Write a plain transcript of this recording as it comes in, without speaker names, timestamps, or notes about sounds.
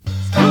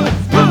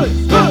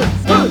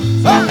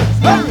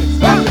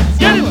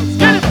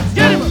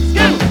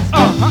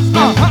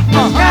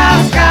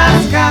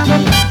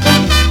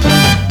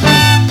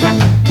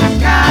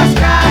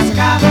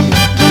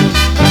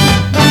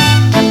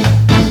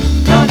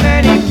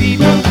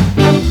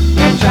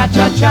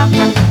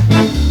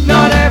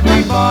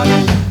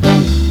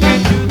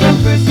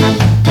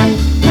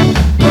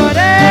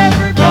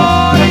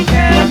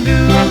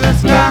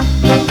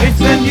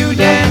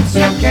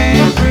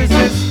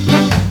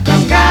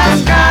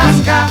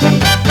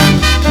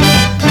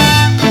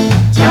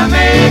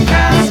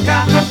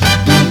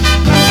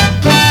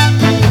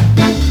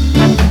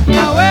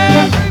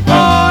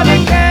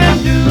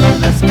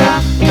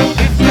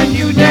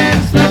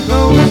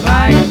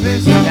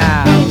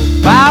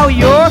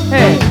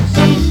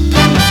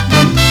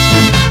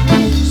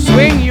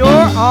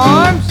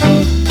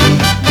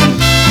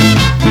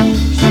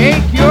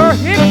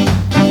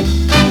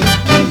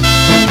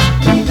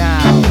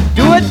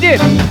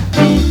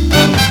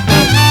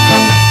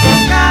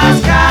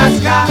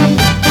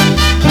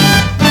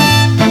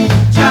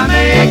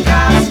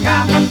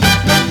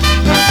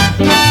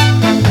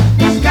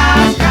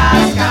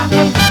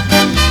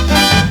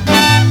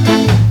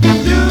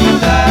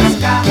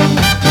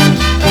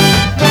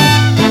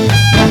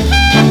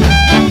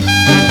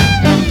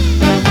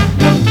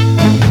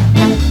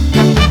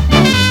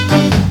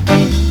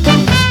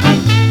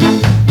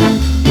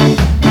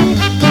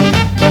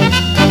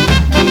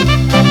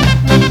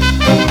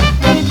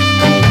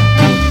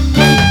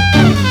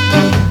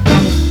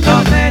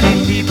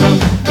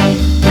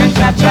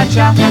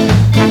cha.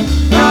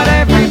 Not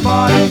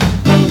everybody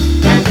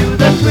can do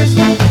the twist,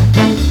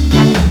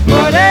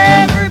 but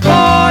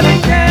everybody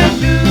can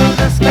do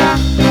the ska.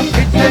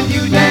 It's a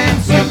new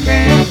dance you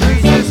can't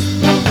resist.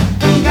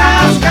 Ska,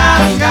 ska,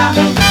 ska.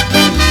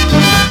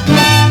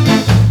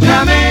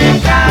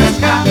 Jamaica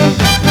ska.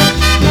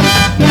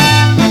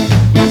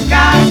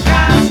 Ska, ska,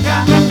 ska.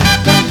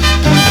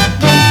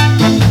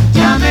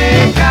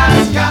 Jamaica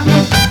ska.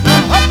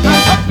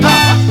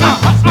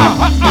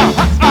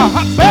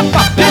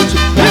 Peppa, bitch,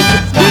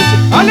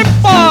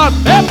 Alipad,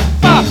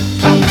 Peppa.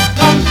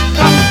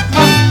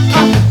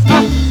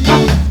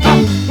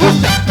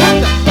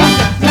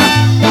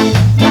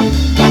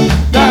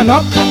 Stand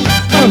up,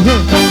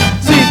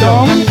 sit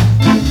down,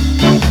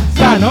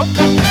 stand up,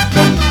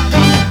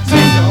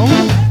 sit down,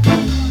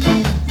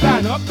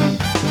 stand up.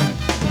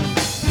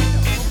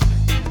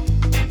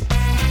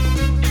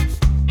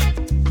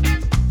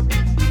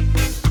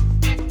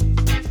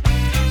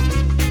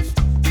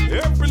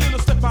 Every little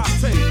step I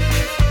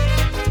take,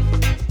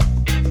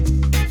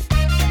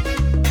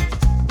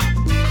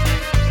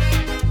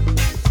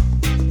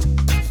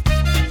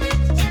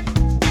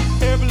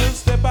 every little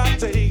step I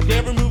take,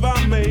 every move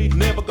I make,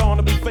 never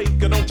gonna be fake.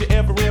 And don't you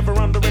ever, ever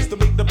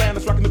underestimate the band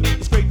that's rocking the beat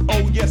that's great.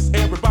 Oh yes,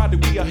 everybody,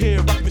 we are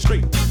here rocking it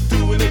straight,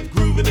 doing it,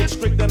 grooving it,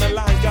 straight down the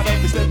line. Gotta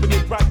be stepping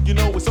it right, you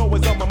know it's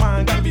always on my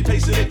mind. Gotta be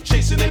pacing it,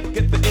 chasing it,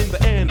 get the in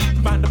the end.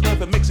 Find the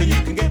perfect mix and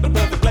you can get the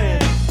perfect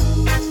blend.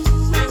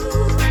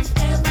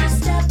 Every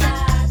step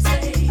I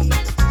take,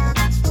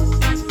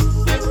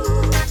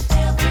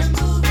 every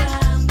move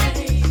I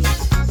make,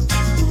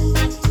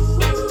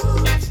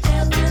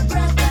 every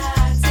breath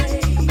I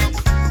take.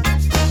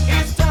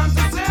 It's time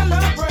to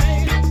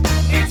celebrate.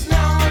 It's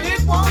now and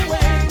it won't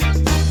wait.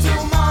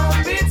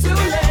 Tomorrow be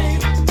too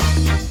late.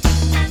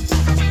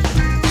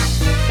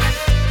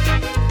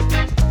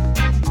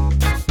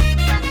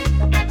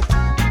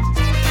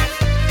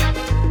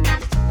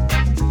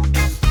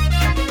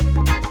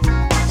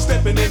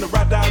 Stepping in the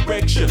right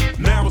direction.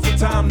 Now is the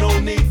time, no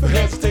need for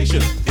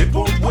hesitation. It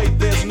won't wait,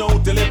 there's no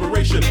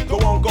deliberation. Go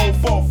on, go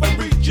forth and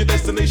reach your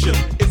destination.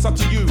 It's up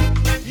to you.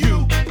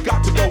 You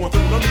got to go on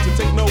through. No need to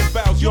take no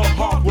vows. Your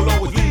heart will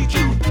always lead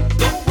you.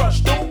 Don't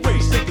rush, don't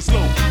race, take it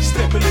slow.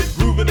 Stepping it,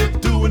 grooving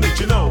it, doing it,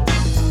 you know.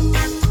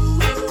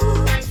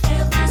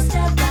 Every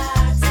step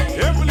I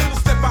take, Every little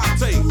step I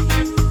take,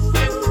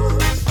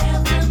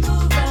 every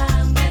move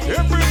I make,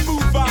 every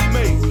move I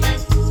make.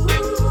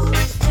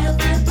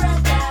 every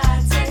breath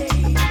I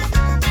take.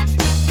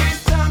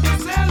 It's time to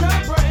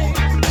celebrate.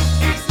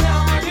 It's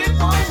now and it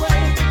won't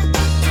wait.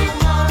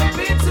 Tomorrow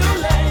be too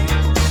late.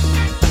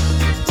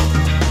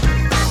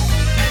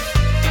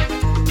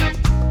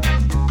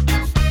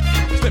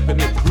 Stepping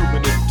it,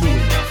 grooving it, doing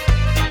it.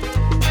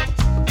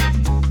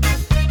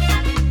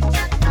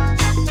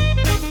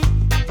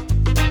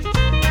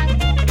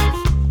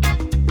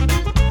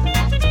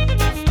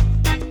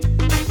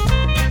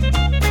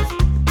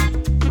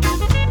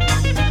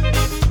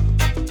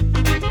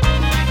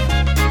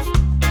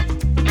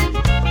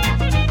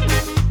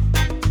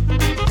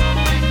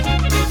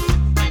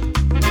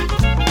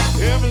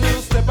 Every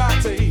little step I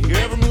take,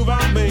 every move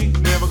I make,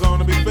 never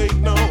gonna be fake,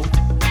 no.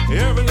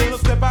 Every little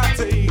step I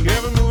take,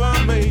 every move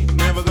I make,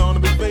 never gonna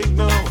be fake,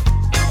 no.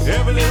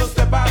 Every little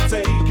step I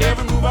take,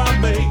 every move I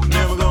make,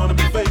 never gonna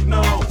be fake,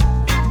 no.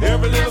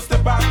 Every little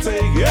step I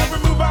take, every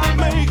move I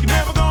make,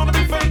 never gonna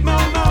be fake, no,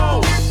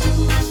 no. Every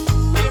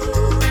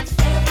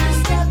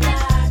step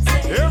I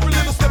take, Every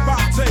little step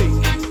I take,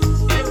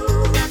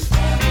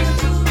 every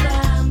move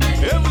I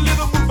make, every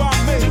little move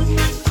I make,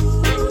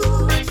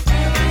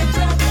 every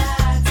breath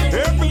I take,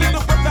 every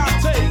little breath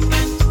I take,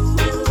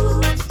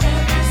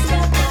 every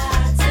step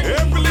I take,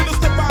 every little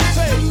step I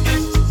take,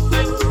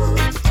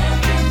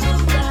 every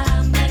move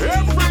I make,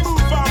 every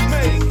move I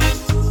make.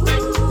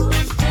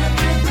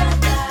 every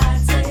breath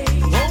I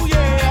take. Oh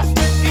yeah,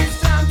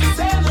 It's time to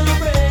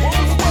celebrate.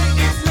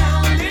 It's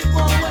now and it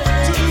won't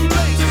wait. too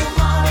late.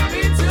 Tomorrow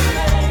be too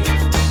late.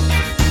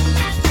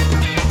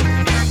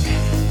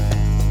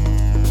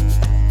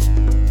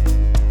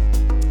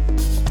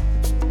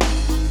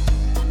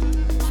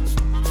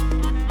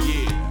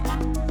 Yeah.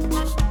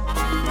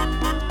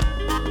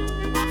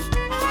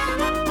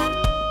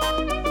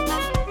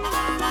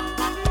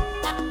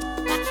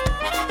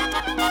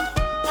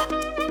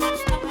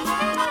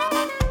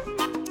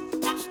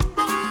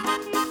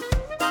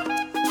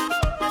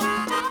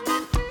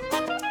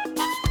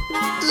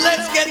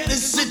 Let's get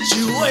this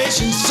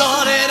situation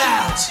sorted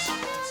out.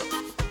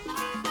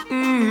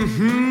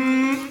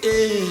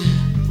 Yeah.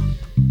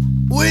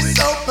 We're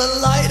so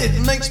polite,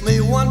 it makes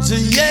me want to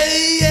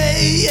yay,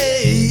 yay,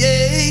 yay,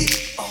 yay.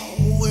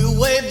 Oh, we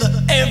wave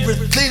the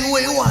everything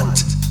we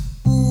want.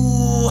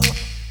 Ooh,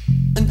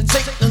 and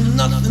take the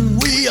nothing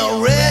we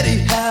already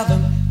have.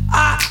 And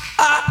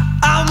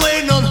I'm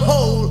waiting on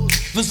hold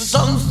for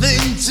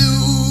something to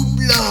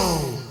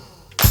blow.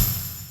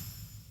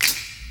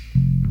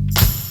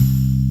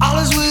 All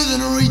is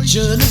within reach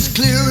and as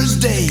clear as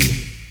day.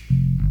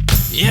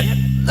 Yet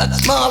that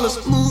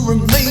smallest move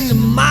remains a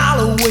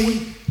mile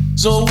away.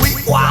 So we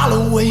while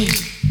away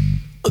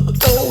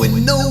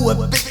going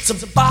nowhere, bits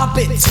about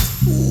bits.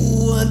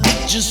 Ooh, and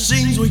it just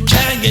seems we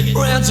can't get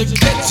round to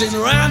getting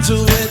round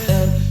to it.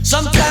 And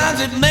sometimes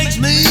it makes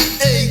me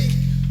ache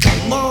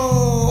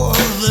more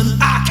than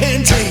I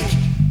can take.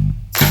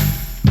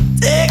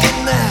 Take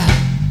it now.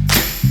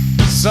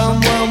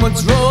 Someone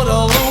once wrote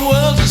all the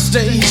world's a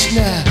stage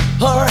now.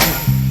 Alright,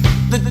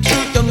 the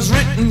truth comes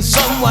written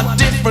somewhat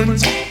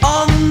different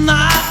on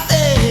my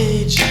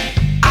page.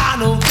 I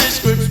know this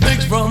script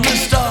speaks from the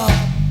start,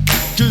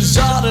 'cause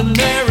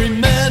ordinary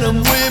men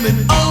and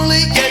women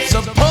only get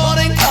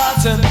supporting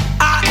parts. And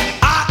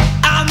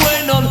I'm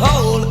waiting on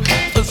hold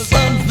for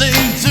something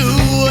to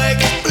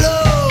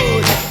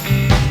explode.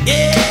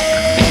 Yeah,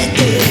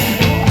 yeah.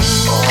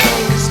 Oh,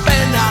 we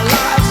spend our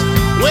lives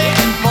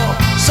waiting for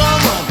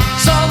someone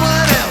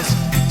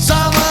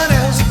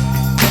else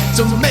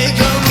to make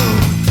a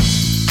move.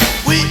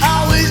 We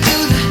always do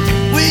that.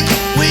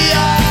 We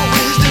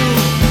always do.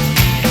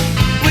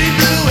 We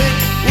blew it,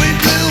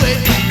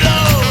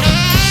 blow.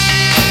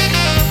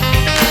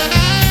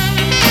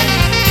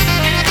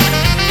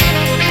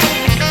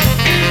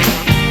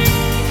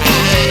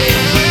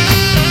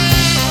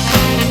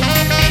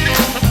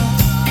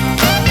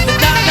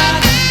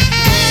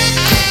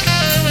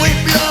 We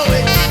blow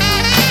it,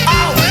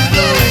 always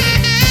blow it.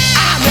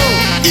 I know,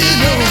 you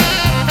know,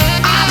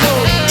 I know,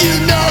 you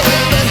know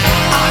it, but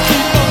I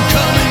keep on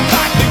coming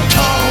back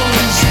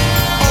because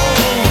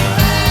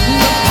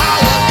the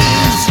power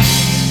is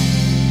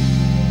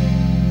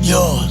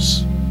yours.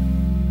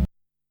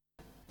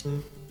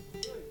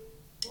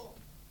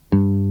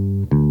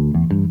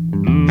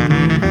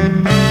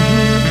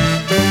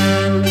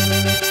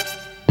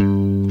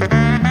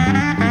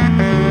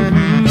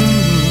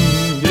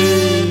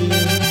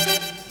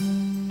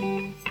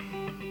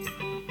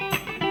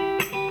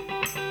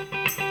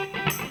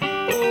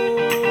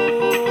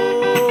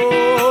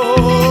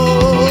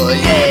 Oh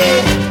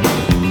yeah.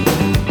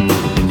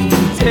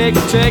 Take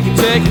it, take it,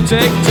 take it,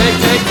 take it, take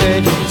it,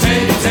 take it.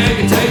 Take it, take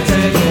it, take it,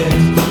 take it.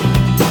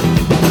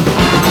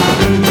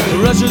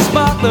 Russia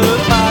sparked the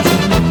fires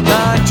in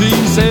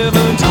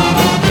 1970.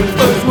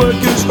 First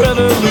workers'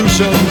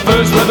 revolution,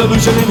 first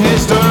revolution in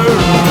history.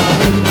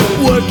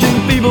 Working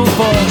people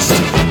forced,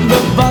 the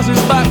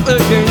bosses backed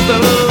against the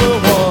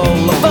wall.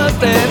 The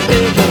first and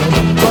taken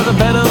for the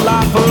better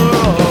life for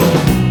all.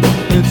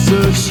 It's a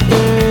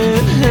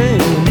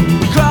shame,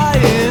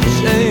 crying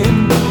shame,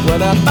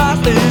 when our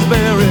past is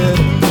buried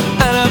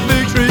and our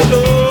victory's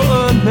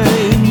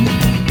unnamed.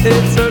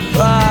 It's a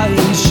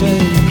crying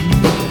shame.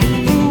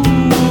 Ooh,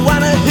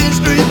 when a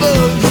history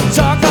books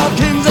talk all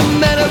kings and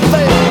men of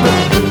fame,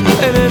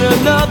 and in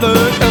another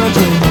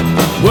country,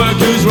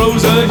 workers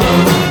rose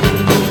again.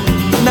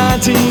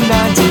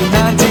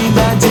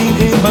 1919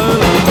 in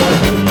Berlin,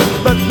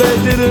 but they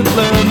didn't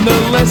learn the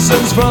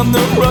lessons from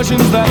the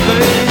Russians that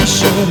they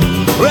should.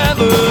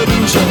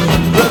 Revolution,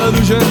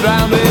 revolution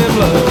drowned in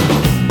blood.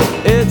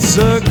 It's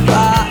a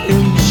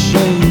crying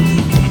shame,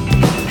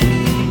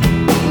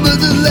 but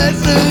the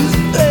lessons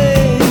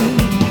stay.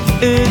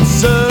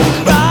 It's a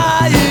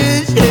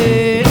crying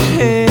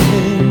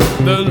shame,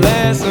 the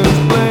lessons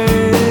play.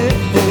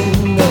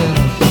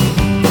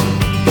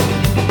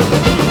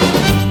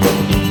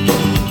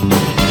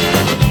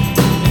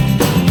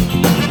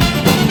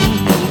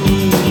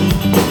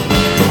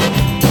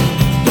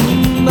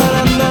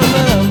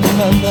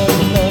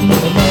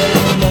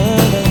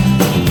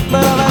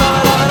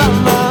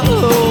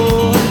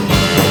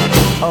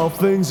 All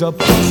things are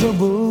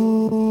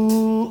possible.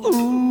 Ooh,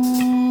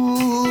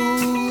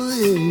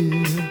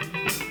 yeah.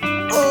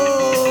 Oh,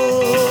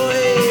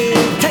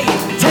 yeah. Take it,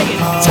 take it,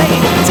 take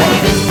it,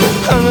 take it.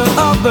 Hunger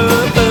of the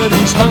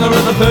 30s, hunger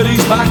of the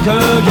 30s back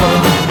again.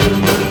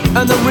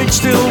 And the rich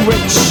still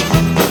rich,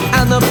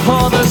 and the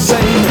poor the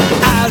same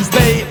as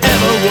they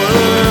ever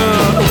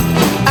were.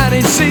 And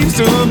it seems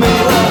to me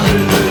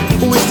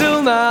we're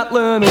still not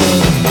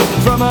learning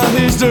from our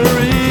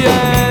history,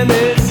 and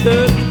it's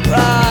a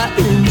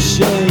crying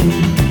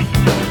shame.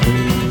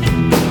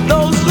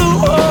 Those who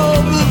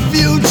hold the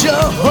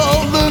future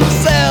hold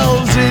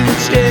themselves in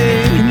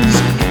chains,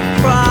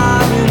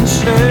 crying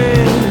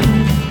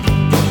shame.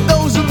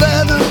 Those who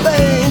bear the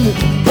pain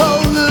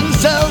hold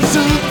themselves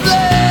to blame.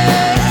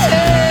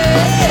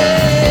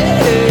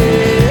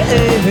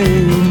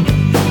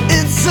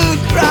 It's a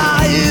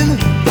crying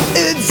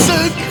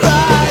shame.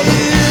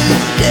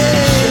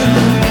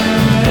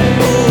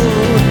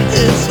 Oh,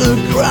 it's a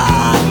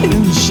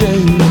crying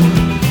shame.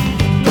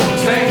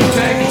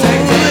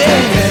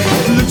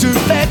 Look to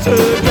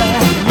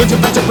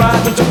better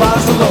pride, look to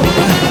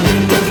Barcelona.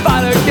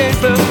 Fight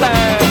against the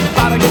land,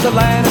 fight against the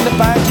land and the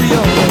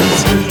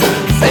patriots.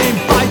 Same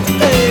fight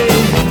today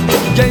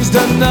against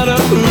another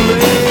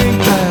ruling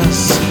class.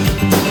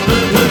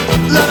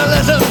 Learn a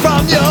lesson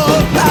from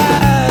your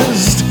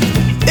past.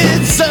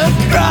 It's a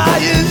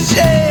crying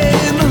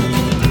shame,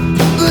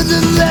 but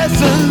the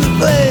lessons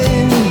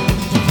plain.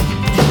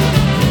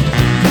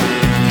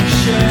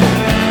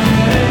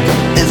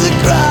 It's a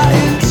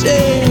crying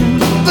shame,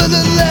 but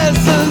the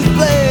lessons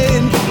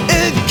plain.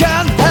 It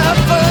can't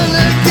happen.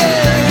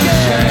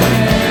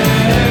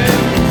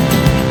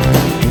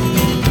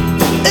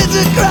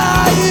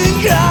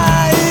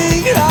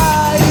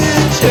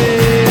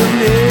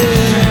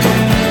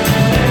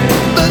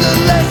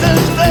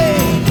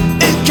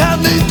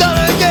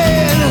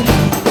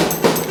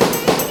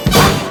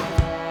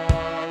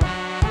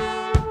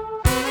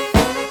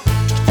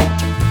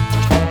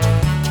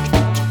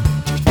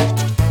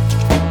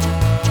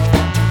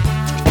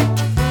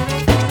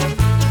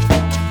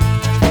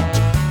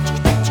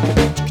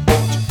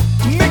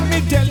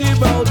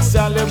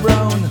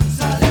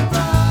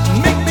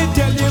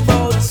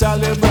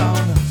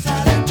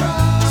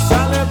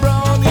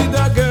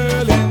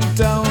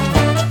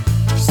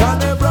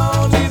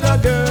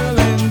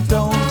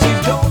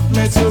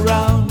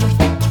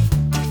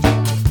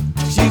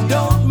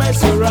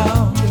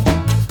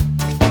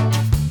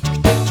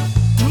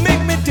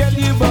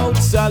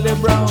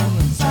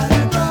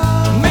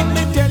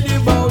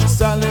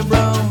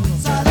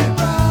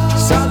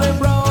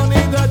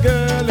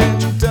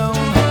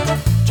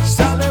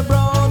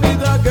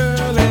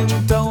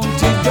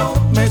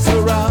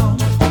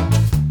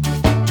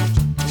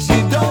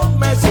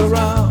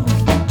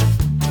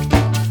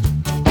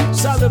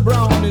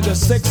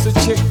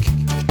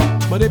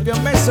 But if you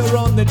mess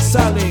around with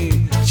Sally,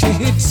 she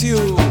hits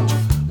you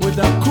with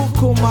a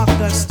cuckoo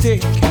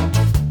stick.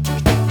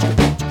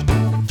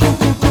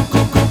 Cuckoo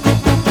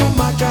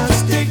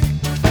stick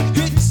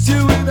hits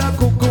you with a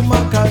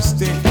cuckoo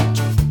stick.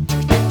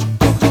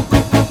 Cuckoo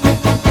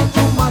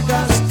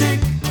stick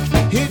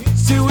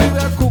hits you with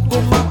a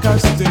cuckoo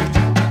stick.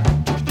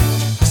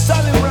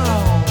 Sally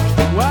Brown,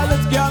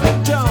 wildest girl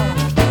in town.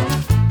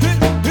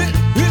 Hit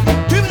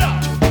it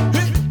up.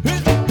 Hit.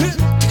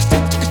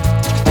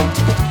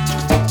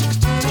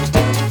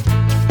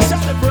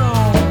 Sally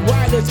Brown,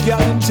 wildest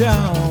girl in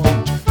town.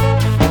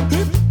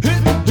 Hit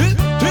it up.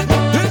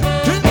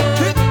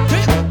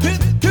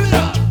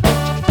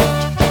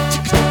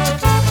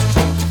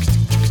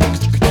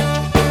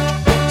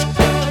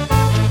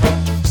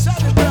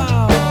 Sally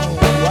Brown,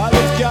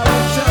 wildest girl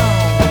in town.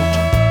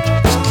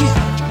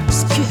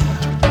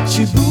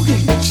 She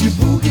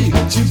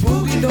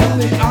boogie down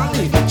the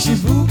alley. She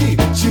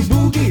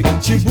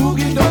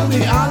boogie down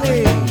the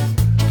alley.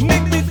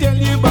 Make me tell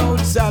you about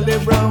Sally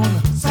Brown.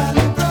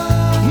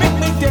 Make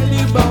me tell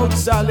you about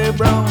Sally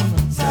Brown.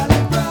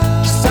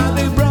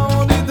 Sally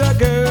Brown is a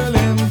girl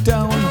in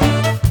town.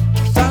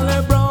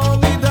 Sally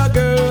Brown is a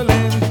girl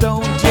in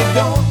town. She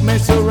don't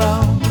mess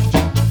around.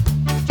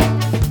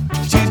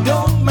 She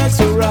don't mess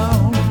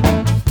around.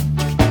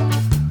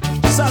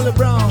 Sally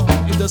Brown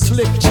is a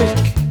slick chick.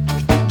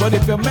 But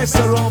if you mess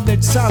around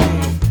with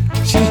Sally,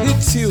 she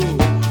hits you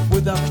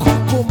with a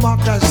cuckoo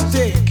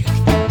stick.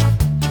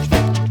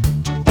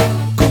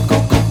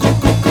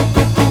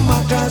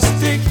 Cuckoo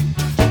stick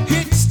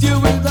hits you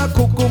with a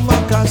cuckoo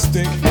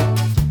stick.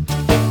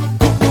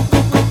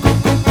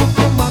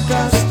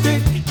 Cuckoo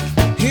stick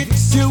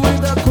hits you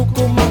with a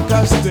cuckoo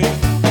stick.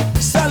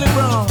 Sally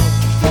Brown,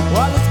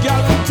 wildest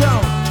girl in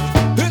town.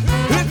 Hit.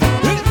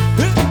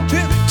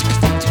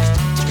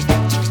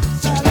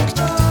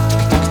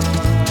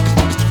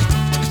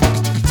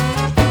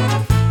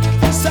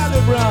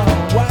 Sally Brown,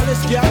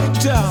 wildest girl in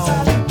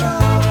town.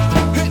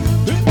 Hit.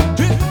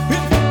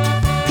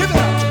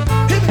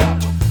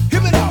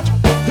 Give it up.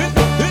 Hit.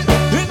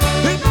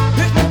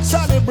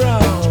 Sally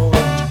Brown.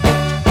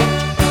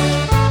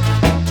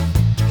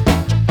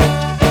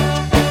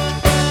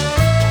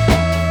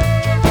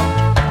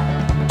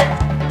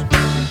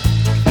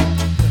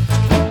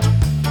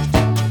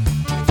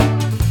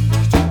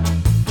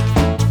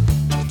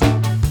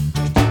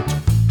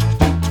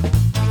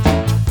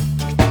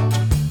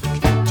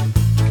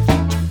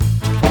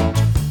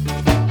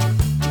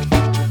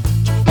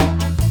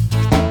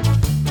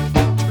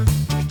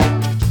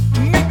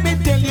 Make me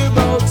tell you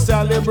about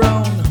Sally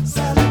Brown.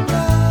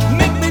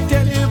 Make me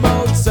tell you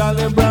about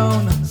Sally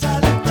Brown.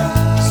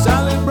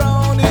 Sally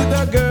Brown is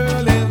a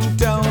girl in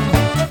town.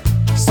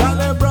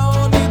 Sally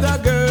Brown is a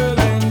girl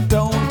in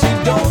town. She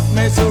don't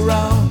mess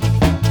around.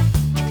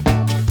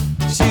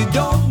 She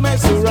don't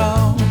mess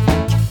around.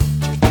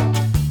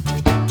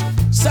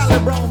 Sally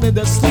Brown is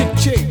a slick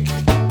chick.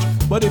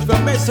 But if you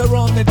mess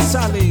around with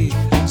Sally,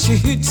 she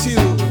hits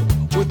you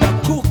with a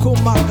cuckoo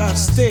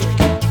stick.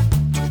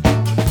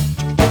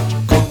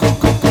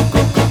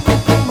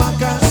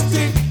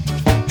 Stick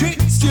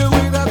hits you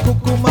with a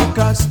cuckoo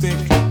stick.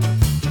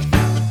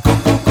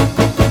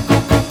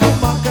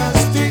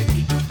 Stick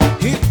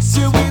hits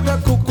you with a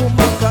cuckoo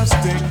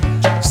stick.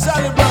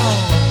 Sally Brown,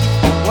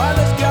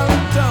 wildest girl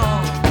in town.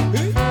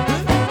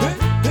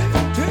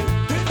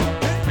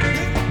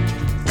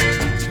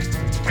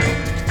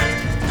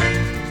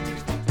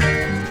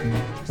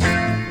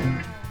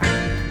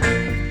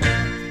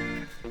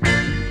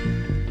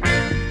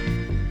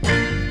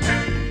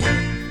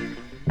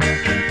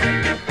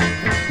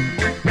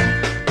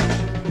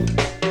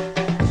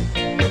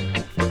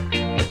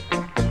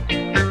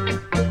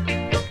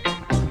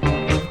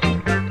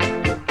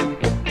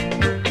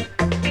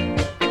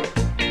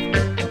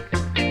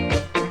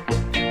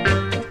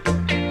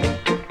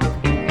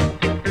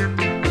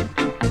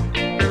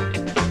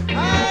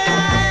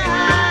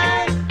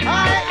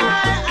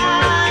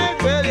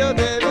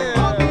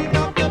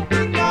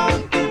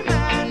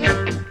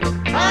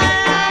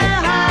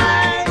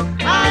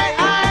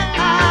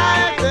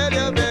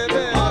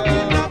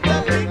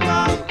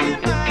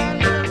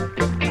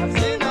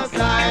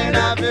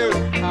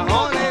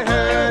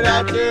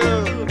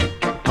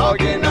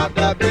 Hugging up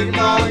the big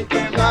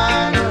monkey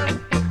man.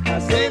 I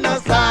see no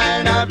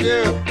sign of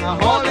you. I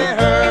only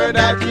heard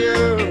that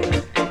you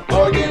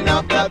hugging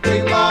up the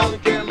big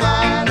monkey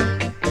man.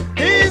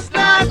 He's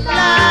not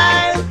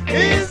live.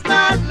 He's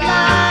not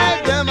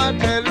live. Them a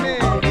tell me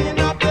hugging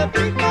up the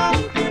big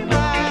monkey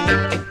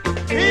man.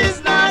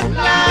 He's not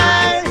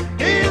live.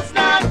 He's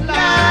not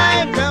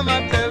live. Them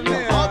a tell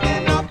me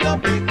hugging up the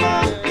big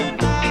monkey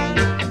man.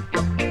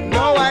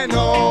 Now I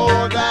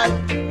know that.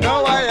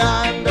 Now I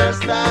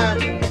understand.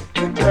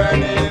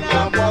 Turning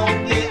a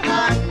monkey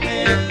on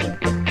me.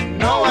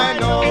 Now I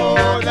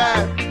know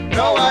that.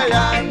 Now I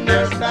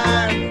understand.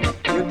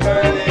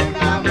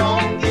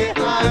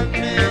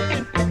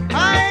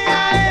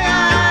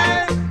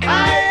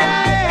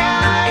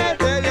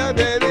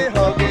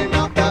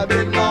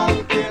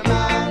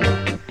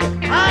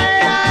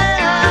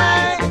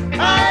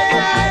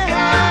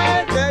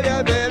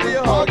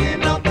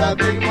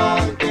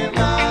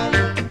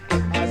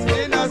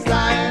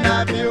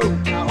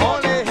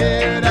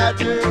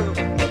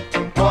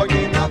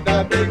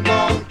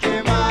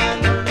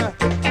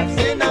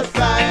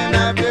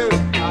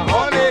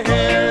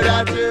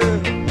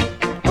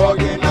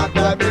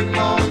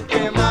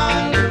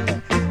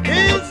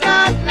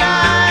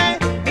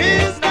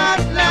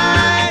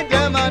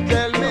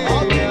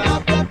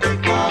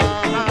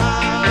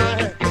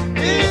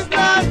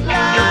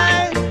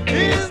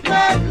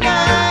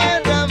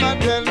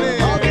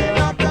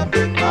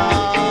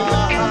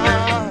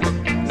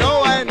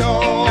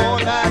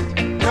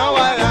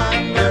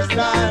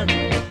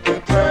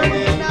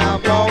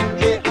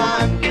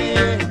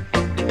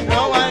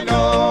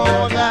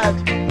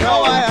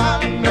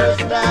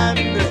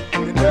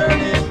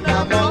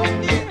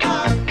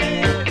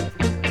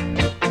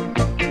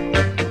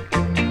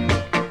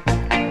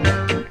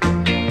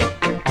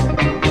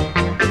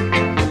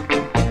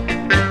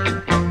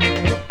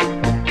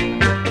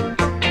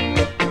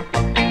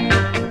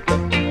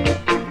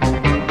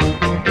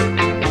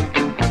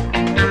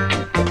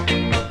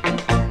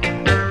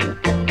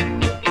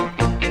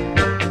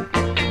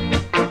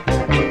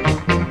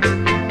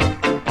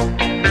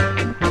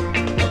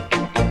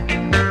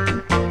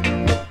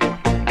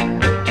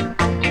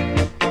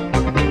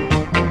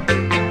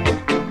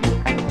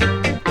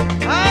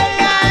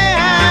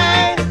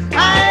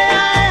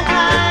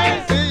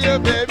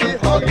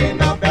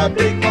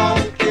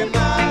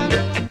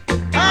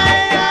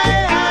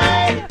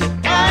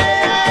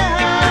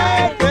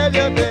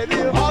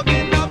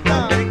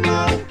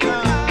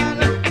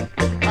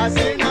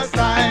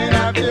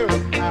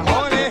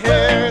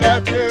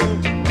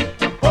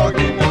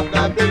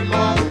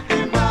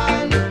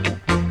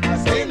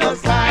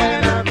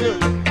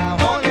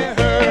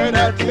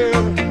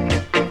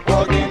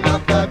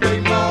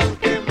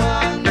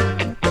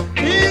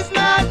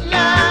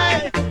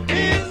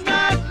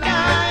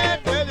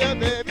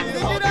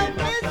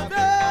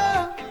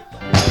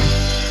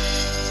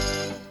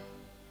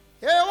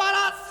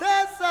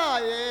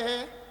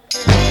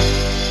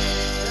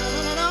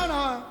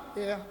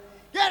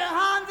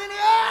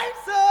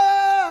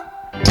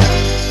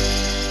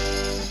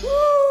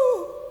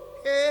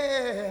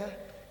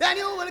 then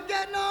you will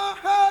get no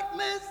hurt,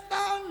 mister.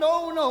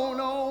 No, no,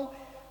 no.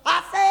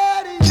 I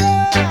said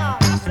yeah.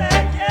 I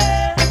said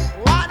yeah.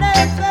 What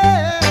they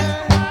say?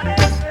 What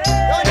they say?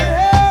 Don't you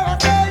hear? I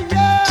say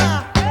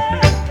yeah.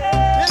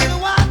 This is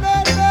what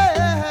they say.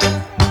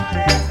 What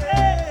they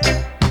say?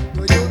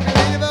 Do you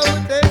believe I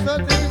would take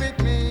something with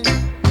me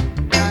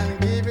and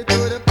give it to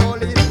the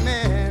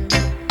policeman?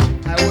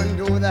 I wouldn't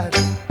do that.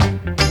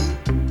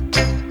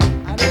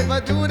 And if I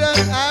do that,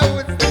 I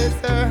would say,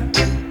 sir,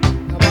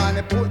 I want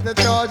to put the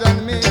charge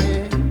on me.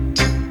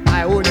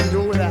 I wouldn't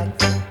do that.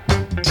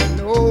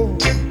 No,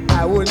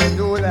 I wouldn't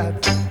do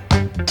that.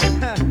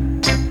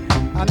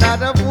 I'm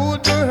not a fool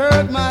to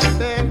hurt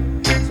myself,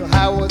 so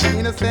I was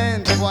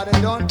innocent of what they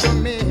done to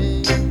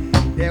me.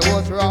 They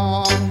was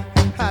wrong.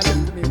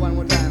 Listen to me one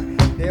more time.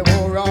 They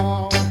were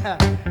wrong.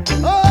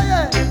 Oh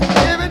yeah,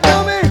 give it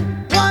to me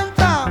one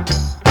time.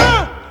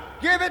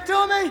 Give it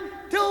to me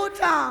 2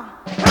 times.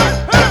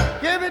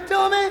 Give it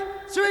to me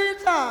 3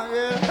 times.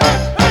 Yeah.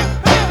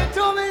 Give it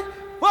to me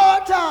 4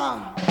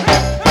 times.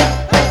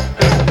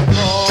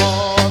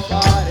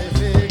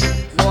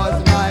 446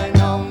 was my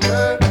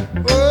number.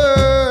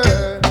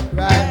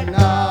 Right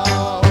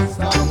now,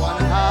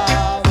 someone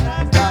has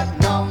that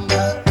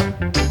number.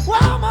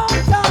 One more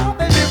time,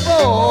 baby.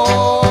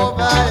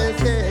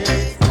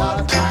 456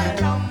 was my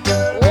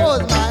number.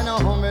 Was my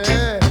number.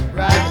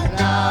 Right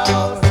now,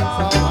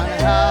 someone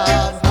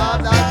has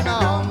that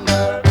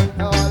number.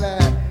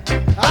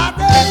 I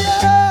say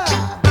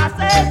yeah. I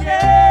say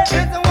yeah.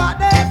 Listen what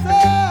they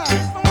say.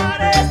 Listen what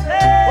they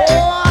say.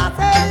 Oh, I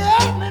say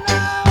yeah me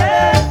now.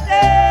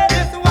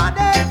 Listen what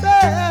they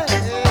say.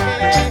 Listen what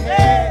they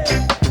say.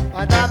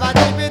 Adaba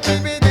dibi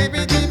dibi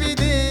dibi dibi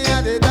di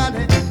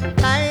adidade.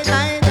 Dai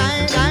dai dai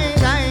dai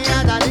dai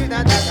adadida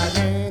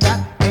dadadida.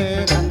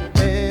 Dida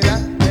dida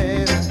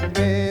dida dida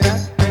dida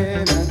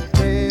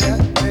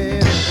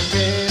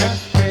dida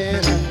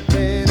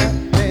dida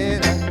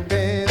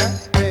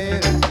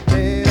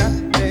dida dida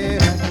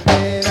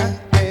dida.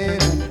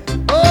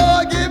 Oh,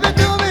 give it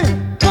to me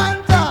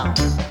 1 time.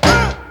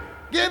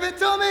 Give it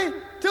to me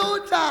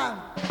 2 times.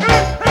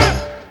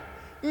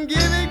 Give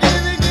it,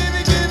 give it, give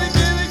it, give it, give it,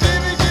 give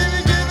it, give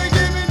it, give it,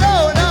 give it. No,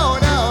 no,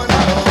 no, no.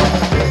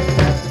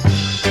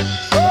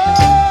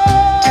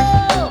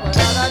 Oh,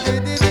 da da di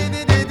di di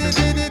di di di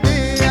di di di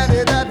da di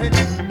da di.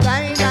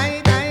 Dai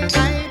dai dai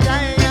dai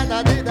dai da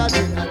di da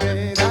di da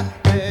di da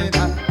di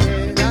da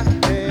di da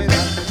di da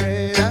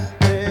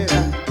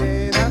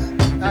di da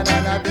da da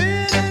da di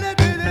di di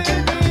di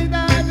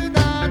da di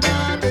da da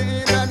di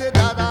da di da da di da di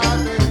da da di da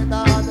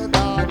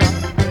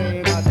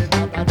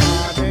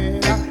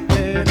di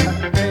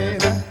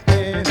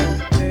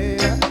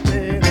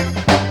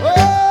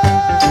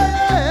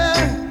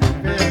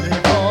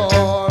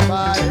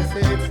da da di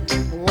da.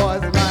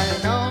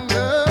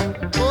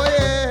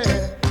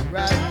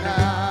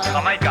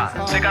 Jamaica,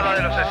 década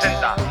de los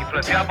 60,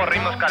 influenciada por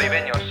ritmos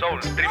caribeños, soul,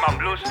 rhythm and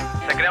blues,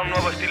 se crea un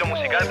nuevo estilo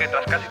musical que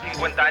tras casi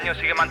 50 años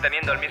sigue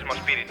manteniendo el mismo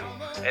espíritu,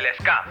 el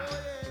ska.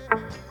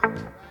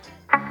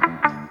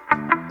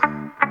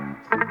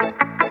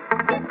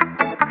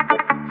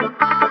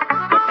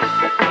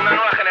 Una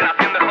nueva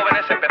generación de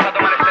jóvenes empezó a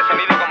tomar este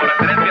sonido como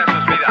referencia en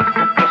sus vidas.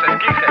 Los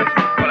skinheads,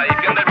 con la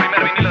edición del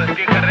primer vinilo de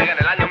Skinhead Reggae en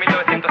el año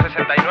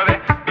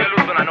 1969, dio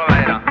luz a una nueva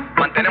era.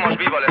 Mantenemos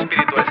vivo el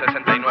espíritu del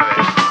 69.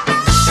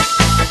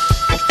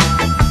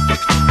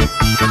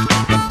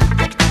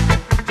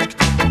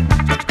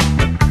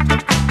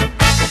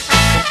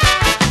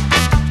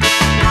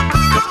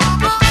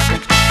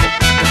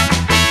 Thank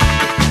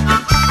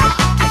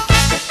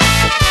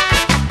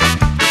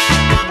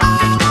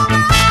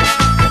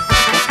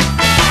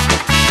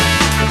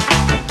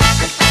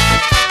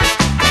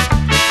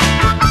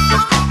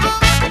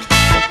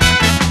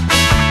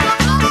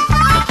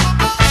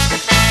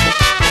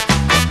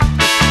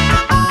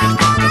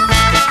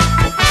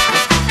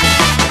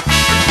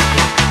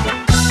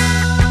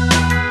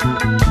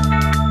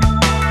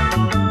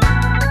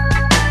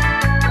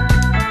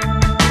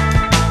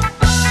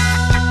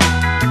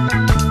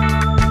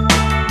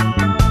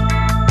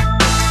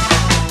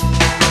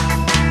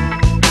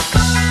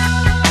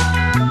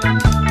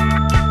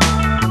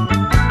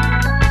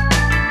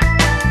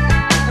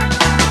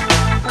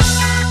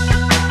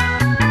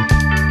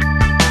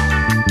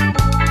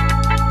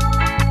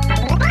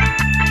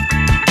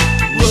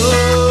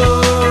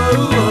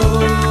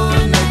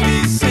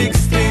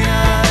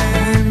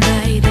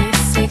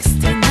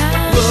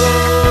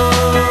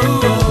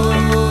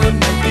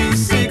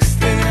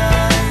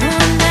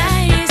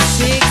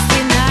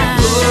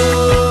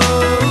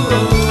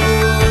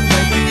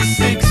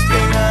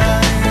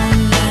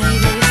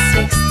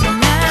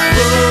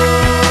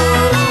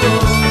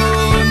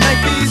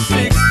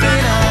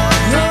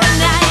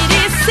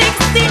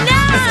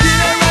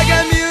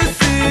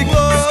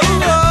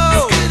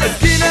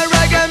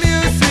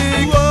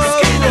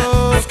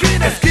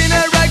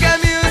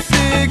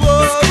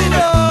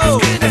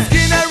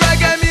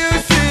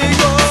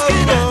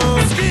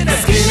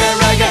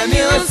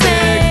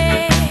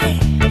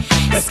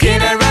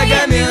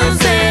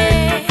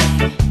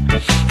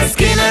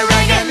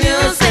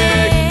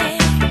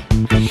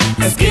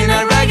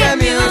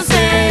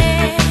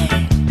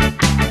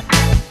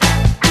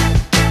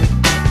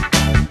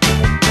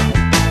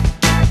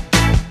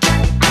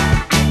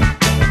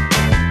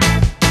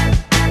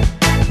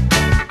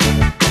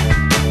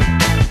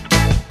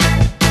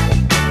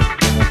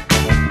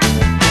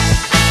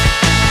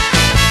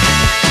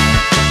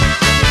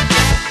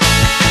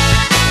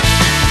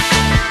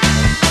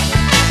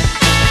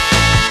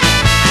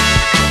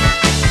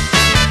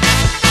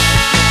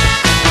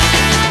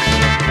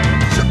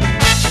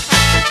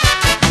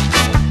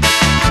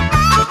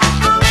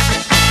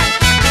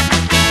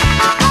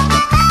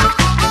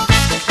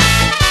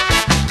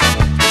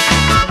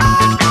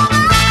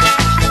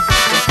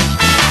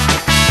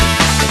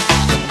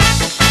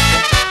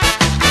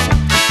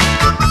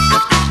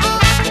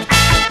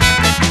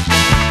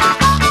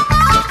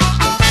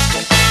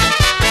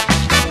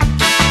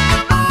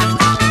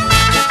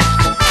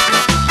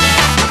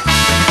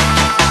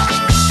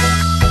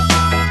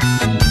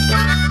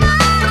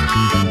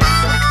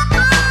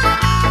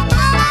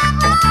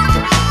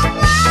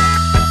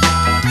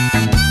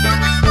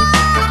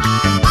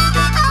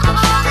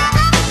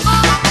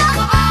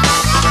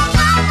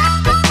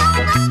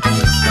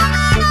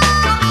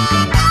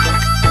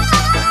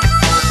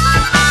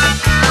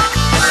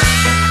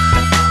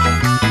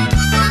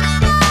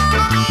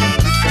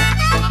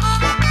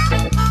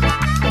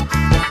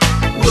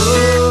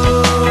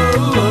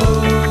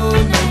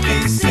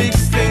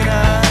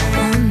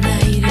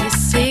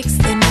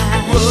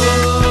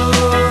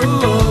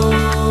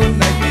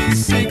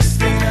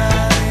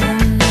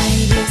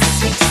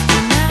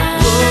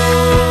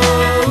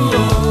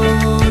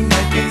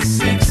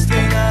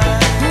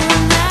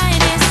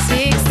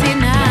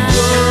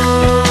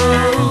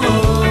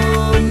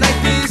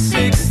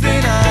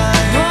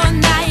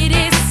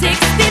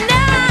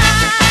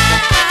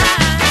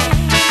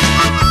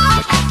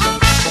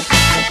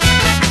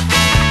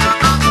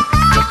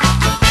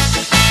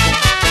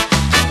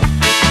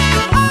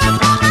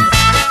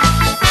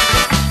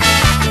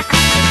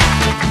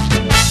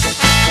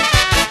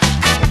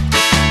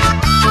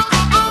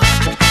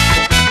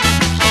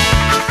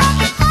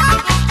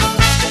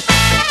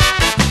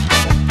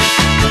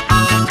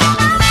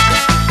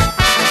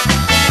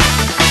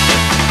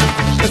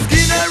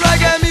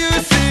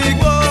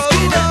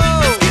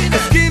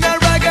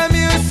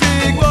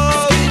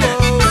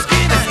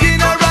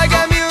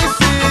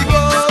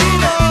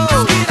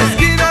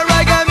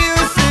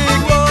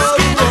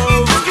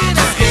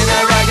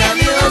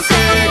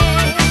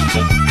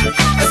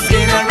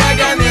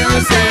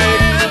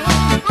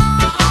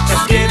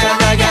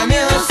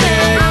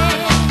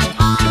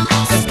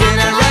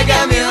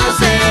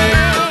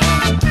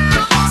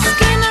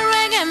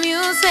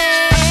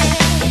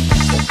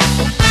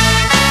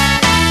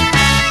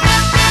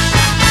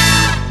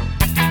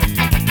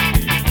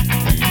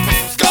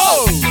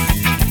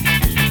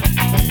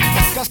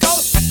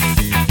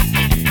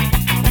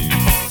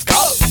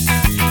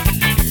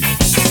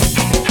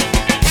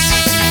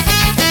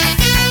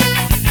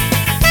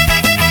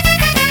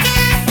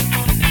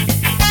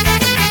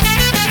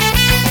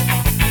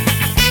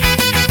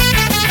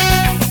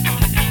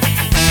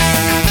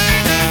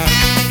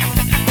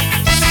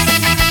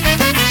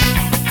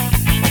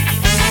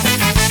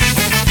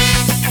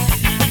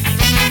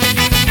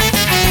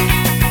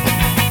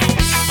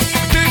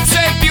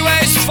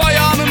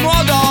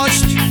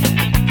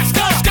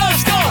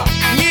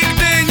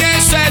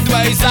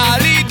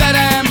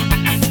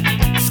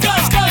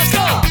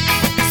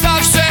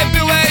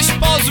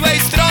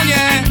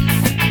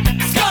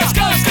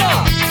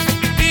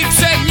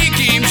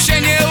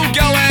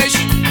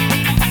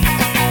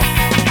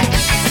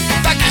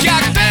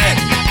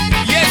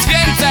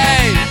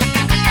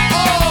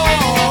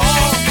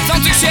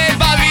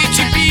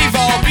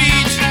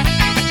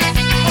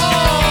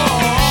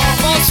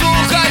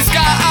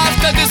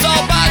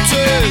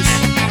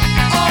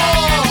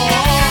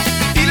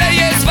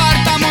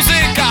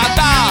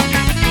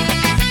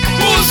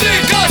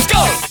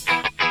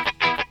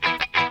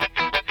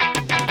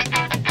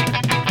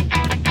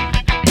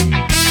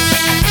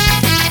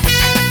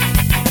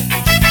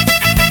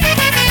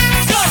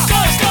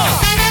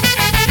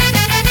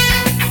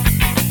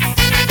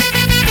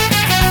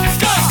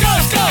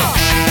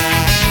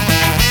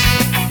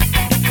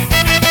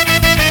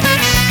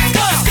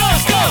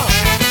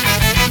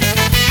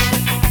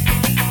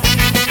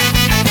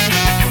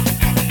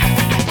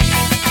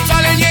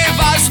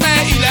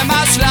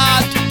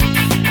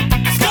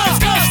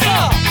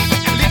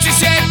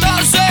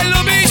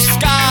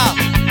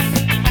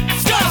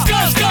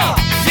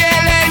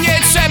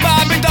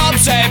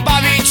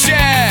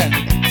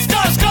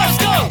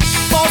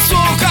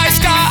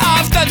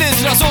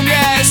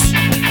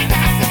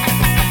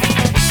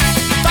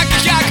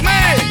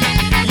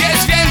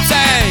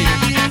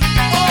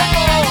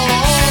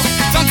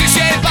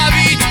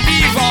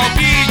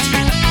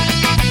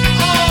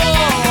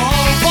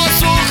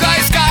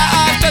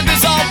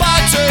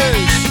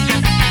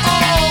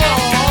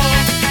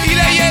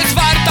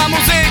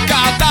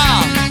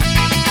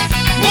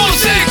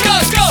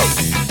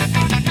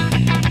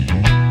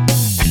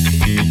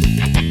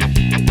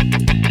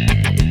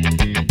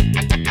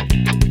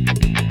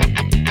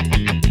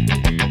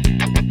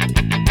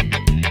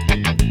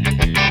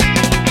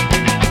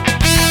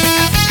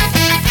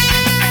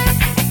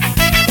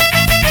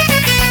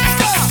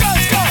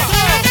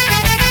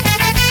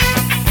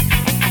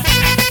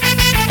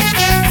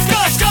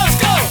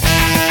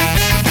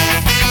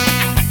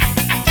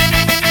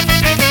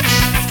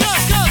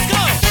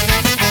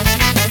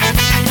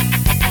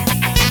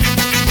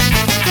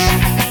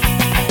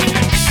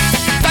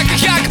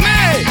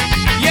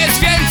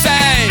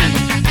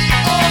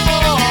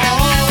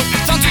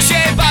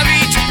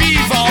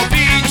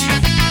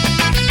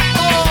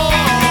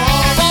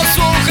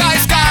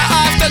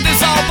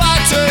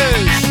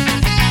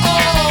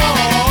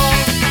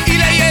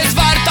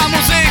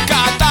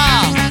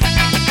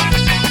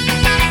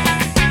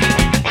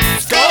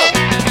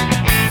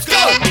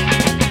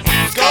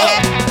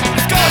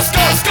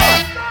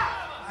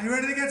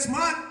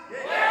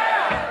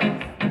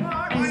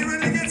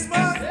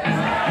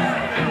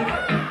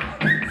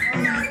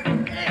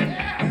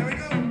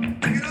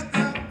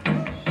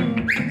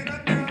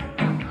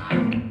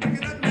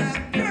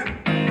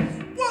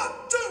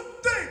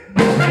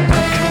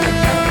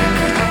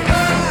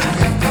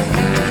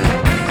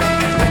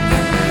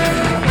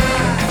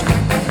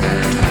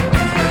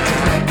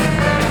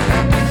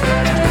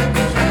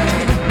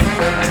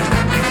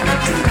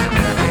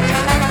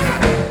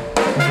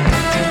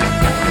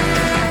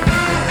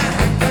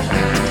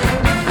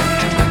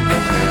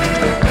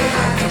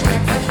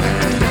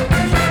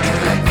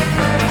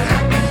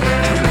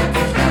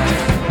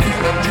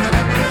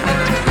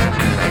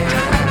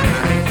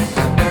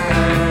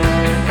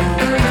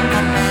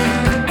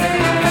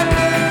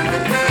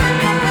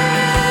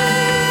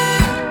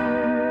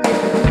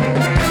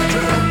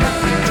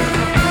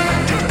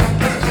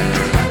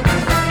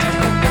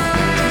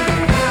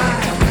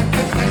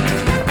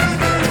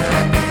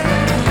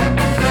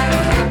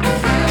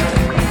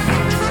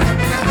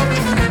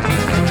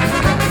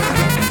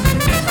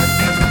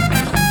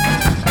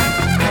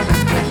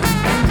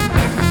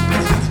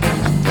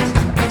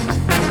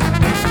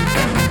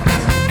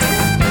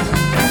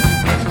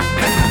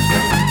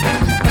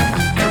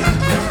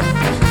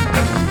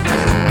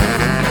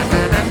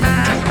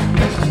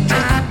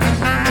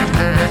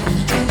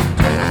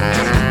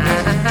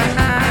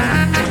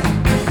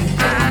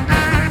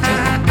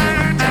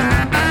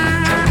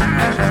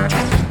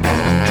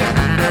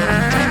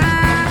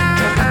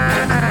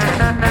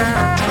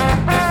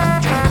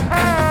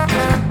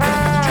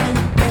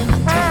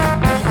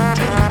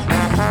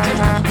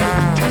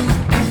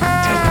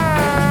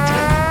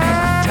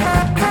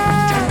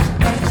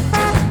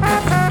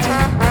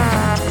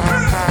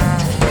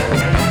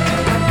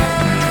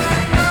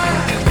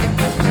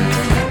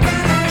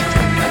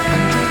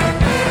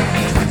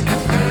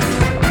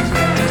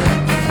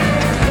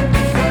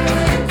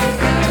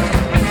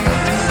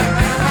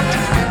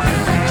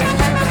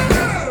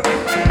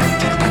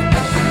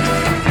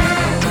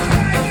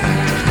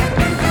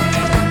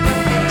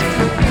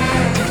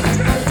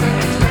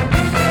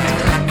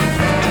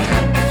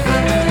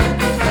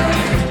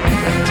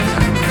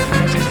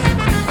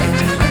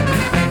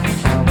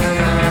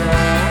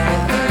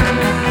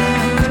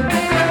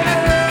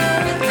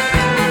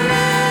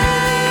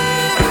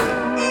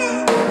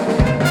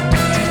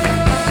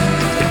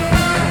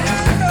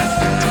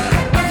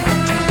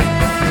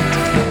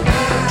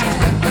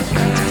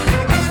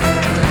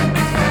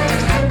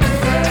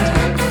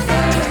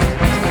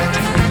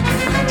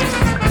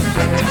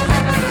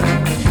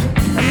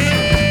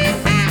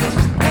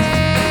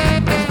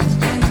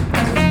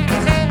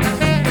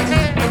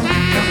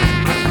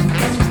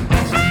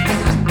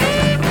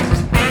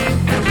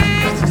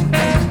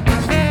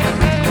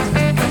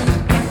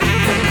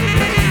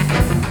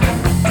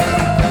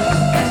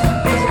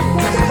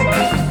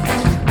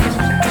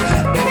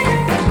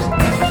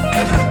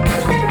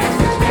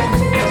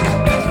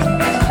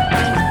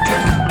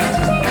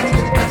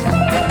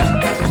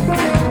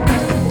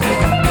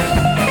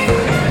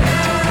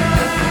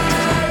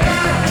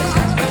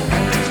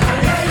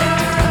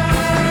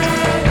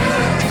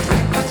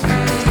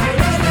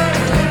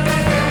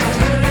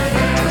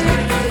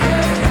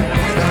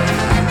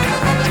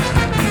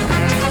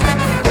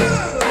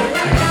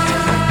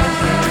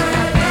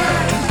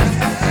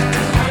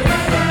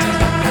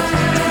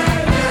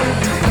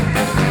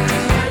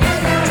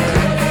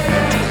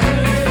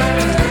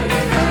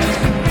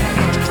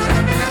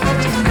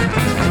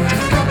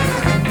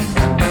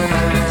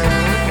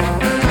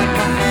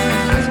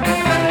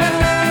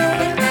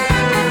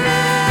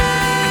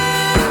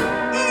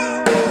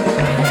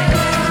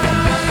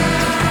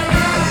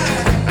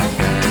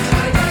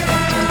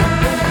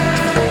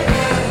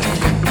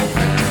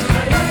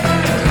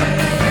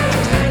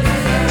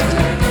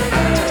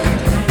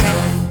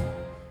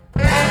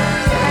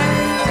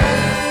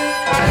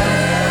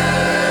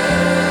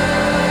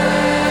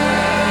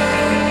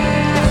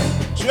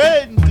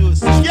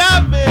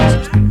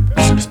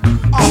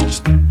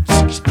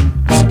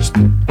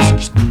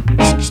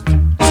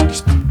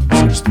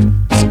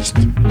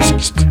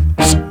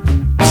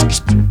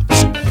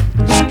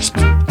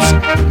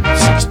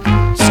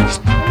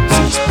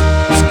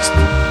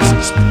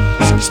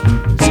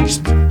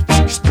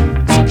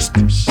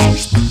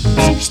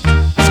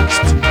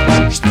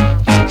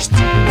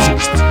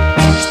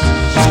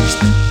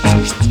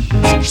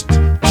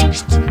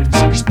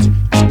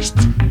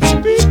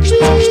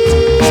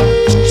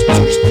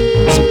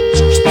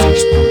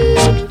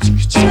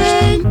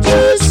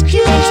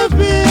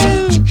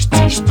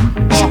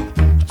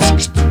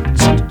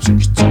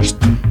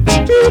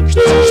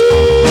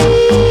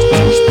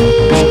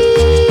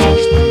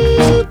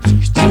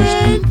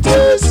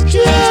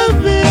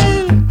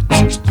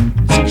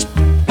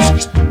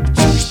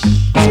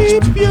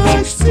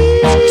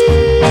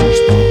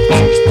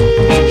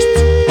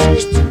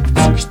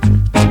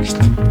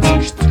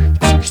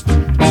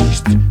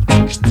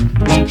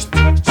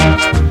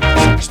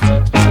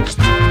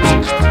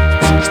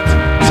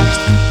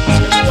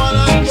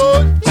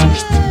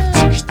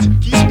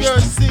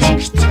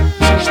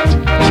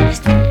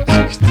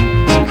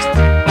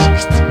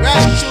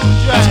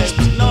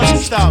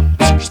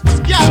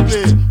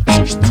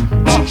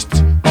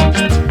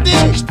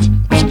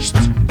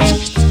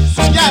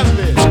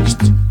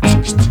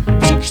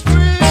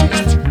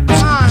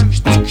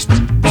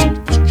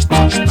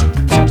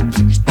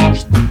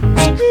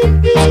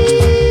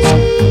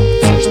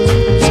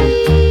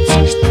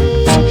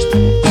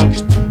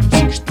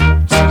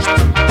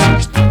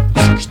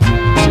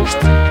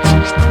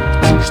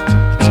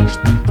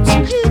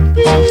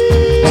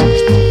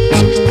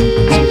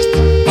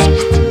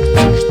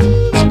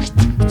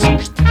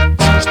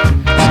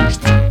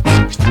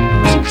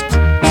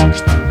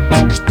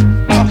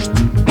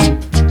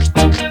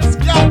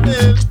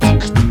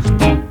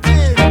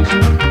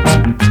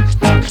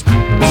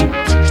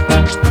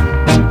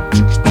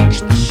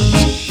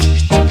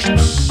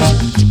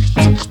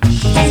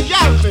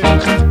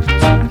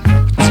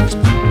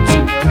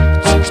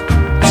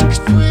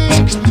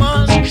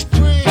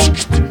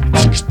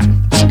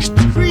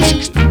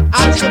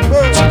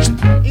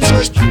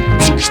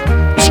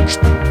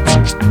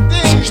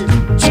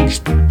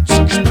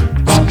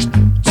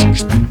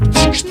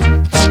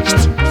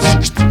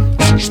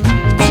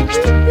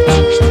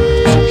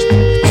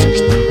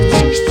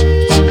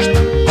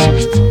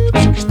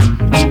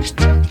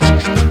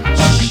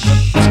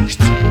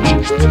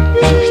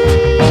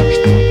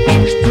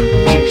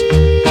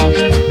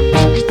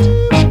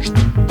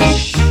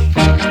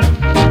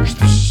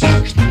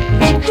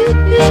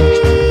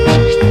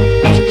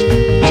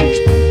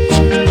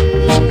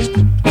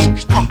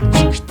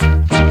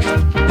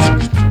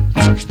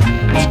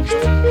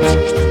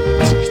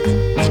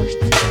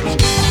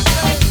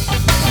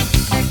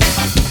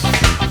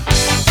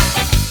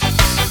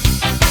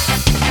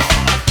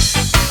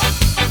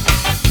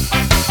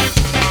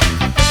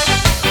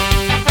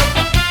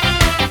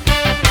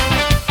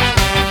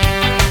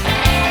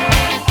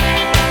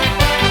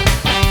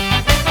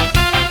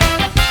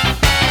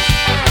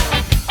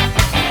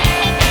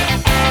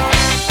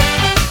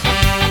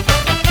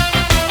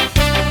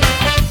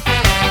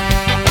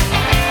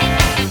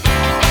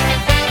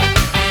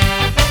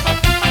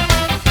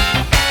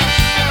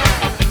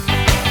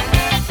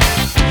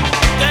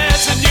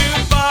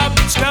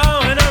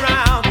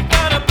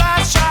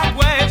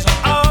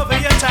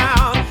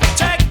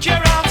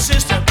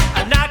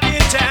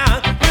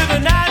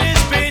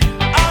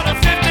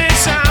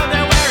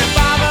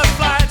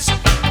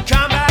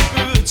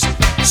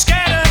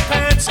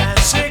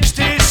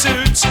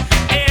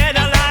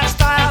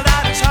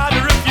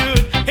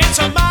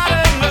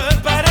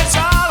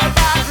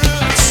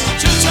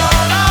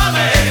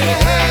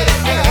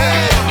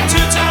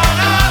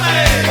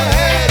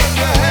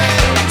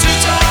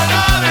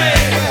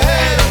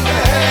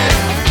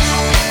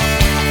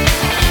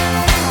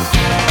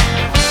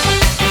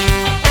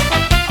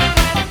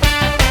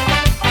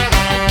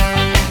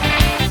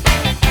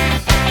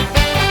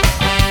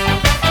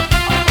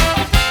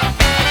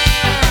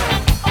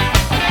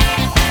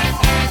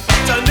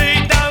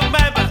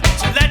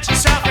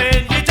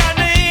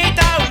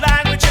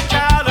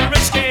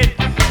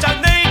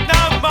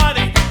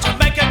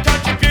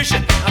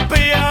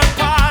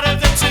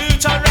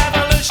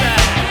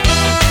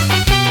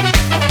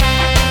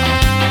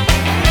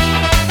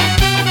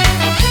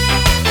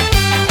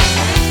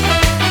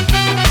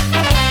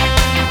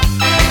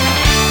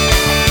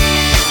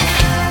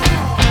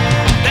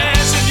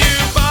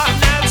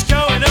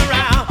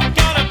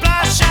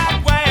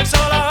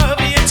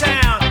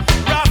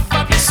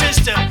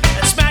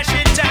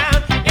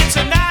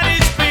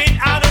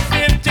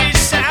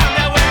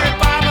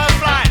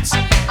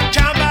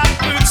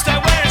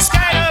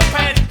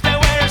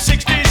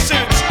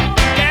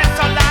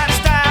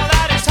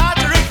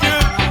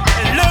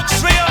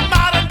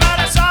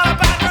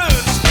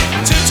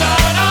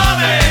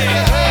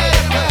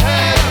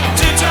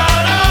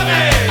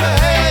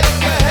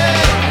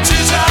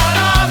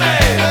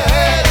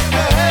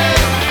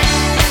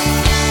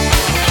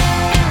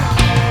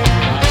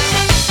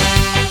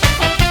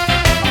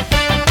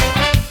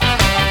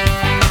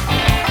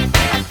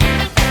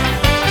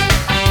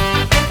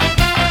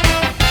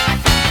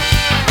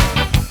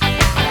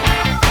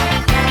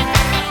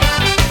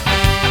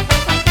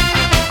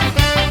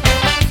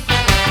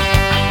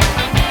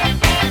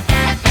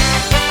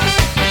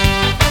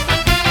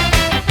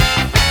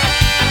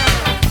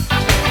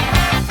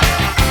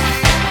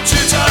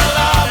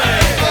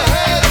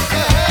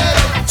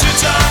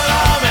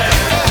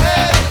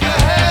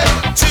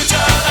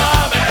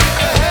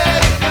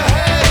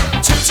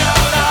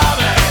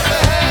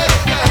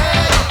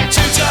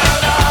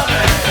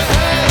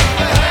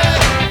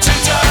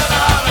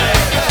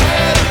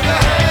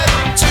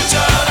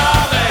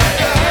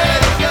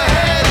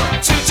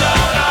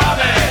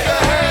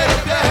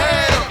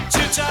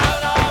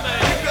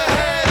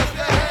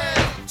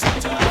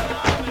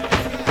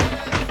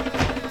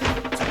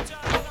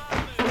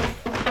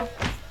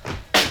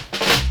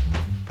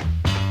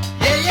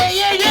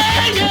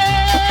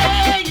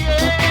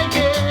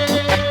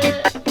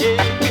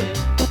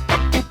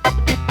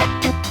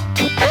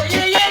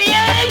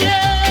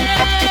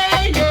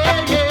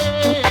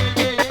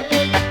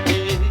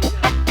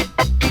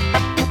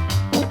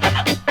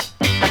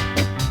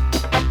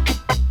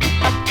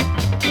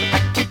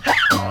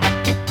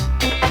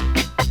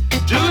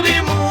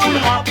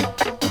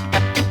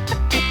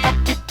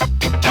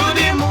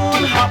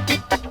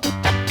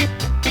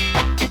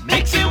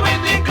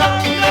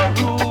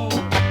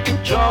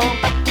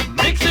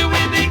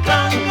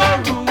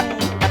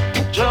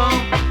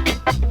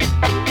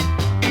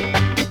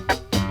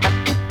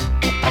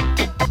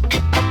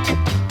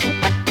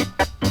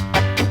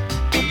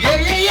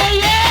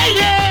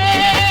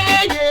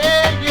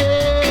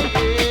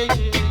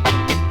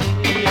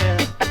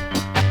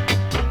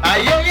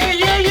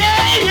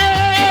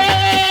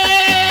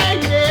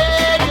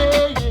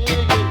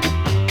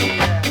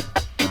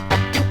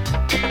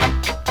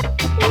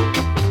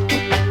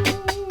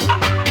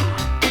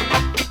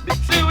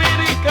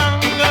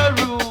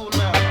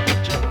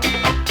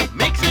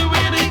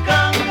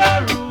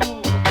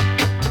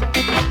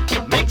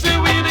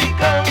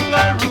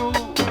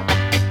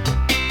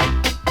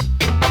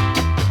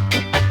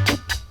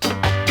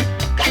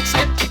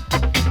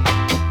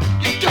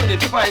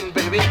fine,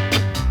 baby.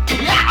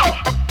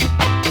 Yeah!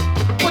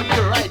 Put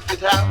your right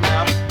foot out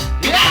now.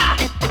 Yeah!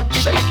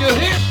 Shake your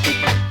hip.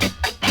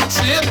 That's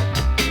it.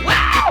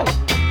 Wow!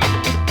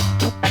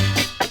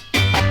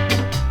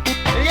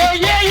 Yeah,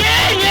 yeah,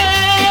 yeah,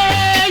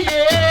 yeah,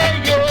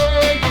 yeah, yeah,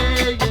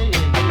 yeah,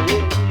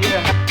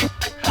 yeah.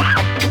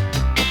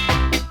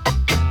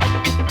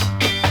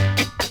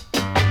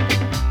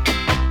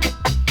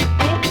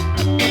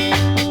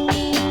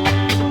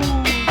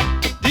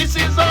 This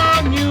is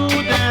our new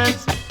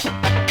dance.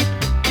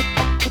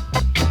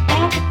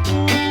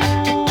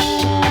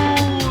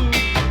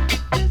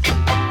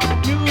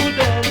 New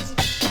dance.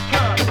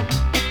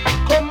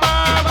 Come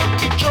on,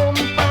 jump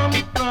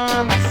and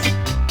prance.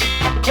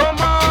 Come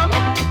on,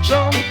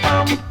 jump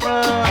and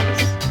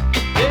prance.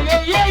 Yeah,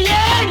 yeah, yeah,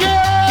 yeah,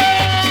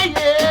 yeah,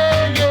 yeah,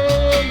 yeah,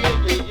 yeah,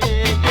 yeah,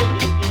 yeah.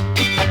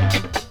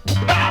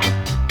 Ah,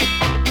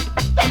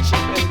 that's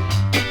it, baby.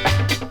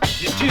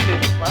 You did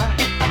it, right?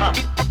 Huh.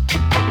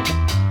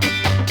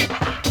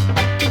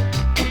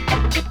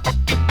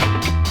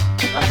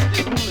 That's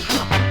the moon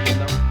hop, you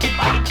know.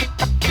 Ah,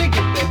 dig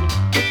it, baby.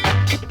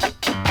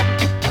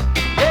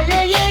 Yeah,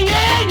 yeah, yeah,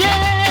 yeah,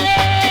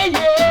 yeah,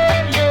 yeah,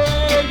 yeah,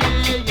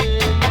 yeah,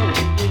 yeah,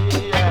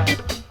 yeah.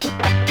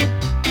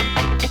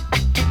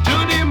 To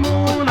the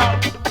moon up,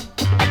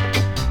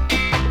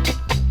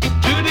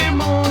 to the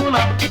moon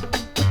up.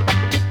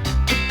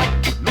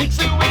 Mix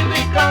it with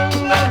the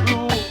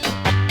kangaroo,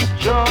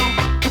 jump.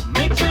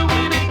 Mix it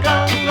with the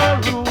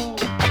kangaroo,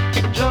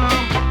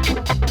 jump.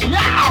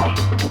 Yeah,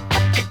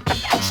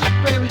 that's it,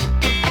 baby.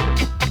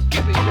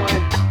 Keep it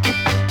going.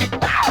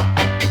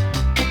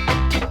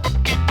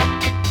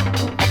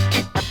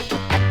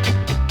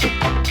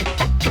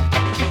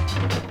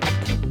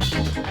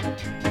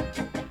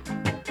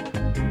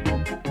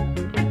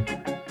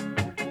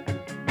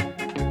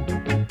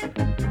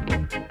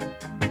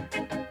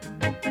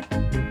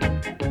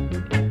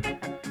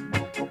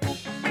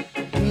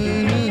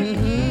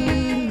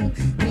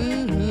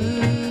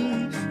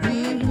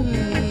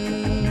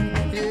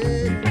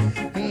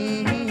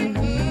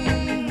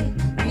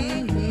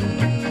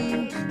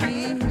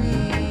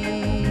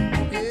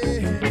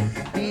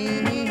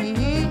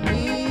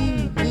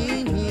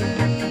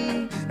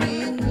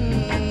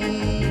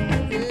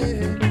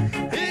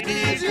 It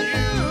is you.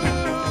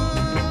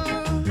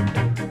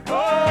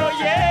 Oh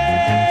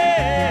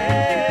yeah.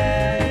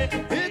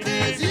 It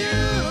is you.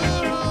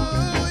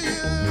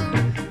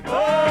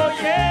 Oh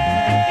yeah.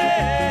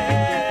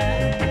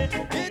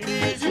 It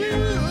is you.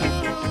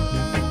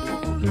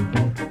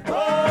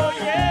 Oh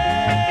yeah.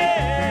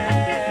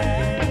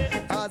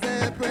 As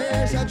the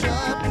pressure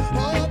drop,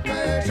 oh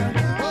pressure,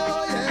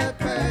 oh yeah,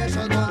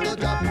 pressure gonna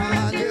drop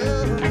on you.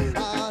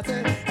 As the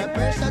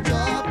pressure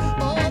drop,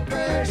 oh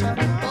pressure,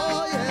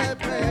 oh yeah,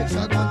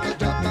 pressure gonna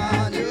drop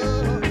on you.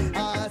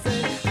 I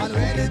say, and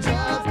when it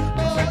drops,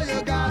 oh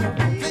you gotta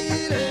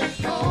feel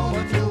it, oh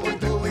what you were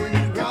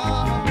doing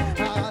wrong.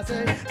 I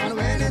say, and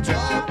when it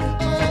drops,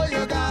 oh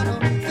you gotta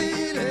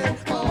feel it,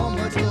 oh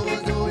what you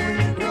were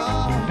doing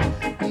wrong.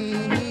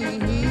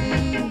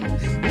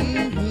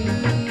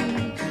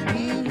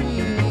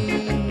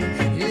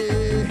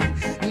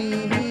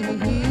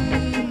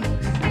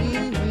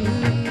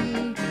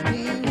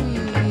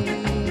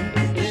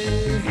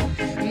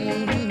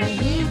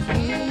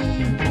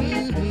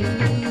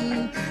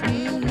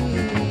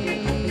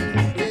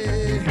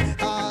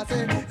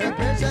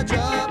 Pressure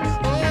drop,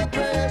 oh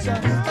pressure,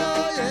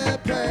 oh yeah,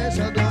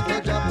 pressure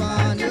gonna drop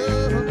on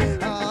you.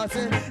 I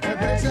say,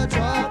 pressure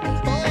drop,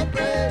 oh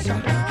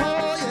pressure,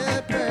 oh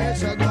yeah,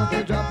 pressure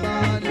gonna drop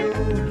on you.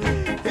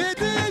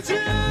 It is you.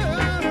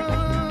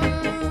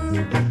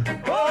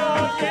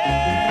 Oh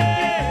yeah.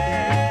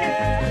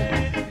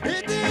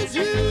 It is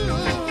you.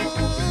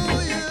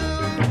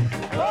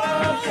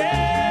 Oh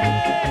yeah.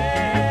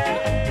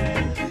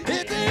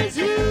 It is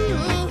you.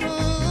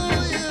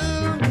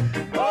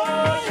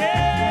 Oh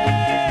yeah.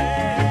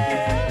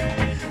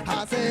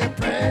 I say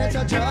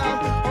pressure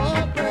drop,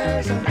 oh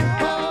pressure,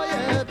 oh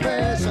yeah,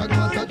 pressure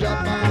gonna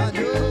drop on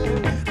you.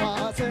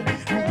 I say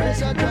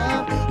pressure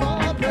drop,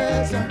 oh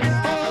pressure,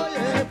 oh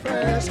yeah,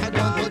 pressure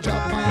gonna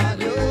drop on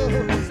you.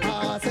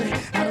 I say,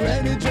 and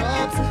when it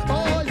drops,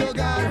 oh you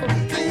gotta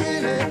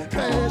feel it.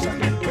 Pressure,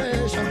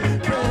 pressure,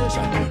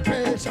 pressure,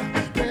 pressure,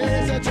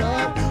 pressure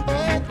drop,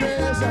 oh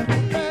pressure,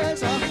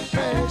 pressure,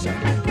 pressure,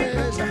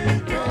 pressure,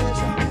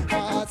 pressure.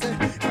 I say,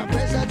 and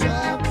pressure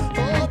drop,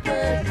 oh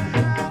pressure.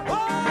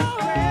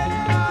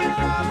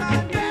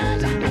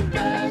 Pressure,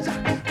 pressure,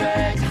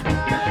 pressure,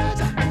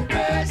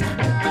 pressure,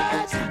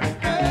 pressure,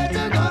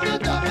 pressure, gonna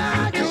drop on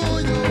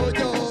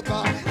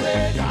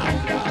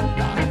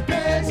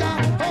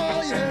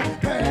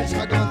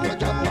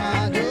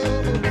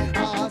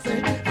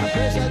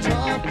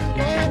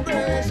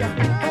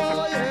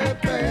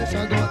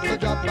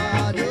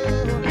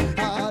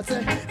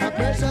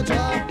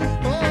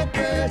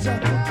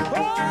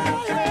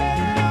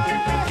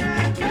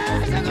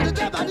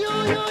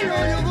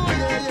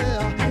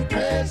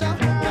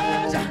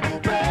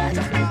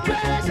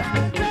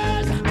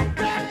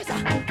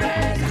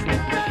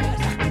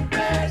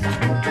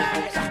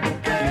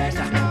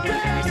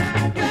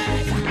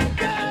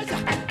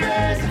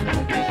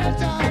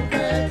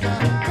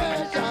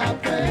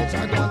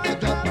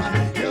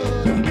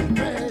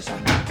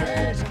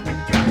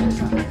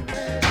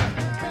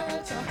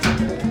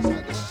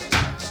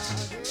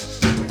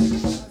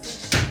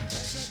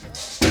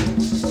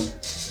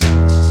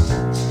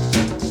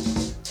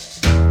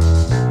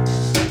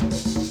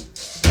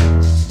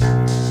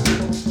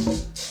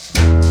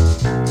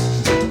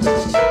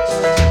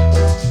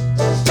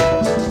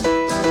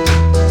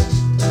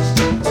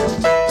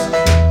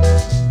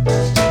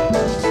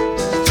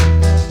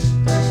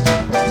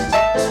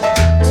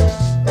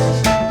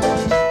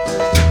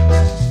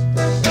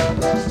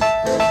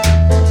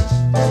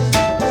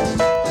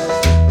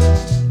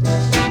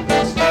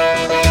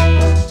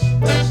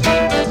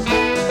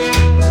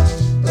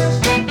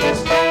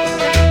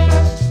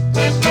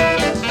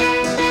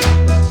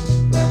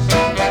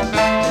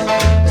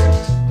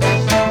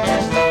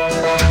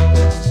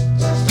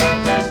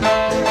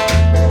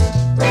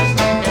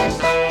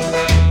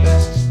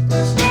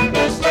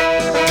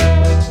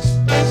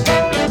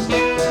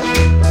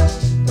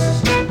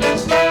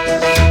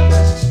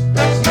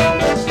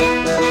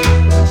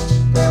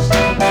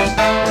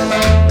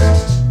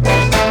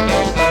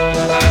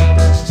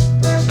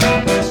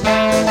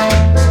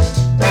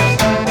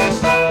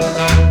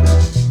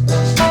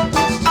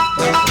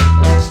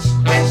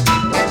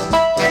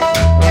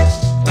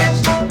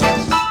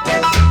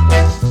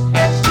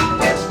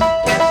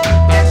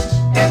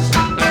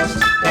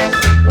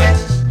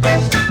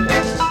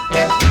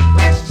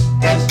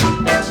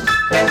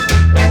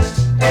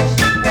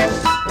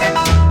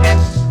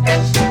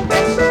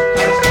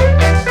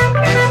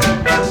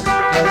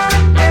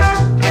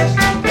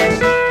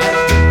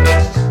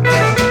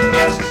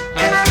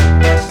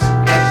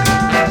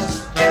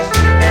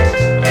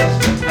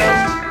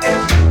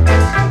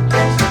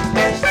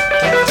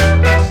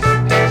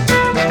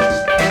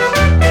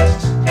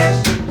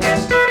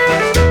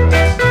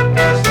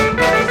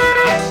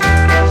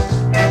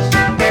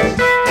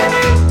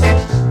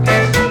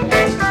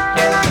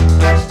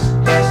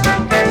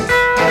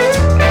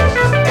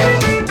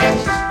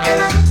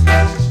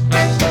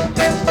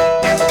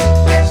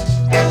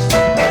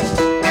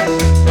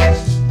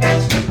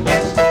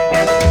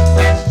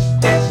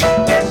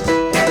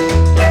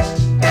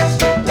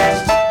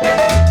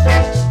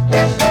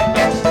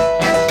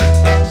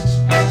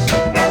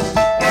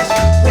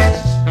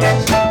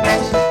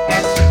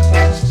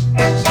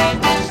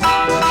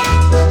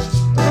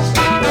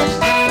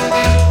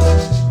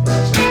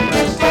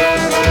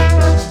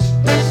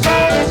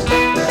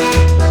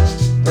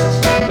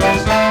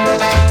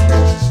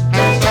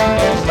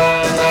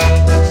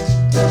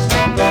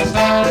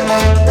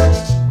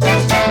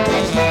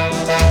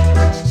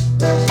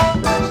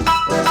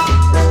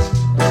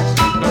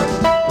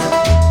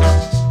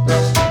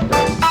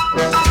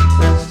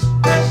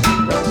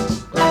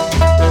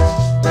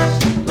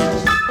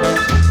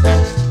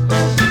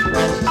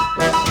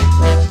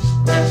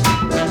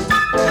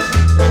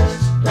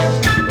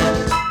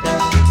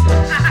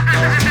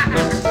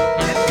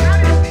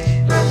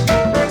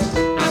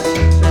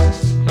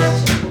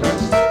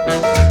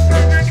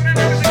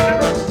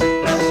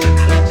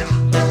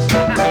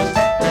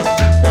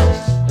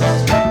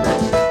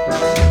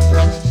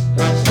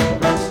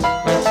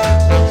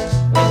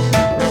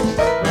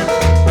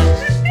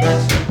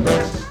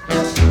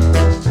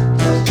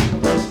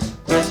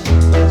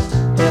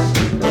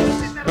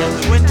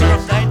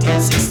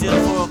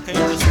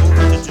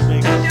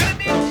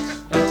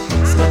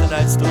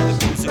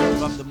music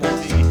from the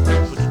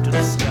movie, put it to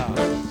the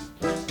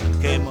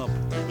sky. Came up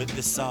with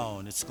this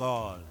sound, it's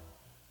called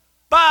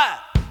Bye!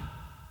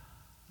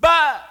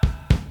 Bye!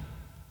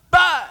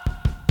 Bye!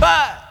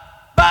 Bye!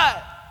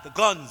 Bye! The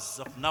Guns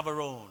of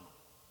Navarone.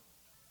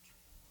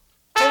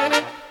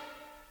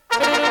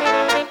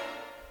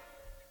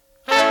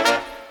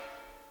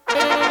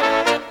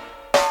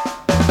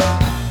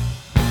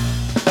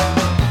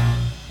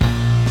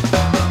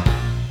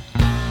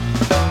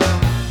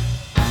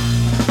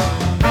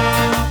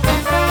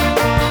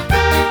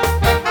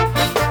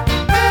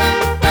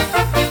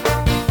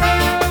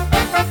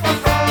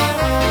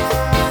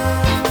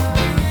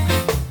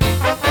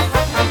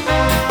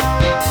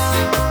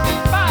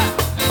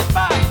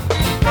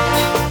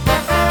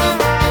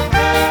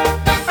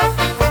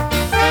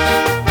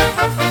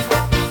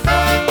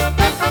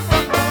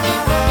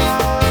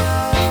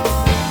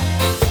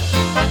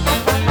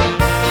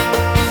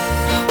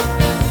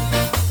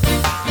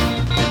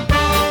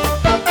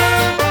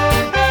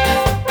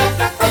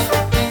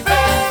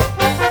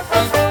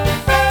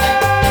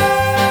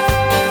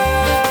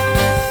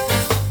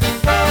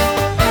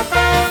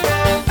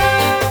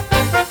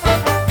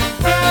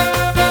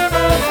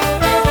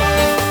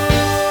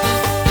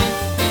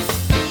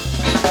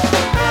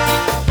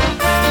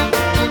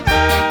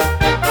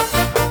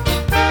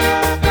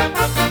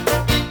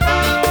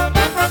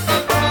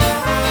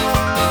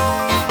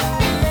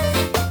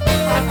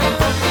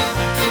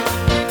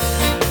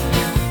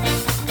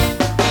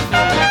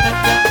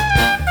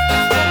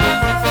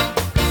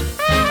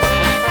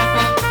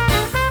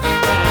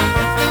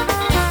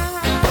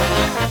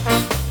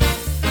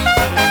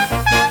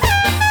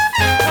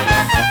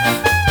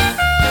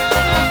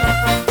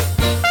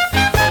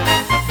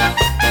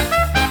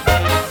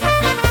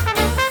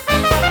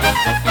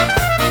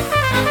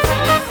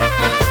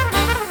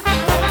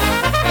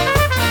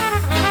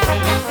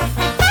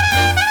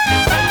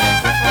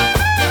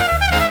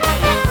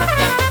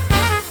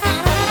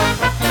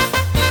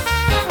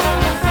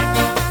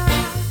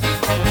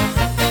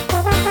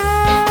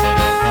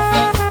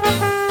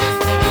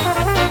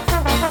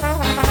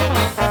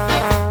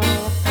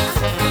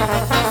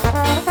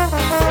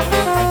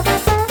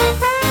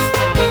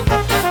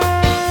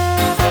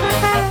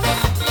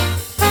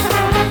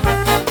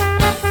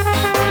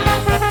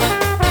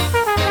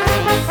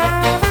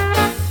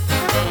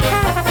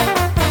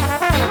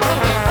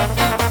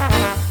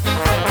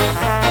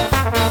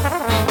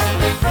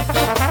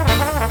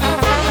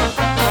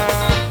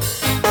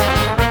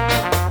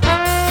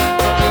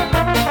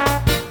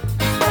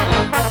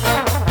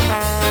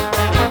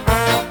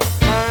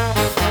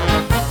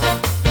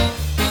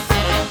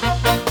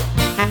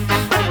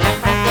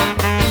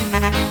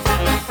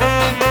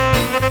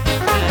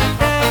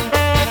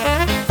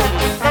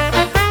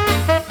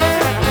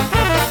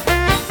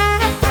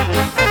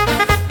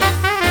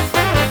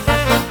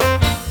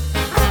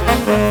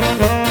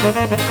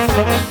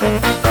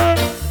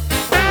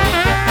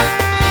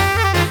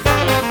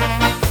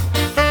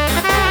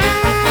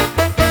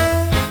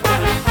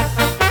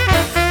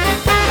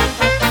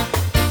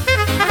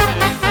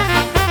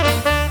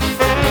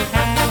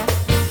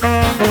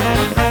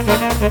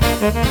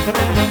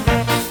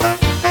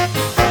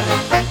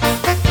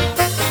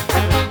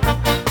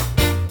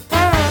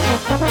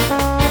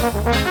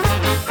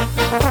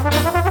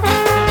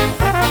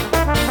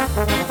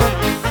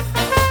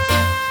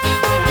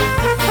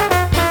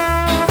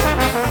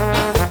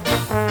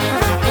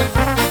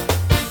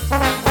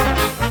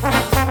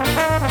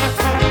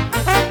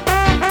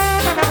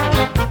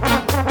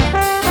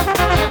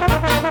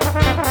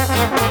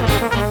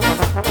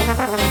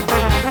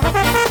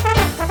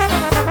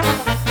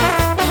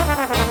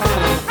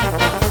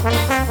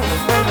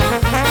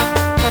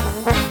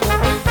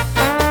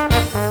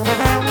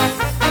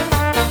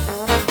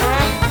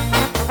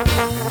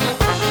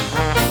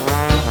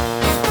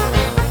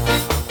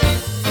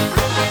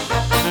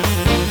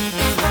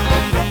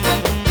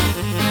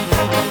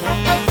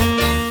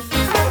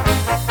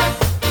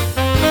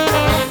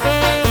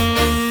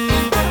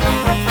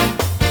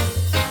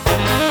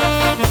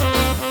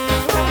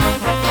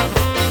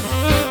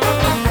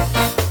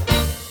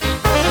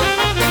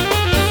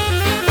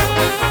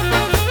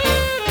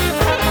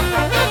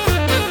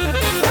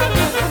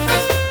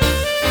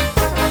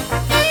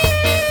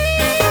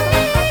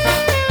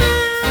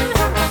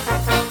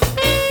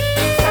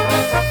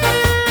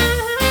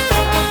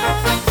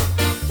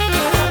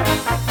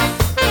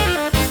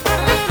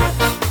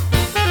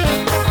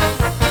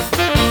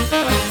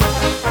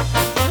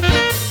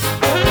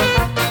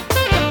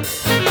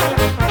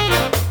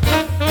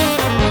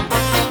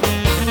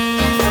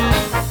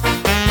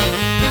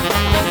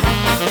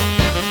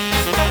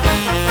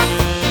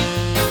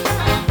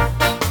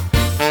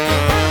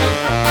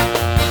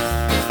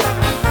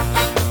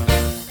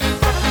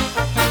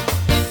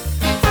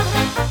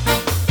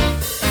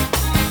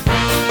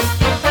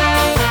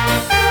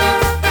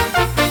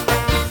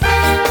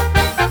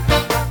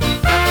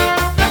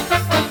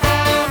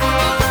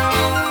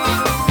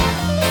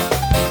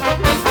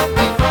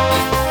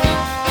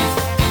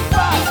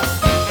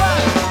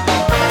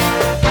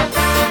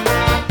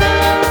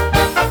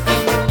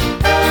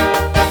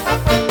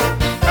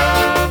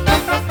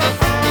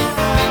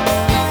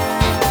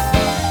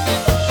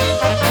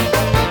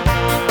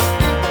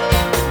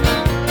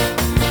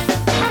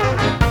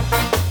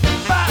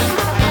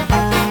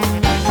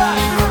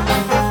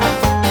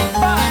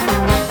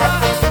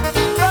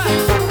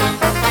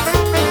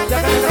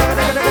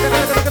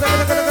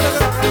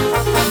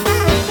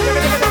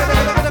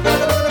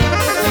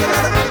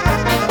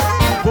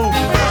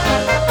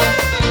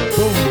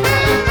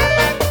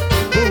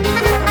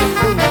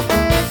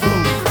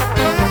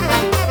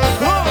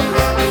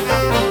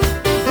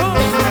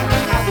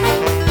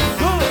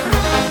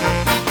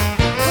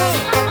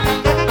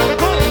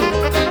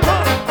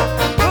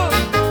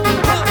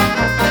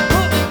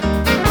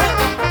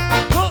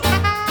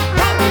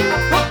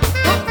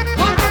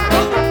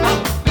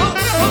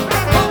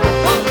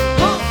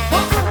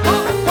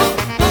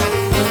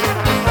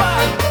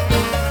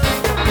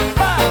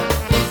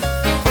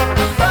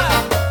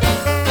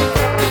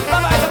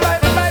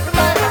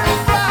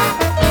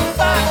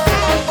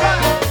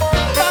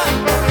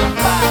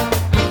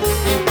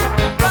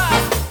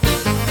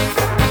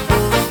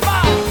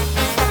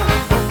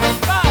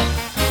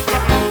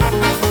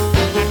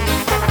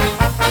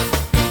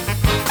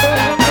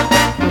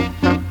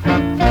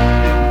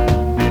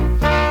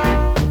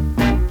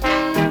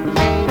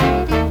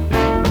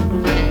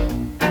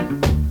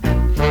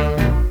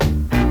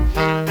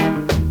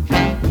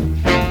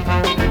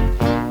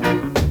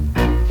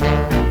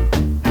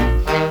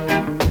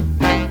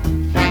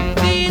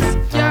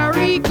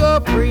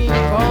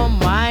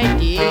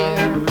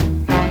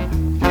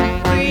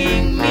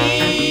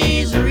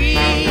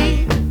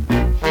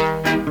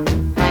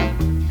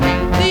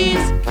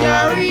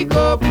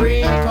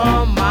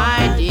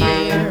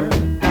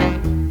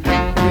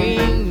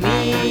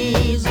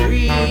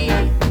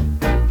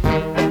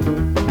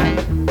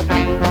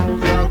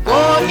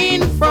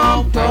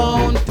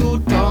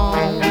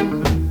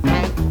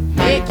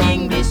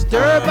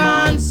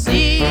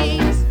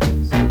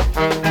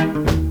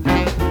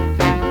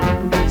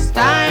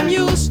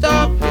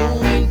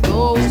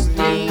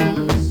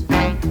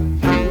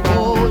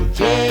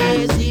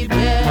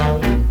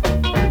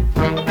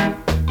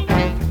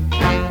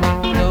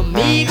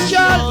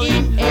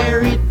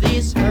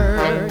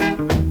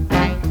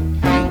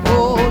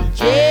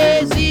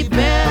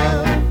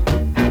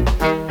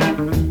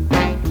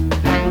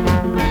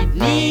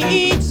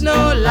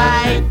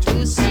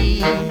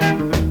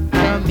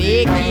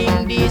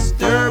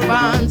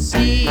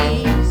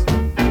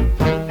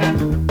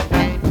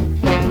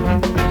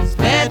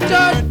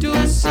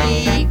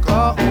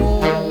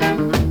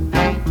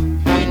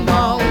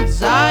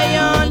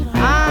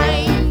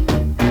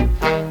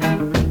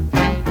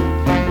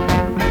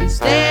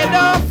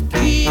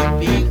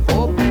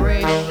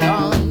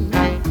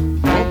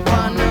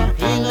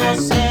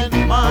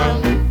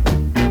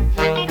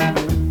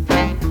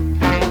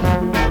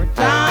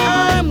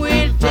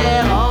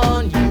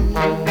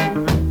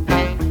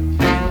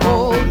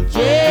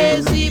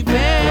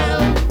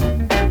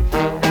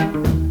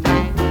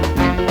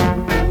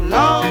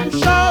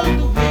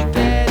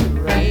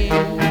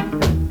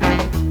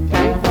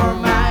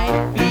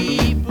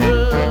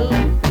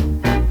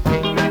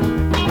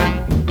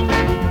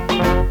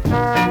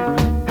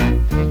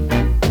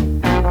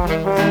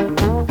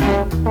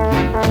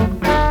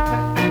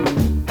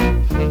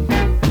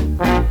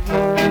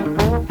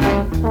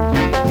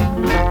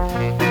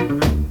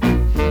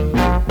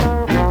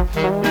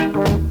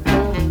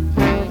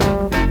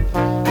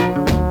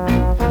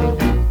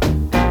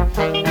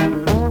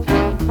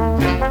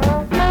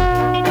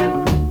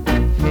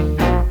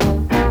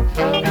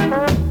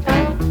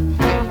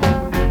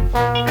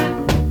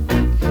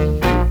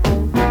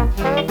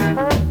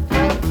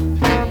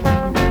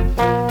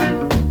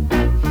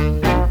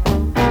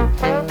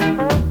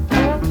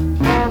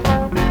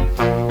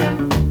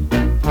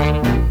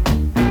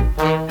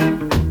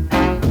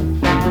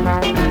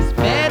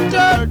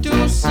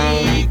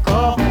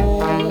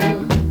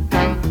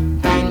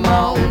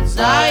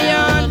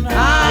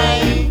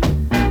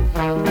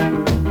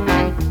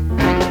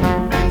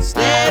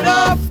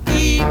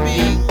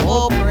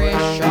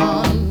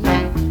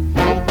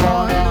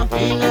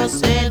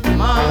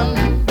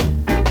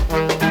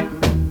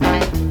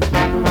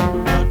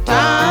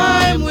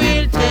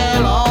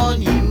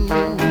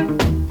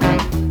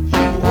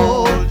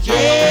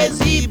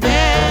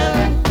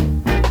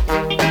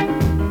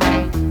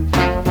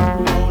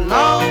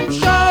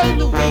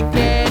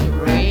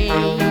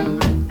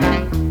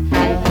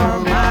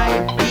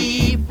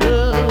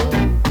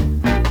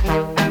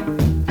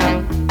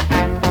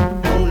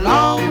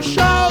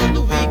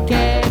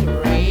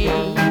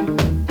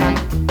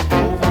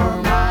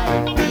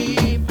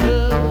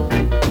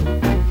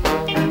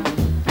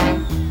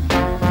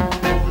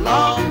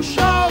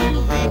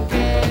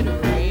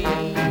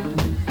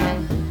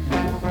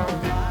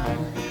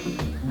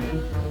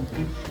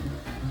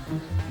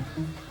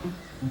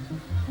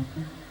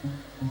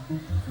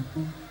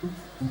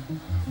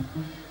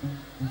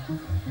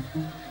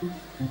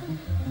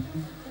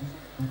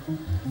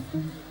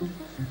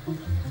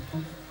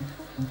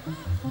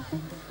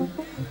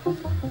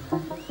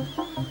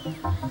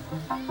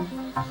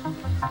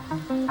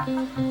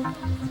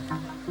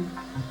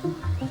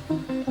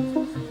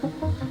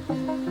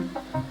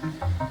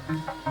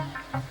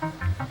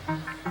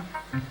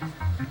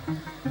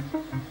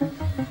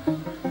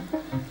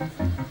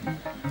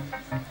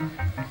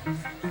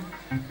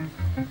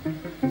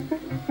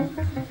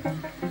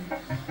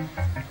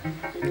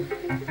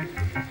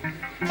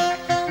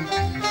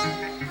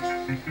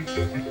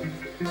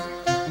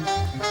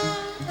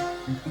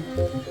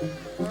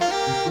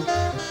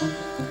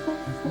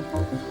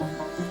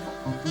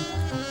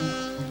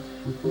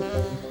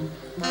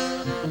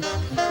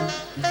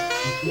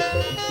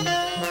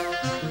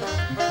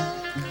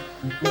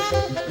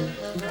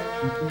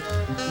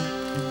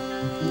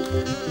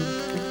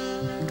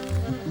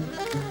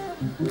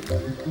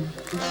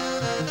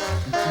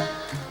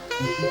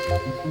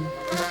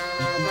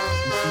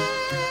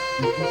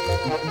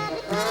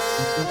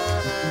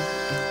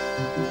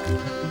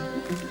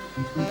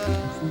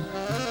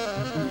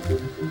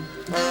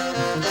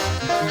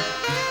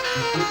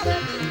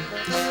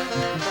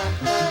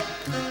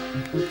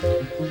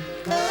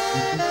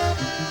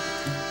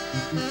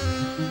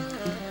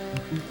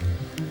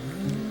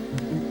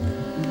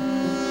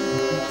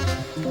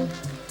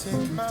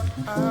 Take my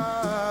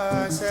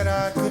eyes that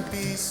I could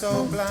be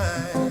so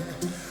blind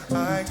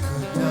I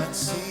could not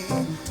see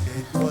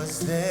it was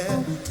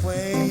there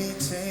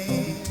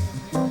waiting.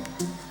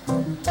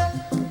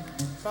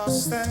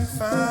 Lost and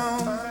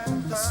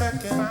found the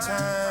second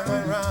time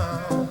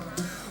around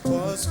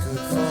was good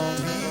for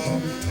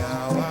me.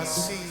 Now I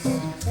see,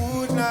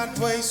 would not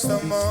waste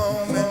a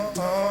moment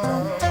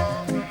on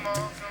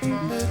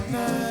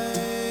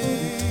midnight.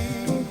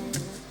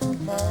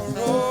 My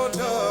road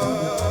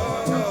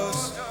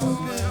does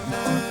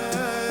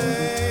midnight.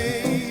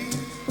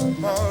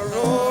 My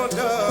road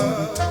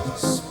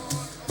does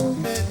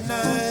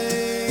midnight.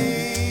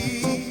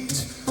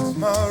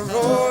 My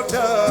road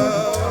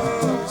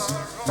does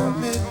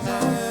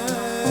midnight.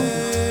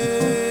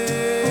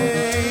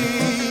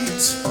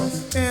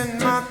 In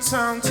my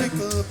town, take a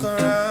look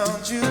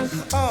around you.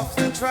 Off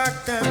the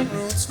track, them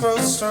roots grow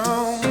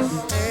strong.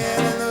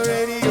 And the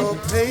radio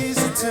plays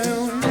a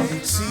tune.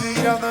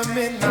 Seed of the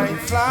midnight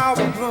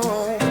flower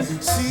bloom.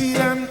 See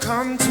them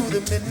come to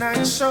the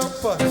midnight show.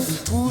 But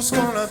who's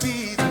gonna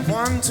be the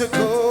one to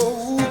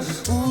go?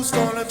 Who's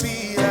gonna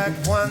be that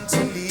one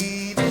to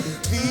lead?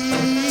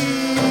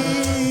 Please,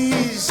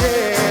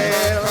 yeah.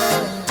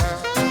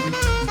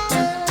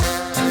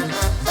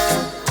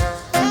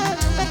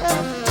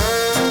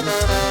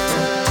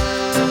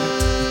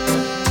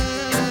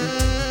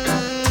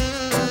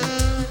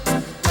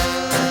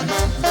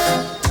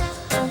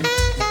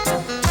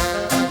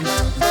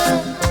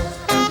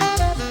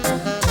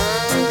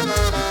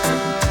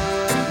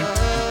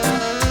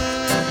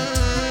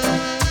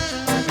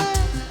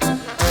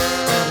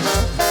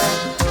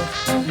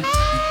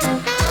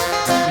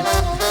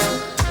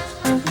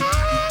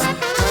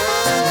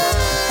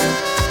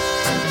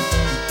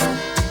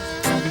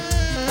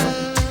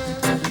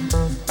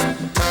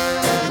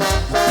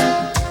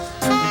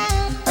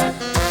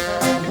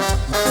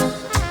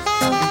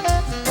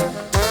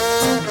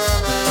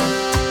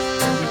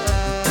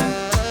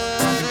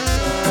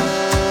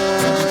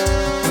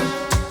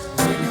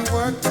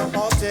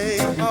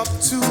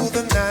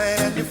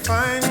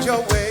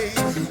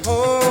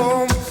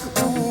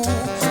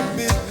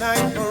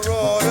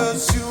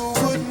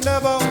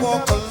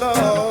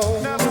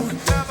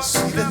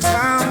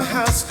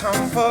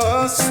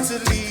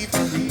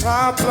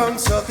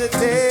 Problems of the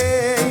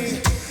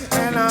day,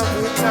 and I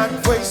would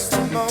not waste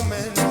a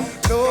moment.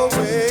 No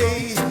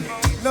way,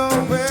 no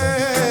way.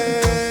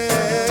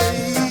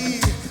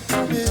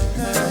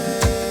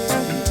 Midnight,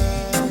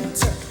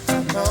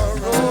 my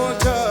road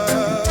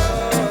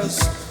does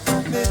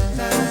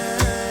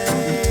midnight.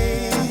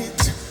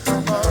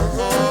 My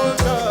road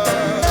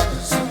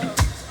does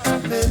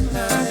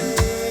midnight.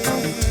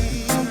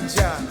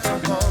 Yeah,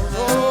 my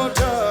road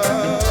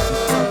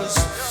does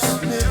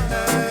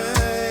midnight.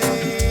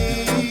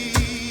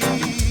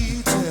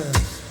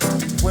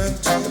 Went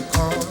to the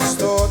corner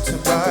store to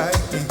buy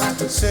me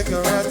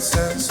cigarettes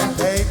and some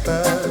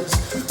papers.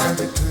 When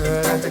the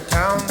girl at the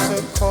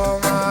counter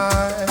called my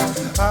eye,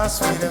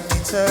 asked me to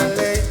meet her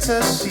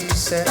later. She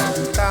said,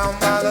 down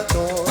by the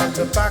door at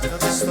the back of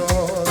the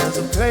store, there's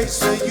a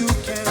place where you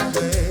can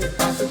wait.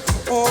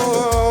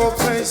 Oh,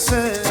 place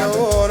in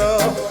order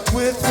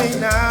with me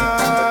now.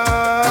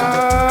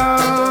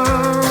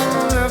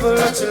 Never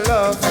let your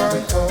love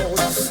run cold.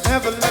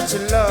 Never let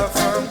your love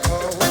run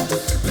cold.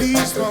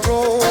 Please, my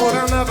road,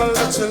 I'll never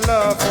let your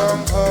love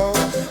run cold.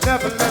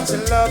 Never let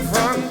your love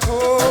run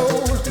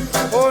cold.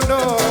 Oh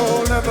no,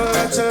 never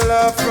let your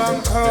love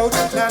run cold.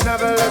 Now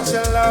never let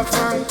your love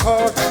run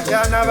cold.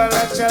 Yeah, never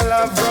let your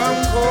love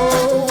run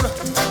cold.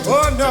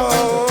 Oh no,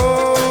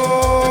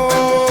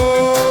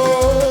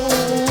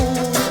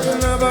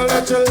 never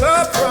let your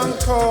love run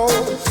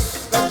cold.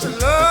 Let your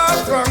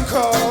love run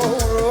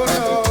cold. Oh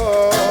no,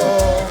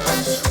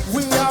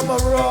 we are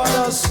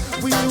marauders.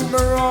 We do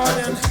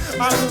marauding.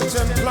 I loot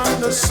and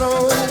plunder your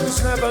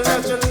souls. Never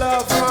let your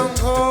love run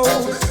cold.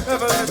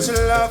 Never let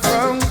your love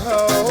run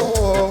cold.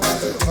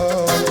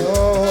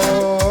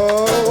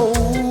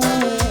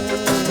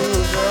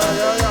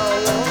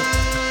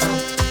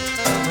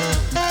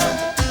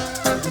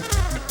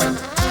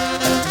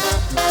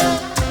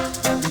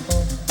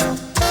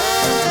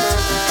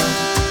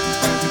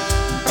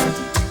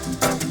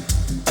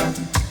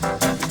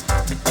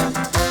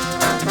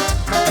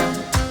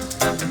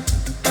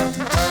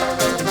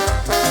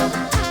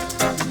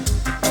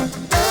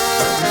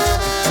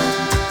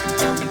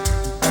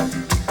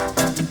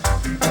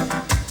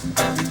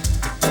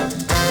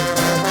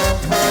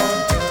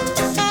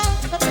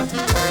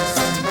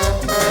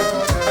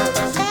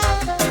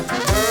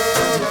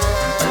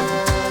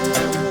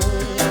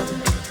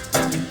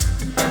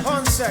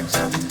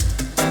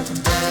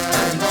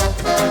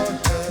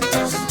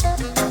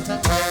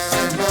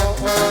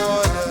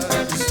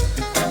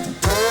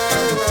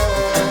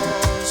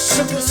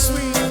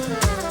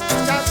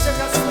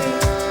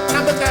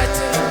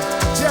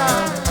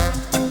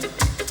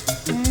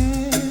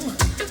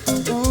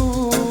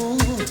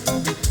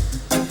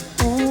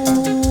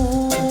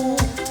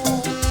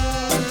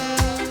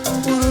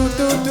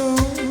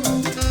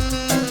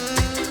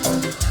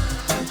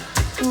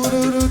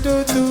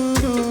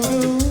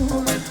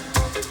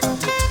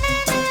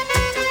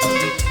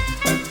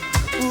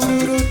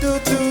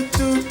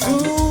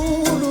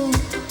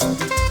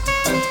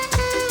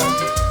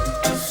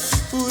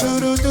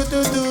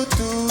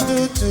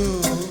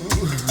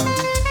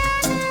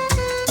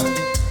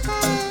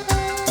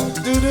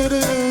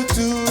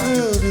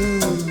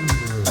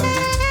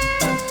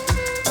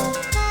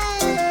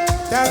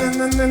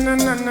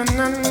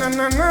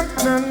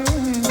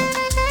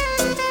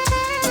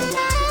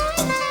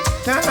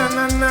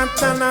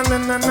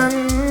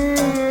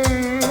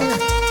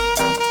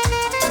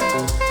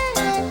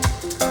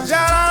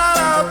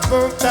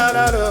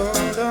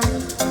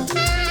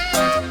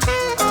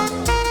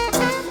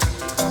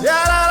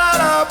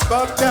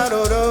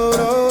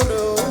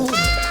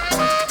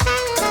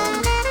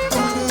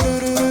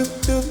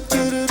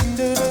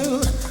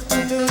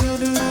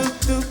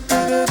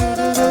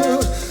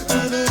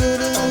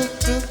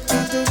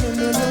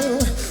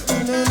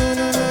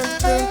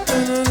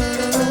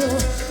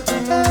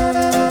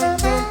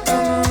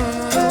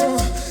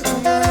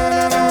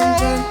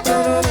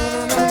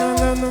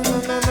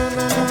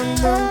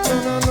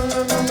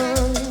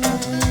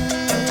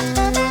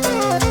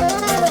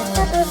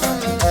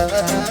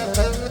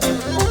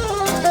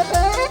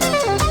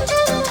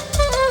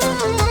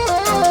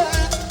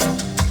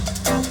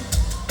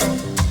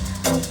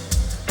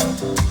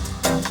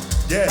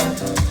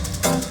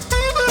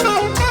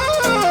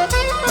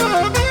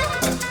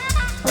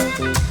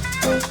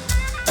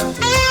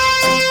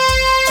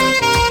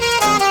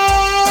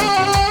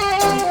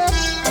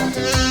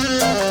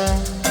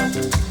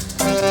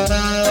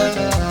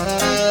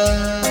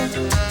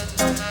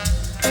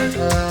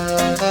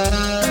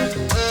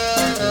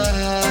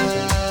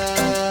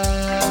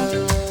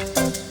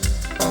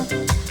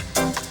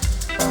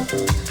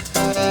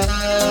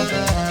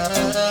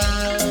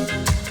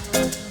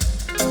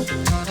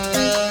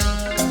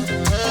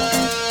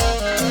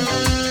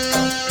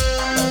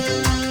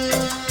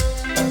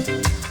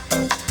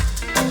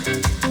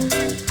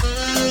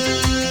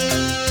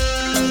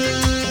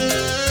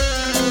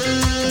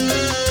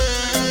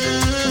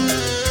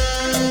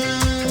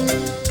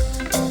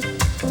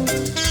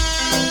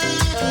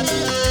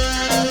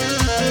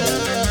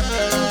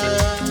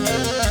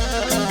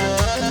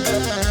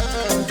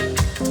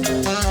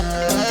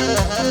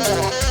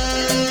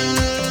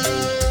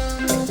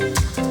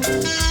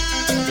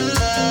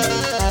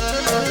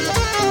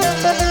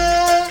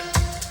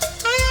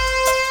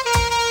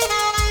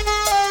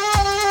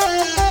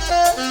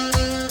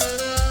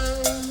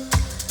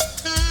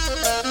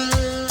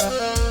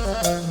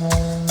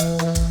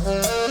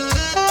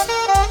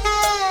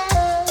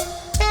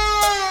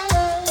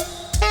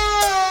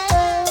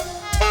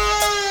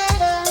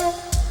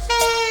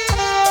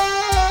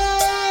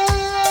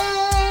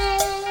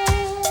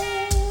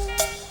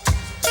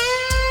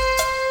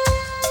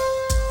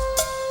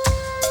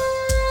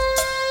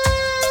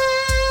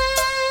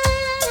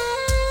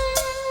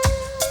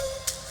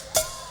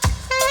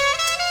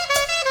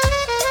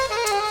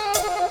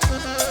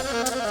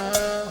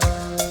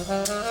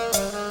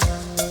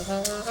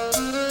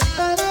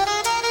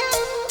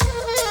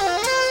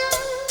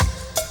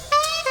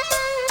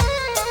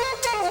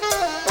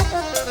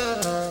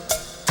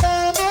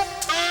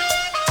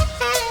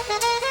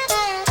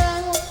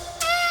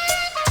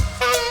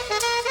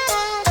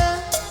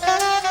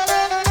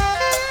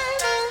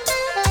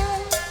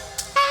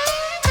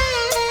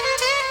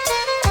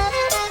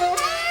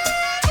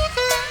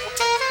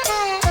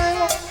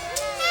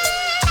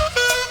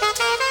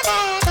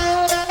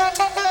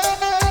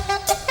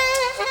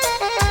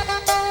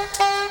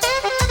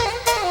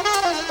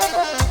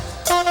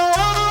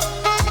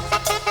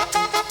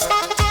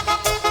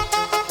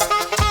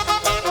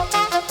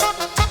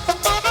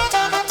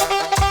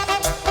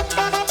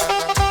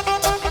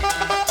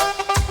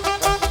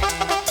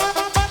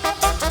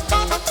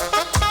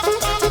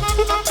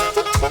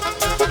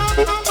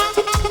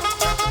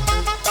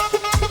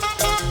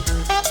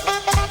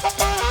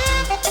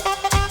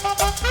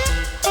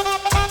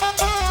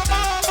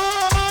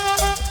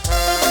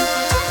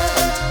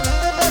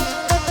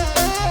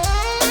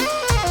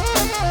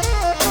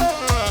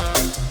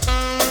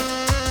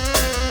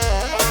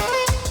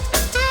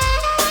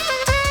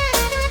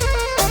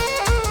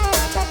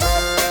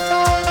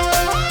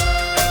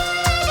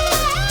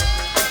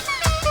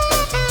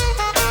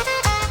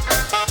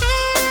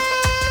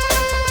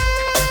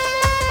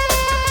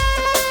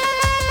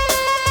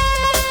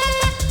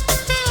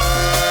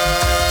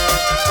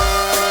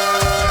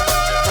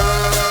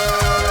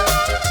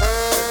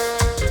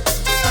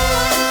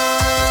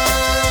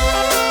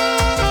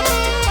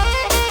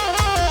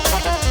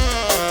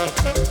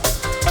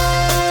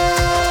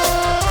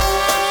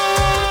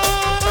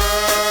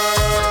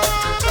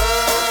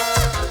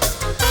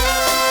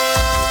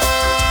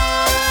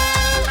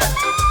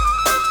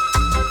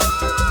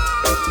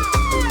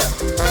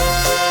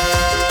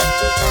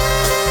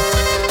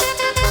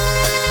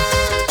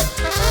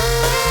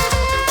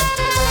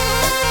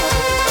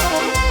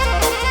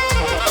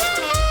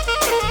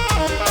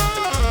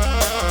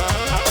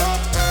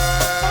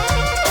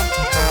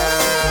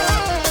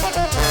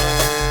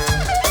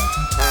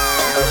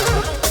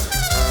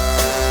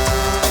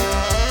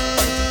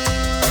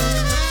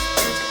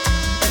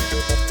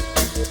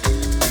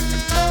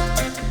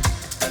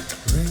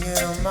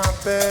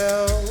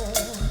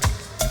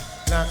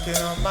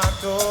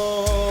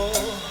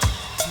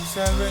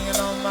 said ringing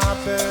on my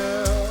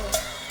bell,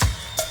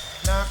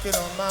 knocking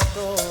on my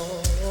door,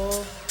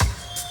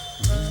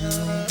 ringing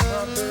on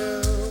my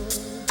bell,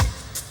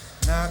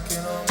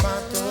 knocking on my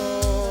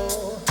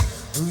door.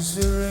 Who's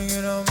it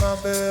ringing on my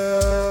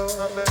bell,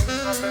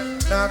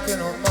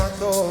 knocking on my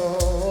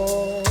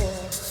door,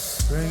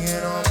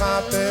 ringing on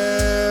my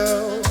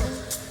bell,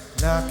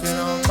 knocking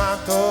on my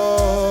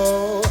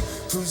door.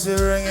 Who's it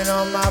ringing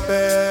on my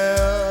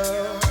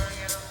bell,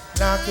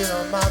 knocking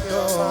on my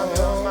door,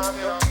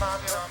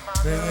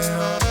 ringing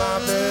on my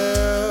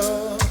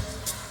bell,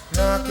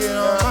 knocking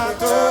on my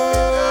door.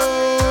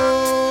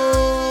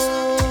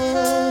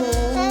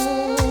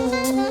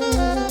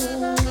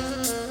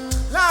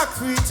 Knock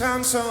 3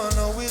 times so I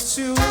know it's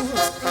you.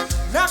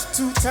 Knock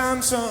 2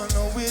 times so I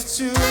know it's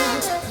you.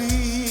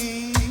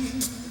 Please.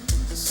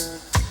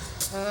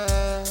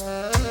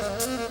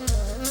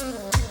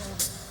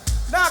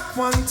 Knock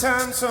 1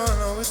 time so I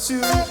know it's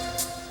you.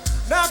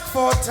 Knock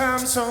 4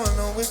 times so I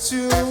know it's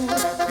you.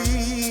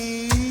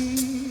 Please.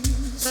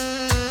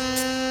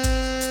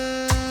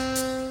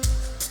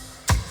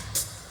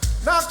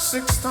 Knock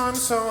 6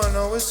 times so I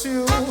know it's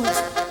you.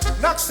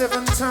 Knock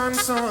 7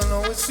 times so I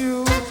know it's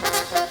you.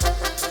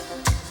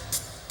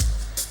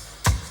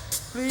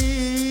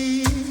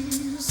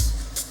 Please.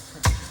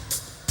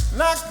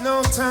 Knock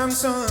no time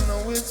so I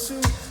know it's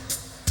you.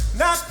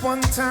 Knock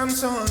 1 time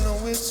so I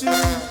know it's you.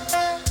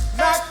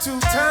 Knock 2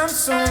 times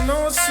so I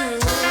know it's you.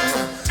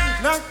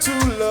 Knock too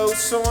low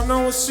so I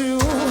know it's you.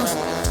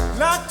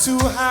 Knock too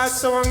high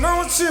so I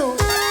know it's you.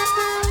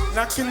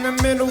 Knock in the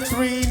middle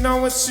 3,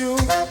 know it's you.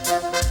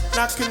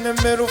 Knock in the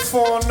middle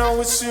 4, know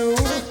it's you.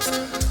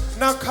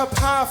 Knock up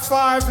high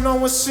 5,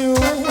 know it's you.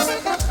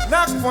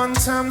 Knock 1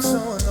 time so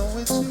I know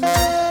it's you.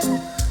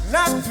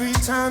 Knock 3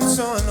 times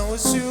so I know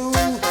it's you.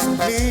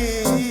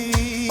 Please.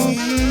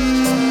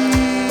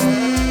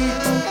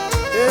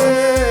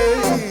 Hey.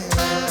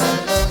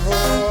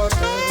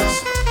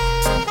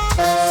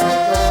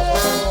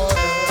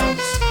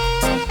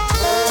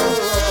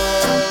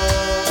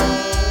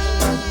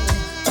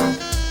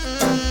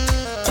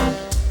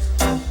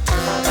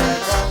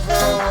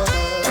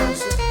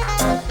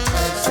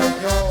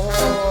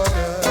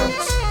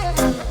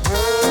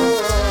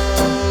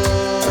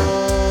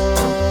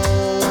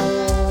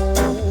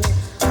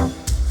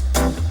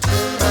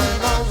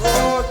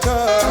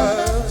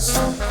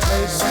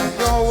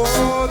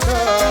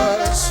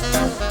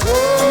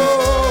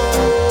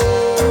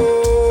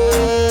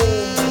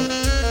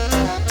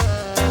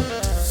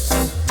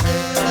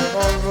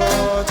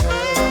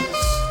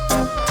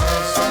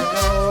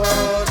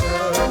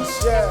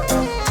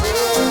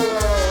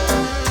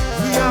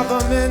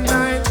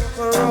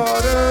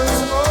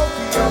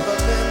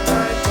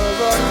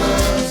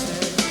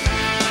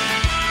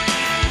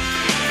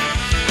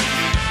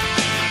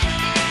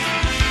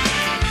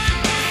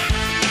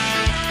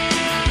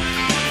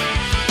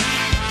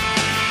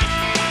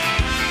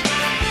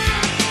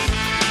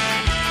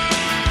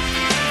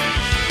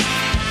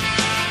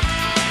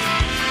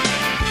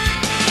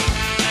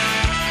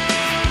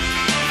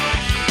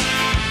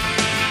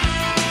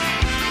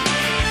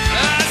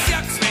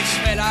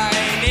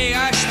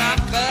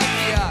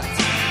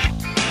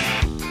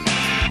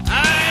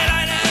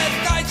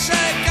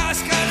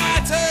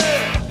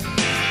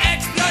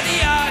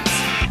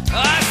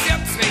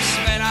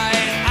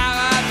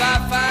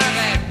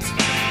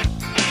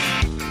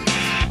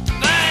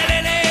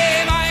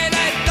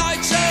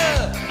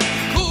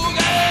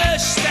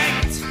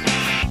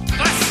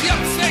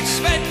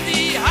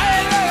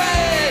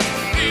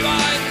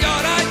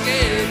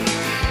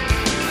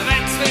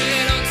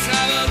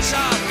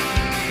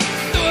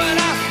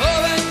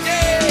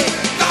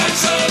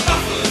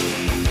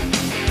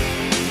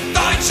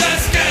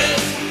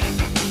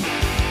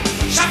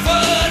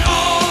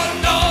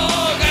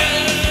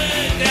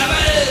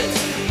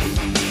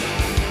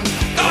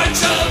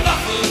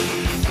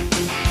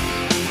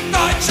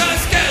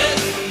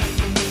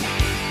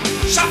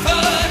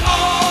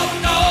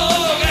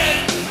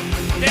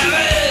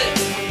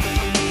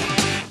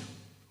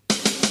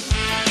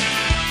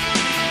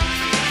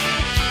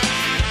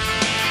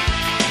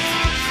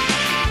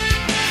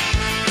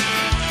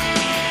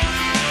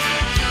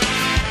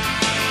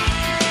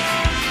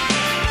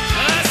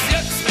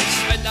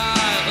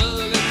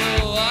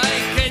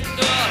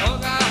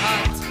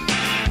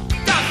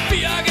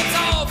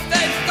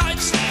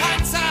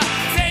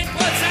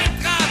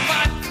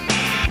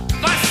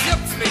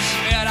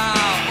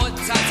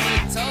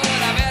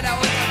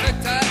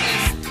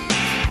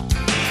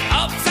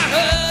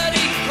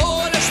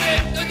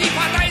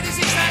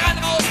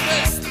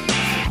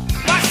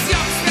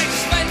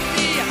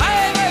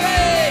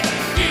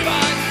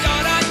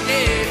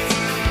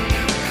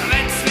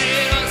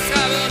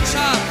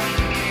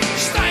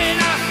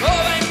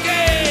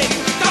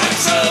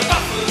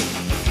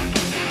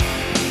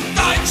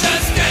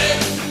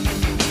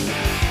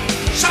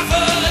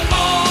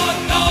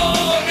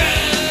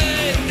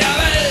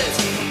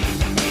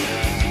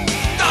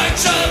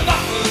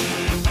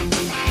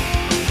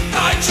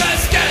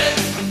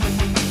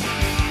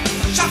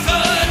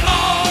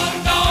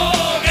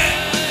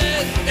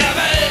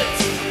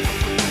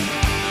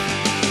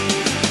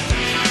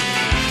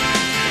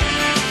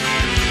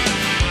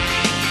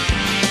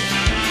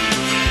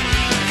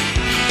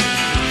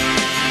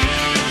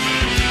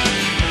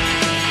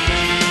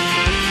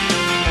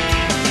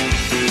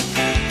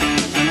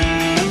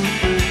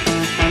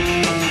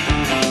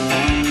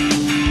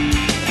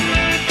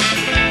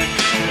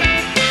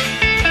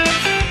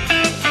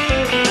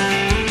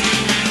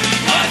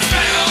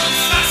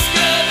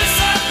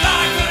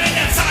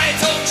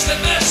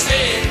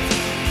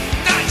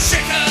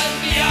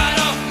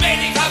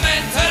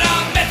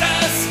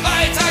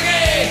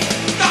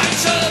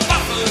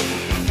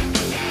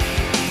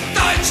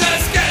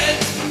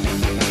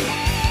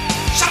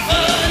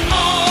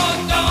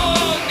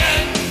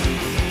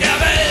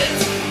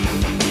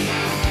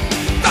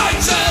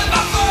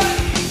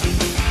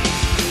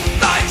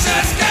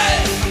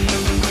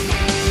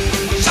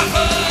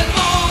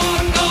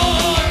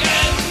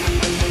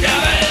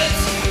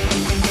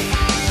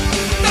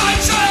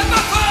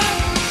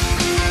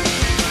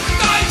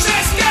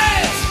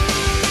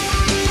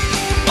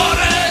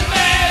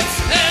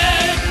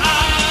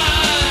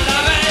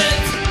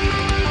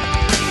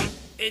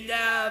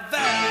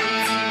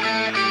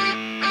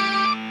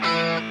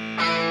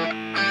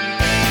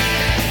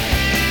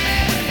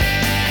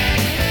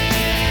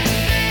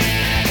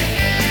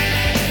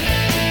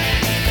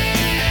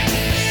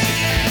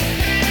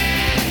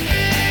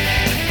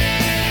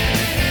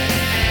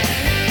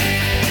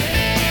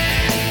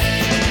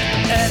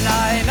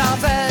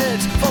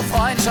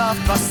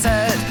 Freundschaft was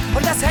zählt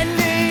und das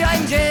Handy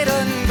einen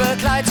jeden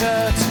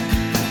begleitet.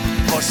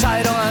 Wo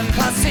Scheidungen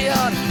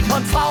passieren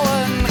und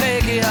Frauen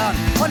regieren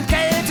und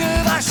Geld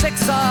über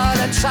Schicksal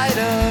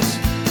entscheidet.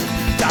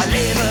 Da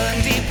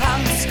leben die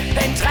Punks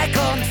in Dreck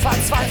und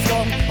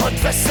Verzweiflung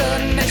und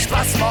wissen nicht,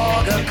 was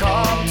morgen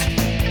kommt.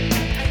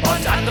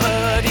 Und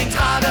andere, die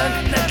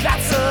tragen ne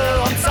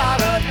Glatze und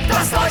sagen,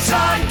 dass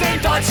Deutschland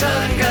den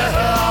Deutschen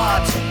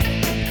gehört.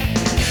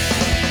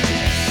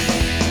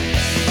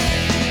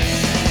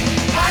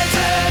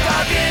 Halte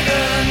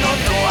dagegen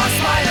und du hast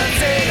meinen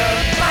Segen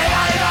bei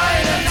all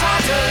deinen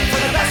Taten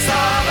für eine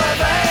bessere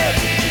Welt.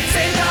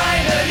 Sing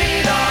deine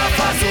Lieder,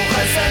 versuch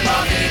es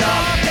immer wieder,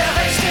 der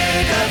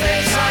richtige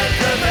Weg scheint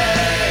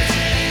gewählt.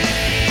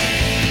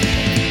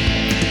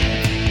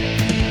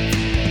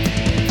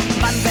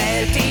 Man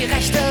wählt die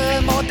Rechte,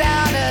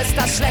 moderne ist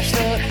das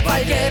Schlechte,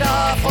 weil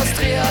jeder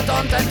frustriert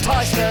und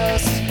enttäuscht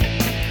ist.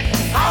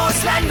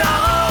 Ausländer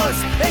raus,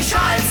 ich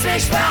halt's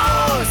nicht mehr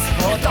aus.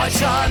 Oh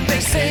Deutschland,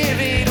 ich seh,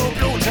 wie du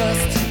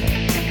blutest.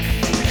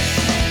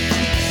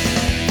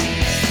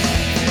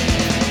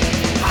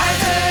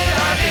 Halte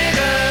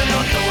dagegen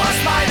und du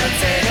hast meinen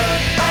Segen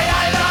bei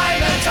all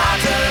deinen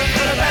Taten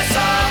für eine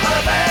bessere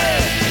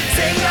Welt.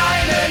 Sing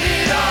deine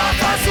Lieder,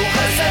 versuch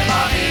es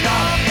immer wieder,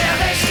 der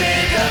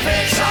richtige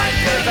Weg scheint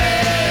gewählt.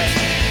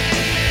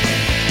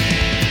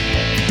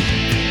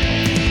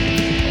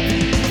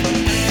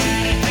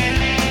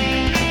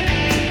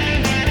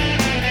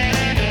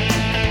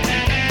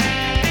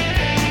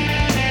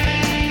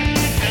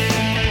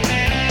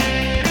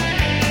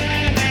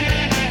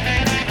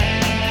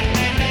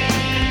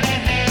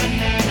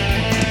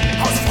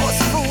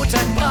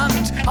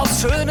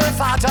 Aufs schöne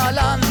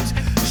Vaterland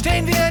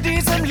stehen wir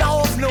diesem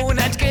Lauf nun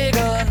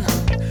entgegen.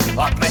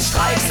 Ob mit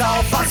Streiks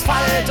auf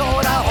Asphalt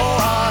oder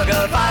roher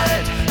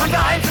Gewalt und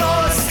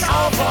beeinflusst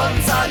auf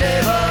unser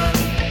Leben.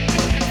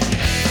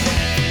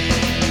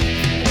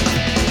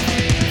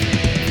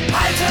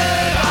 Halte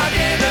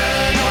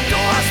dagegen und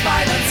du hast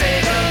meinen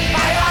Segen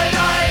bei all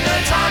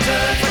deinen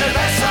Taten für eine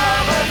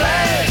bessere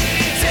Welt.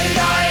 Sing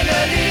deine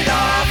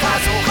Lieder,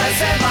 versuch es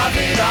immer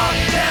wieder,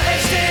 der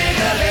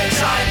richtige Weg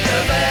scheint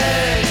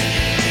gewählt.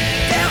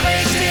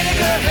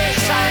 Weg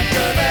scheint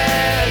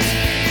gewählt.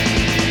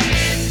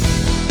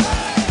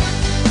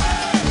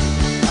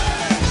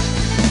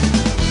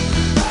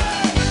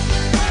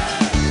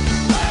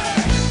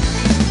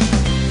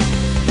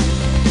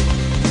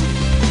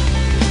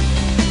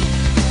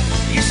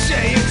 You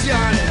say you've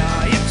done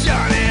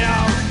it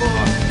all for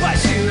what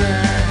you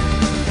earn,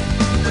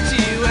 what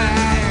you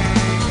earn.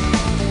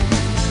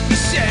 You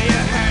say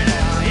you heard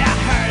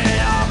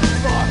it all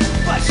for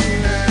what you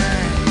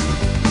earn,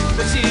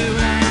 what you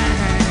earn.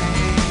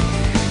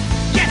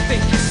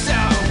 Think you're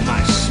so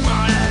much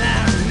smarter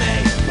than me.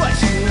 What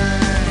you earn?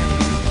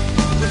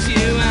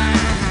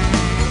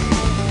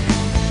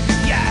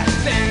 Yeah,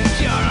 think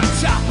you're on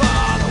top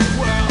of the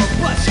world.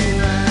 What you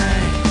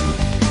earn?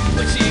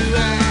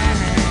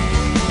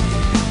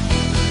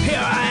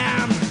 Here I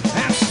am,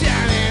 I'm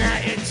standing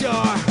at your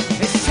door.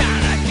 It's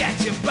time to get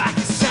you back.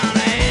 It's time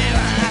to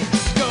even at the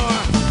score.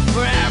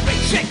 For every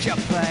trick you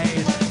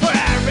played, for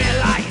every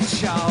lie you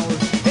told,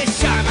 it's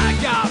time I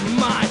got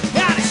mine,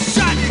 and it's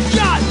time you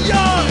got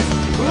yours.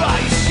 Oh,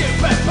 you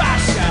stupid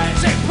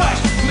bastards, they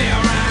push me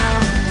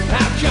around.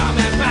 I'm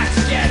coming back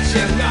to get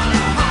you,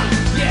 gonna hunt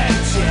you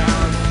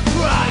down.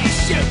 Oh, you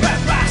stupid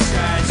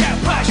bastards, they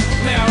push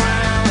me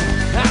around.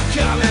 I'm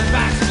coming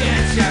back to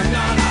get you,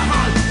 gonna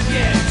hunt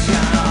you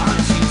down. I'll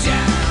hunt you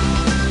down.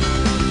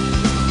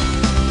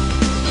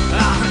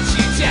 I'll hunt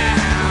you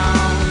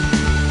down.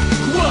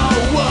 Whoa,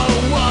 whoa,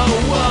 whoa,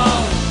 whoa.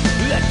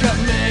 Look at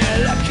me,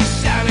 look, you're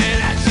standing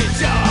at your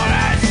door.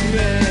 That's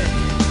me,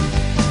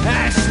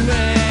 that's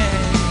me.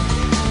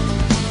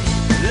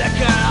 Look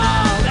at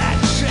all that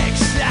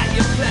tricks that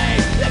you play.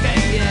 Look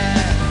at you.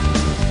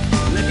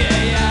 Look at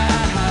you.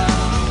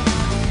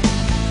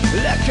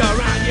 Look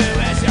around you,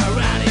 is there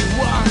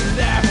anyone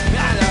there?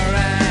 And there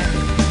ain't.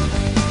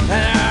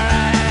 And there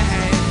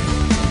ain't.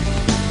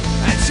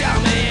 And tell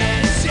me,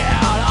 is it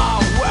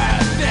all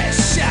worth this?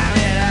 And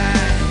it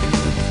ain't.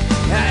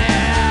 And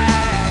it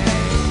ain't.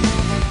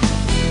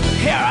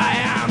 Here I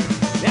am,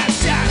 I'm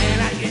standing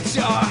at your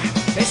door.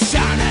 It's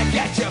time to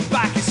get you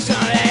back. It's time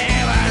to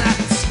even at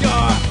the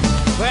score.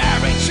 For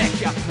every trick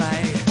you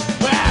played,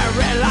 for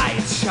every lie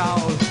you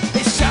told,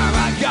 it's time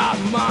I got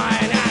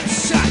mine, and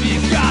it's time you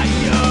got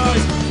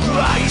yours.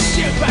 Oh, you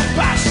stupid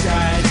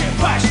bastards, you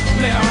push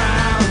me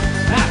around.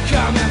 I'm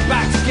coming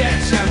back to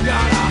get you, I'm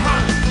gonna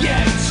hunt you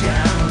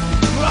down.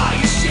 Oh,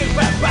 you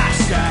stupid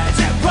bastards,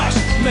 you push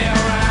me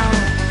around.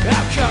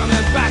 I'm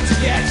coming back to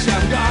get you,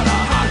 I'm gonna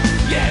hunt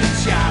you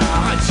down.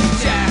 I'll hunt you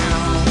down.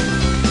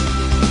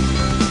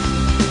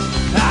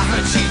 I'll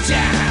hunt you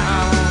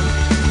down.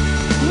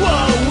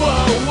 Whoa,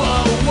 whoa,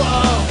 whoa,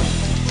 whoa.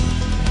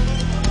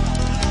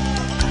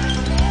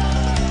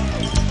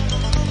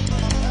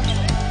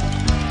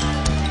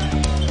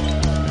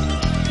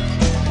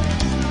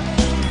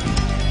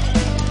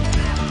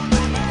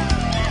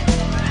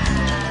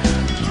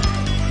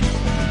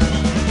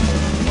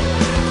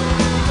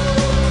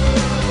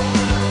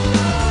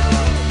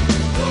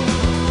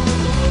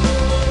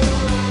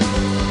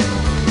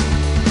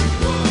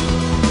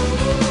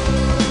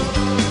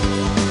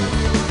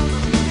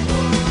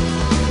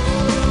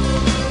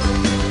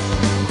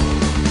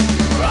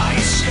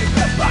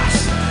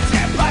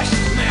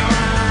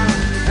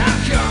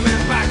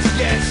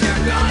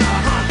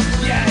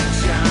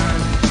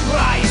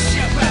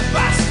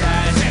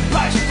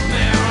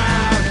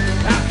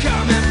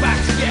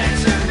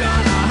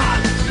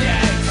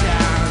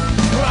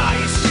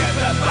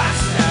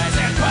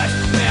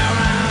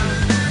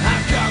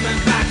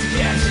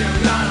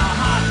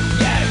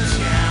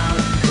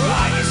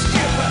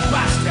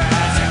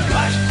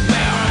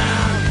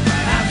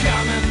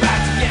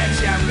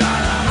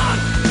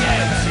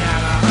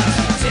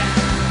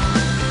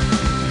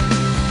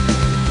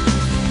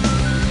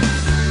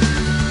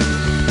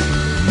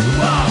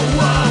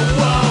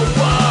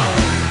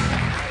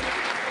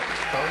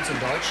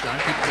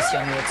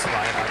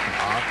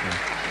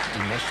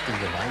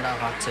 mächtige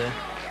Wanderratte,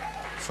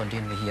 von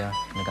denen wir hier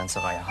eine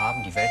ganze Reihe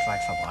haben, die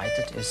weltweit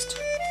verbreitet ist.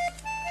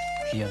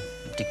 Hier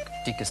ein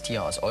dickes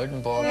Tier aus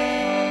Oldenburg.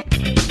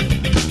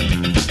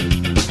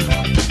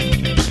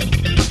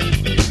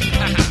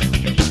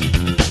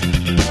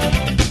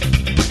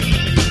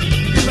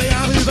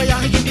 Über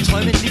Jahre gehen die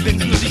Träume in die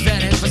Binsen und ich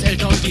werde etwas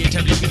älter und die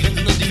etablierten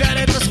grinsen und ich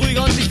werde etwas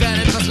ruhiger und ich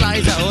werde etwas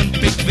leiser und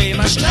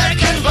bequemer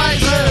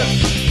streckenweise.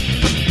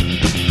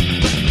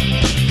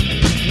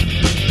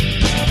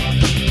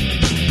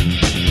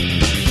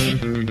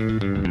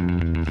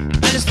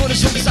 Alles wurde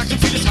schon gesagt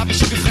und vieles habe ich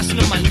schon gefressen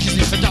und manches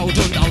ist verdaut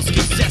und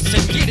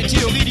ausgesessen. Jede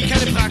Theorie, die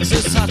keine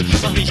Praxis hat,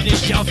 macht mich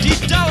nicht auf die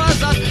Dauer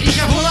satt.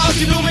 Ich hab Hunger auf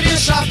die Blume, die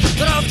es schafft,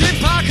 und auf dem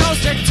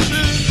Parkhausdeck zu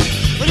blühen.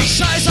 Und ich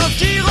scheiß auf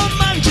die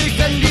Romantik,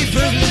 wenn die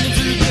Vögel in den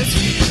Süden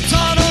ziehen.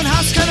 Zorn und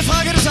Hass, keine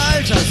Frage des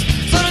Alters,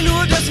 sondern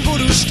nur dessen, wo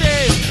du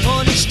stehst.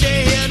 Und ich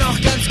stehe hier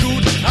noch ganz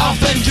gut, auch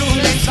wenn du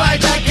längst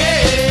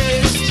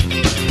weitergehst.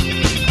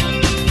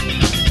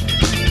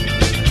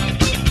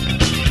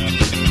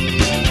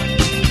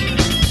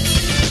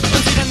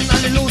 Und sie rennen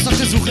alle los auf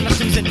der Suche nach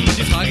dem Sinn. Und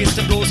die Frage ist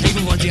dann bloß, hey,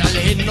 wo wollen sie alle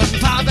hin? Und ein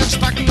paar werden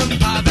spacken und ein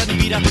paar werden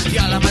wieder. Die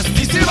allermeisten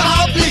siehst du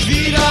überhaupt nicht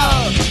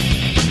wieder.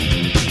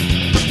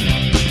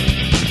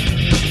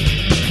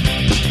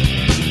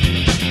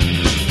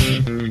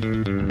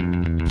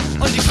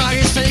 Und die Frage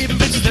ist dann eben,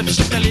 willst du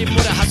selbstbestimmt erleben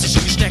oder hast du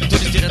schon gesteckt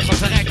und ist dir der Tropf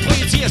verreckt?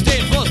 Projizierst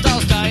den Frust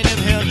aus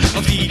deinem Hirn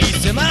auf die, die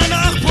es immer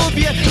noch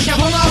probiert. Ich hab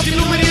Hunger auf die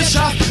Blume, die es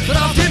schafft und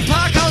auf dem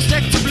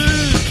Parkhausdeck zu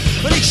blühen.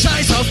 Und ich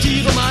scheiß auf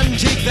die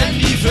Romantik, wenn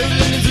die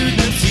Vögel in den Süden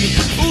entziehen.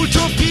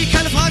 Utopie,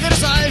 keine Frage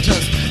des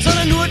Alters,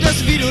 sondern nur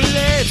das, wie du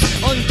lebst.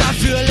 Und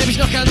dafür lebe ich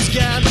noch ganz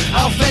gern,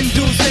 auch wenn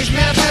du's nicht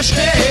mehr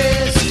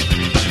verstehst.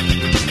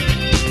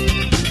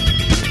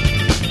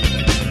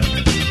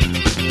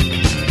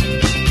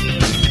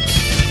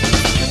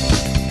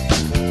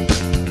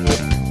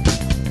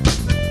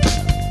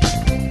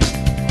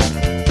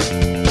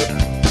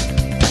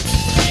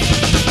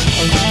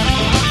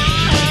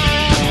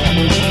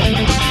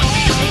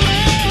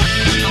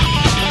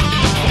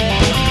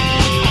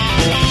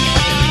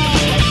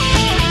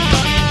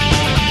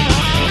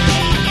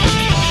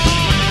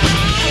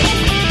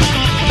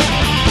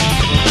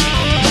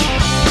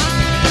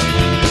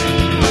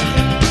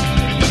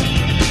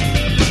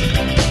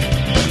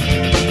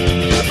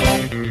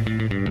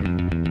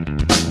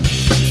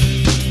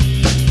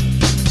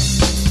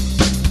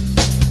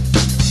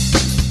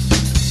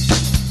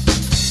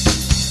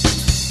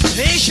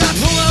 Ich hab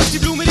Hunger auf die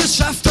Blume, die es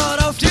schafft,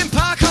 dort auf dem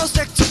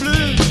Parkhausdeck zu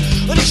blühen.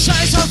 Und ich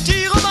scheiß auf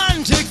die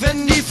Romantik,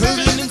 wenn die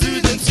Vögel in den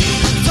Süden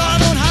ziehen.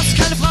 Zorn und Hass,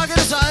 keine Frage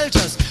des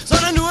Alters,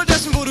 sondern nur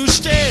dessen, wo du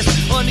stehst.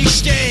 Und ich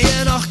stehe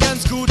hier noch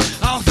ganz gut,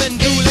 auch wenn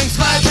du längst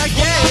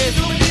weitergehst.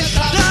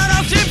 Dort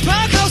auf dem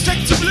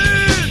Parkhausdeck zu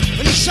blühen.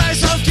 Und ich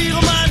scheiß auf die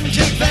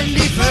Romantik, wenn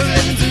die Vögel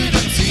in den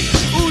Süden ziehen.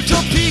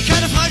 Utopie,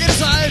 keine Frage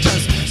des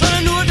Alters,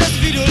 sondern nur das,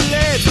 wie du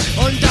lebst.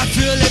 Und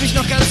dafür lebe ich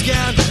noch ganz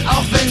gern,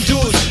 auch wenn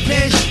du's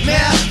nicht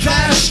mehr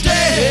verstehst.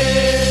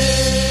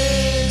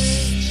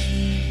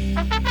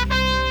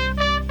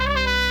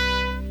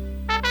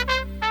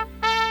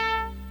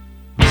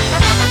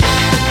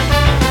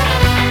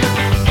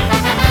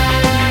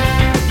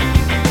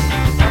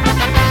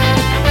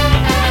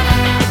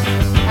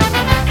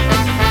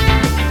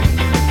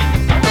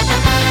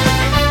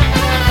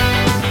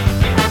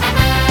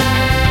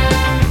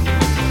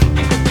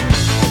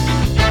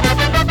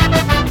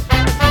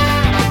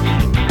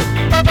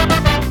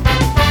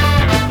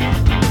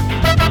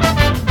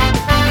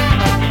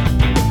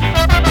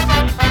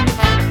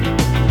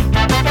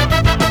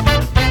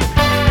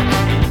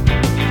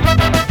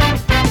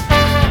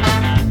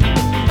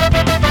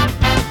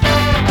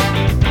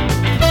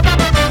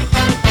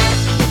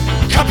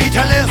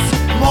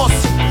 Kapitalismus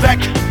weg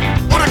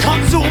oder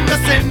Konsum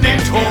bis in den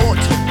Tod.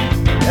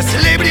 Es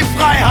lebe die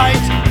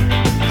Freiheit,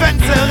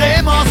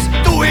 Venceremos,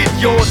 du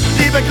Idiot.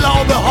 Liebe,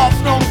 Glaube,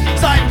 Hoffnung,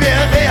 seien wir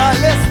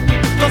Realisten.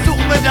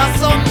 Versuchen wir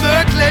das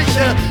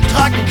Unmögliche,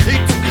 tragen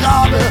Krieg zu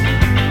Grabe.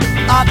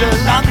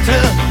 Adelante,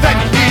 wenn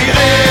die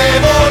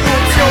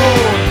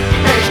Revolution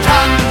nicht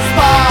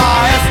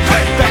tanzbar ist.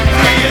 Wenn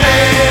die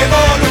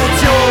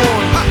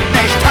Revolution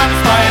nicht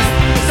tanzbar ist,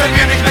 sind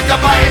wir nicht mit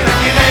dabei. Wenn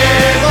die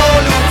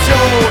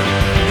Revolution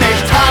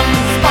nicht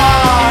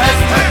tanzbar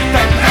ist.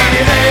 Wenn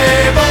die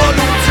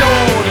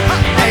Revolution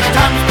nicht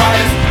tanzbar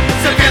ist,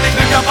 sind wir nicht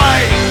mit dabei.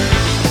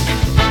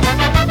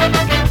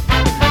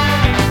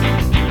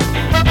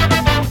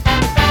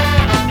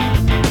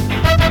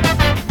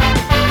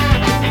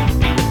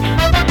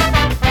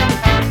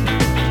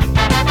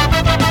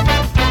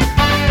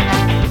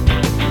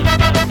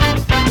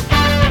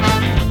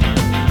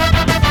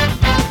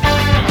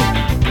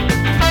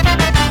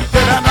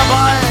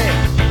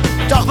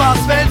 Was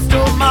willst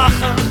du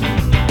machen?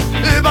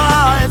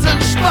 Überall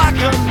sind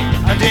Spacken,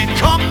 an denen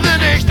kommen wir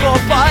nicht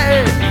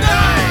vorbei.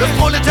 Nein. Das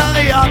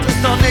Proletariat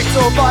ist noch nicht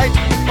so weit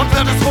und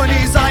wird es wohl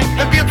nie sein,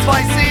 wenn wir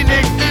zwei sie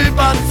nicht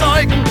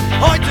überzeugen.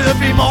 Heute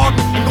wie morgen,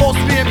 im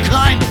Großen wie im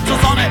Kleinen, zur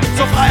Sonne,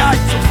 zur Freiheit,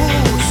 zu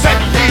Fuß. Wenn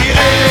die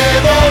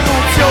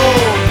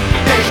Revolution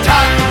nicht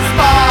tanzt,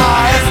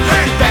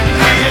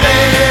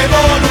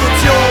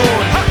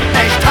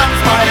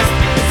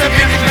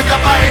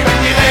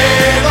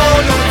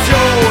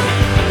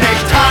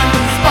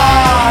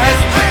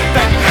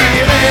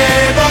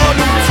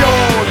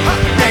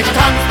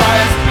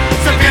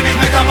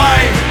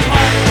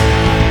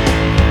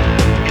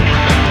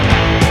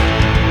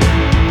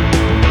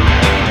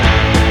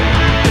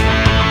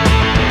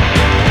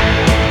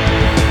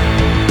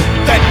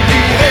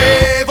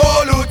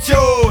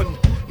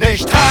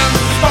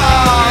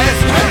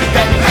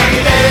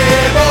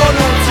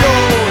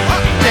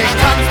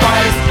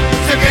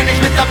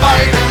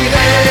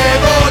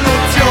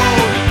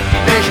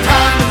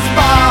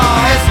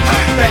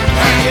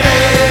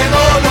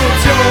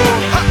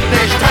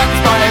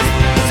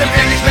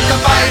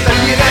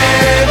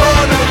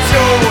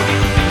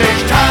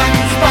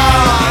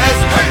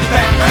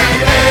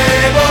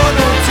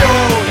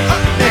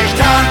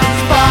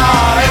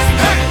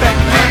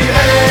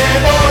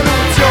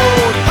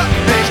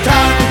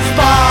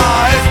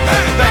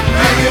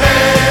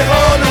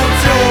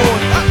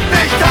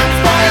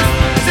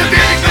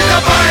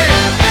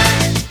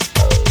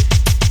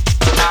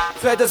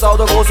 altes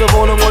Auto, große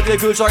Wohnung und ihr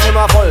Kühlschrank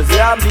immer voll.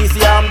 Sie haben dies,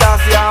 sie haben das,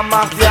 sie haben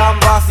Macht, sie haben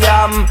was, sie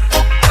haben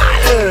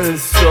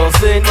alles, doch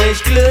sind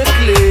nicht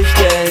glücklich,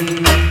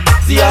 denn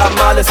sie haben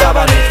alles,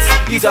 aber nichts.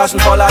 Die Taschen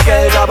voller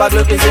Geld, aber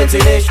glücklich sind sie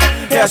nicht.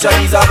 Herrscher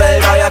dieser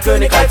Welt, euer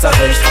Königreich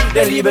zerbricht.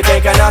 Denn Liebe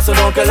kennt kein Hass und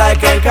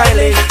Dunkelheit kennt kein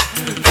Licht.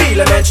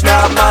 Viele Menschen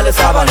haben alles,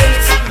 aber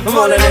nichts.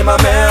 Wollen immer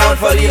mehr und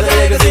verlieren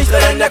ihr Gesicht.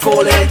 Rennen der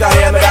Kohle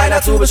hinterher mit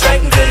einer zu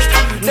beschränkten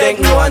Sicht.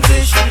 Denken nur an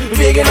sich,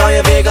 wir gehen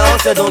neue Wege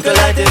aus der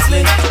Dunkelheit ins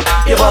Licht.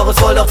 Ihr braucht es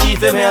voll, doch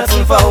tief im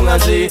Herzen verhungern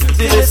sie.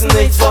 Sie wissen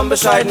nichts von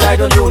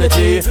Bescheidenheit und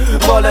Unity.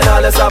 Wollen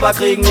alles, aber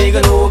kriegen nie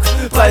genug.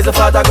 Preise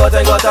Vater Gott,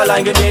 ein Gott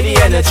allein gibt mir die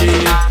Energy.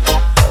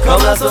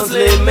 Komm, lass uns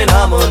leben in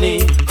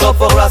Harmonie. Kopf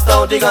hoch Rasta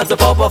und die ganze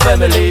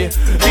Pop-Pop-Family.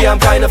 Wir haben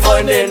keine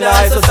Freunde in der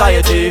High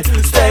Society.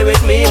 Stay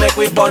with me, make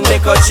we bond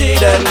Nikochi.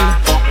 Denn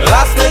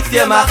was nützt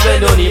dir Macht,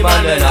 wenn du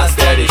niemanden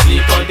hast, der dich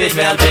liebt und dich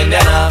wärmt in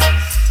der Nacht?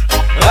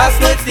 Was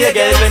nützt dir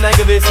Geld, wenn dein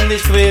Gewissen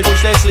dich quält, du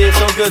schlecht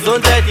schläfst und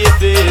Gesundheit dir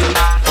fehlt?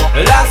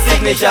 Lass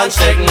dich nicht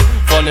anstecken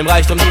von dem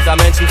Reichtum dieser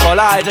Menschen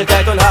voller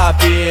Eitelkeit und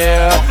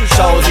Habgier.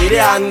 Schau sie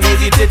dir an, wie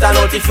sie zittern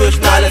und sie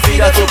fürchten alles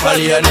wieder zu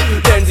verlieren.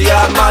 Denn sie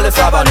haben alles,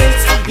 aber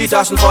nichts. Die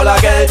Taschen voller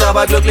Geld,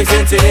 aber glücklich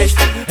sind sie nicht.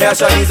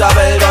 Herrscher dieser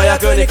Welt, euer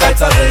Königreich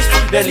zerbricht.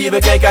 Denn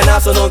Liebe kennt kein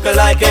Hass und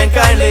Dunkelheit kennt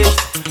kein Licht.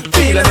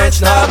 Viele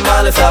Menschen haben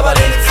alles, aber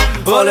nichts.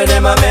 Wollen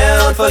immer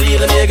mehr und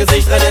verlieren ihr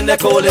Gesicht. Rennen der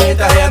Kohle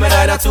hinterher mit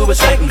einer zu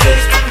beschränkten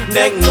Sicht.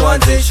 Denken nur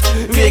an sich,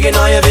 wir gehen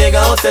neue Wege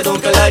aus der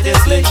Dunkelheit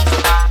ins Licht.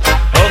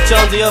 Oft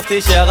schauen sie auf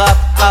dich herab,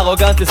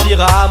 arrogant ist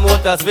ihre Armut,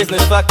 das Wissen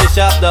ist faktisch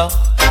ab, doch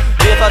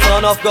wir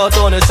vertrauen auf Gott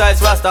ohne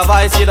Scheiß, was da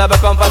weiß, jeder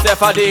bekommt, was er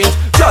verdient.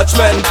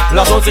 Judgment,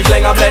 lass uns nicht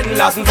länger blenden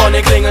lassen von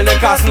den klingelnden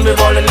Kassen. Wir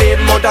wollen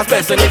leben und das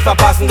Beste nicht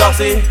verpassen, doch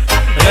sie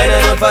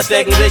rennen und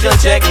verstecken sich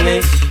und checken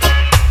nicht.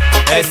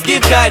 Es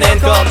gibt kein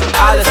Entkommen,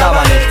 alles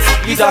aber nichts.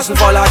 Die Taschen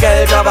voller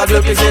Geld, aber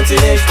glücklich sind sie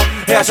nicht.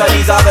 Herrscher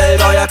dieser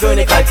Welt, euer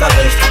Königreich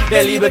zerbricht.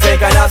 Der Liebe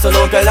kennt kein Hass und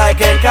Dunkelheit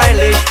kennt kein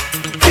Licht.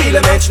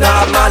 Viele Menschen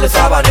haben alles,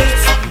 aber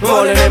nichts.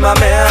 Wollen immer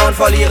mehr und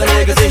verlieren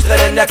ihr Gesicht.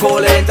 Rennen der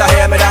Kohle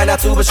hinterher mit einer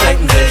zu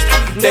beschränkten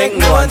Sicht. Denken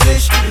nur an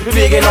sich,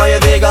 wir gehen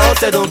neue Wege aus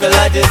der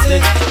Dunkelheit ins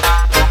Licht.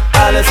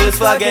 Alles ist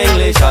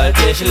vergänglich, halt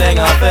dich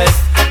länger fest.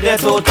 Der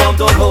Tod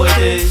kommt und holt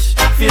dich.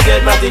 Viel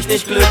Geld macht dich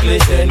nicht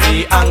glücklich, denn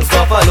die Angst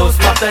vor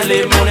Verlust macht dein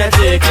Leben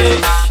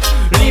unerträglich.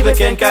 Liebe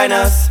kennt kein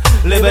Hass,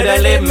 lebe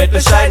dein Leben mit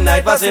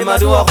Bescheidenheit, was immer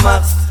du auch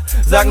machst.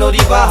 Sag nur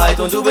die Wahrheit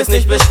und du bist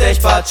nicht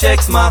bestechbar,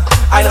 check's mal,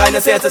 ein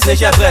reines Herz ist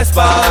nicht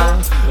erpressbar.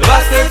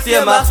 Was nützt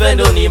dir Macht, wenn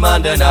du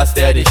niemanden hast,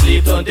 der dich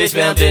liebt und dich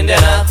wärmt in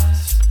der Nacht?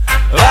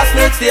 Was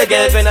nützt dir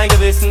Geld, wenn dein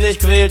Gewissen dich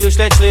quält, du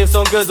schlecht schläfst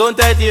und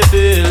Gesundheit dir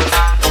fehlt?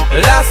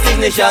 Lass dich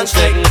nicht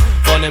anstecken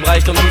von dem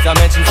Reichtum dieser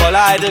Menschen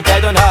voller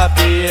Eitelkeit und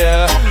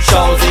Habgier.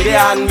 Schau sie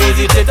dir an,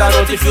 wie sie zittern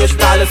und sie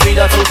fürchten alles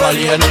wieder zu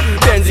verlieren.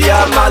 Denn sie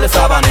haben alles,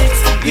 aber nichts.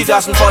 Die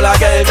Taschen voller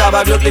Geld,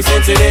 aber glücklich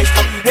sind sie nicht.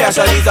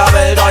 Herrscher dieser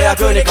Welt, euer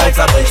Königreich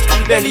zerbricht.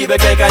 Denn Liebe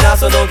kennt kein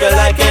Hass und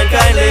Dunkelheit kennt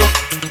kein Licht.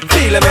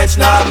 Viele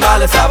Menschen haben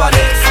alles, aber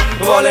nichts.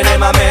 Wollen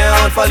immer mehr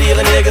und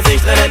verlieren ihr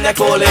Gesicht. Rennen der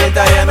Kohle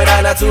hinterher mit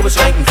einer zu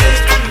beschränkten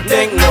Sicht.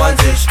 Denken nur an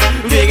sich,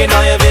 wir gehen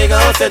neue Wege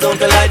aus der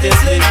Dunkelheit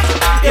ins Licht.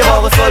 Ihr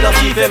braucht es voll, doch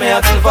tief im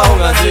Herzen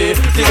verhungern sie.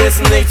 Sie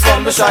wissen nichts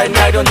von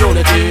Bescheidenheit und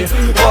Unity.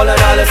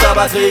 Wollen alles,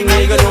 aber kriegen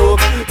nie genug.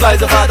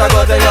 Preise Vater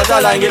Gott, denn Gott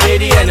allein gibt mir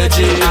die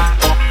Energy.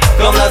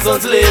 Komm, lass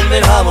uns leben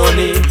in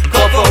Harmonie.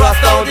 Kopf hoch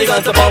Rasta und die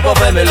ganze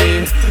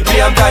Pop-Pop-Family.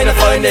 Wir haben keine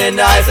Freunde in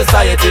der High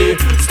Society.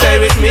 Stay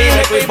with me,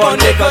 make me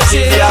bond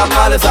Nikochi. Sie haben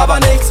alles, aber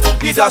nichts.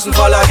 Die Taschen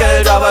voller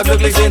Geld, aber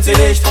glücklich sind sie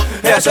nicht.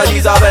 Herrscher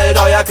dieser Welt,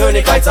 euer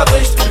Königreich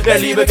zerbricht. Der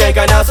Liebe kennt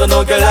kein Hass und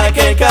Dunkelheit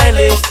kennt kein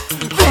Licht.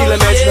 Viele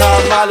Menschen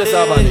haben alles,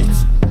 aber nichts.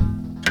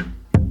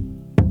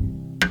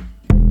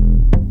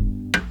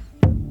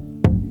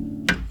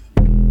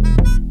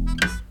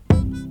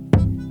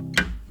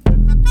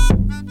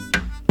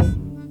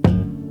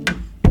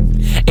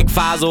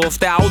 Fahr so auf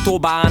der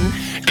Autobahn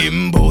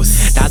im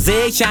Bus, da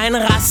seh ich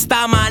einen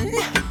Rastermann.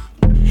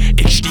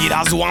 Ich steh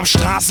da so am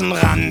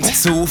Straßenrand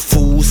zu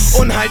Fuß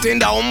und halt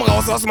den Daumen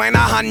raus aus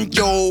meiner Hand,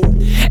 yo.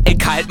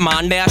 Ich halt mal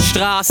an der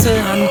Straße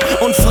an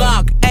und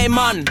frag, ey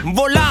Mann,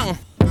 wo lang?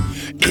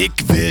 Ich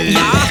will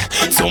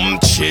zum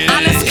Chill,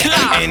 alles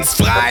klar, ins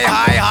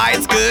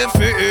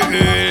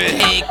Freiheitsgefühl.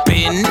 Ich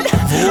bin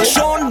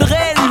schon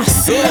drin,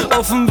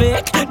 auf dem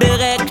Weg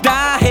direkt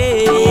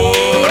dahin.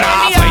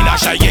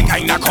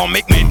 Da komm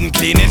ich mit einem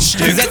kleinen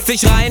Stück. Setz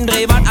dich rein,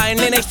 Drehband ein,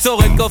 lehn ich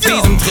zurück auf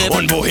diesem Trip.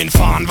 Und wohin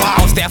fahren wir?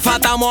 Aus der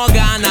Fata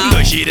Morgana.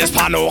 Durch jedes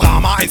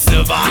Panorama ins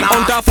Nirvana.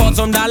 Und davor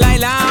zum Dalai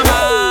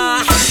Lama.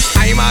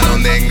 Einmal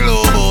um den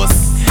Globus.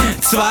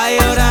 2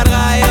 oder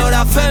 3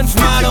 oder 5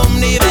 Mal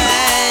um die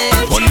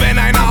Welt. Und wenn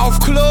einer auf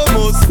Klo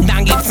muss,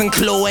 dann gibt's ein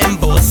Klo im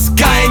Bus.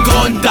 Kein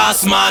Grund,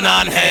 dass man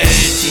anhält.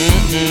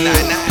 Nein,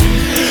 nein.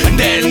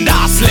 Denn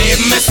das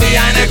Leben ist wie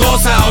eine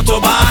große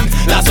Autobahn.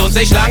 Lass uns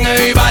nicht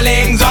lange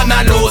überlegen,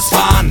 sondern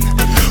losfahren.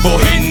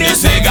 Wohin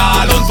ist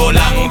egal und wo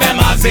lang, wenn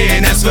wir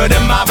sehen, es wird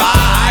immer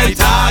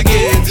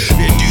weitergehen.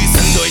 Wir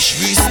düsen durch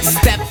Wüsten,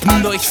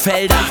 steppen durch durch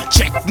Felder,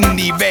 checkten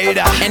die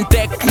Wälder,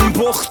 entdeckten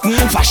Buchten,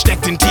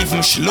 versteckt in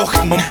tiefen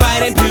Schluchten. Und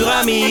bei den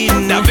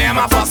Pyramiden, da wär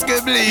mal fast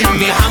geblieben.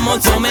 Wir haben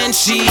uns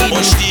entschieden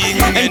und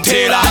stiegen in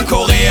Täler in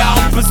Korea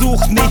und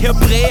besuchten die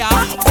Hebräer.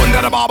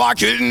 Unter der Baba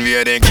killten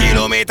wir den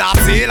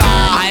Kilometerzähler.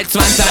 Als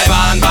wir in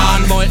Taiwan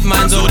waren, wollten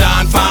wir in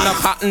Sudan fahren,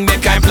 doch hatten wir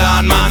keinen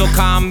Plan, Mann. So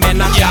kamen wir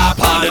nach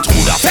Japan. Das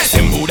Ruderfest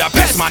in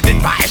Budapest, Mann,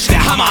 das war echt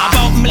der Hammer.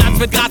 Bombenland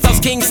mit Gras aus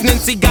Kingston,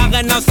 in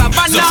Zigarren aus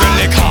Havanna. So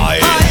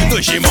High,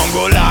 durch die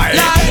Mongolei,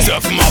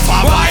 surfen auf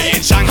Hawaii,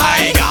 in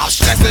Shanghai, gab's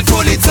Stress mit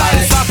Polizei.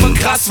 Das war voll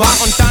krass, war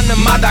und dann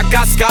in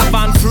Madagaskar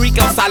war ein Freak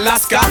aus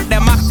Alaska, der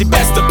macht die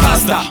beste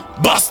Pasta.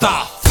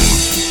 Basta!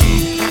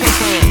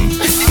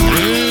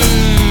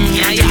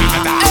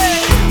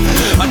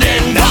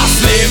 Denn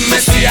das Leben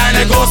ist wie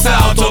eine große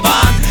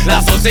Autobahn.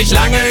 Lass uns nicht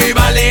lange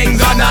überlegen,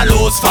 sondern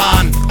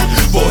losfahren.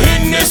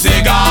 Wohin ist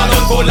egal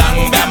und wo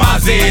lang wir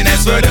mal sehen,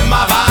 es wird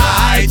immer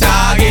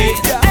weitergehen.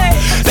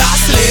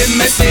 Das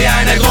Leben ist wie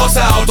eine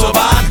große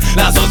Autobahn.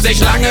 Lass uns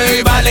nicht lange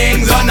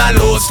überlegen, sondern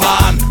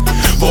losfahren.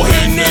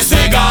 Wohin ist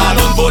egal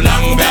und wo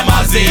lang wir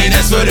mal sehen,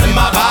 es wird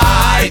immer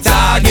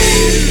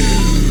weitergehen.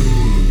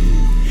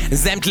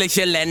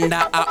 Sämtliche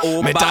Länder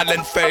erobert, mit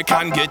allen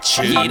Völkern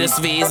gechillt,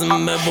 jedes Wesen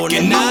bewundert,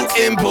 genug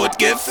Input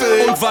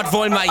gefüllt. Und was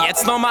wollen wir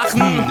jetzt noch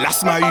machen?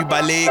 Lass mal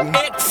überlegen.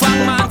 Ich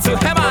fang mal an zu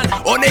hämmern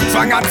und ich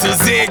fang an zu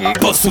sägen.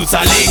 Bus zu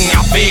zerlegen,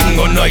 abwägen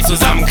und neu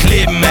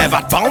zusammenkleben.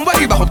 Was bauen wir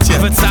überhaupt hier?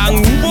 Ich würd sagen,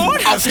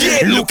 U-Boot. Auf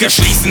jeden Luke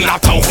schließen,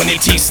 abtauchen in die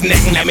tiefsten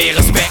Ecken der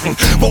Meeresbecken,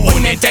 wo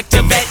unentdeckte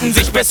Welten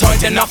sich bis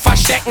heute noch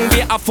verstecken.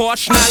 Wir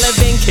erforschen alle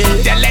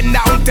Winkel der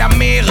Länder und der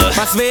Meere.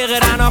 Was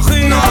wäre da noch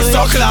übrig? Na, ist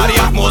doch klar, die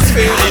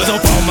Atmosphäre. Also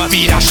bauen wir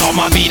wieder, schau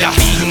mal wieder,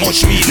 biegen und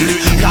schmieden,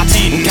 Lüten,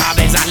 Platinen,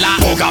 Kabelsalat,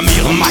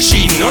 programmieren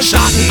Maschinen und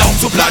starten auch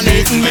zu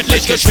Planeten mit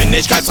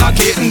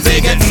Lichtgeschwindigkeitsraketen,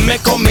 segelten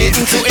mit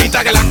Kometen zu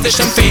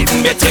intergalaktischen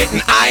Fäden. Wir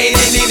treten ein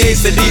in die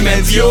nächste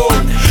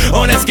Dimension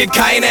und es gibt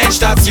keine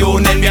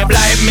Endstation, denn wir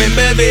bleiben in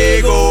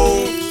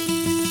Bewegung.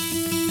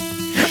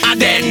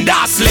 Denn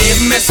das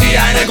Leben ist wie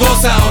eine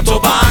große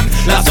Autobahn.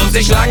 Lass uns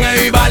nicht lange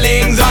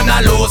überlegen,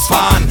 sondern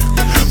losfahren.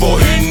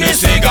 Wohin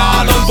ist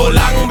egal und wo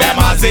lang wir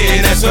mal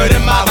sehen, es wird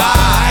immer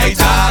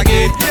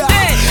weitergehen.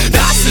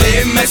 Das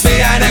Leben ist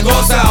wie eine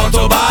große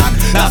Autobahn.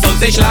 Lass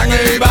uns nicht lange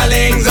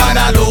überlegen,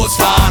 sondern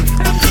losfahren.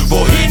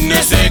 Wohin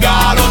ist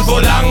egal und wo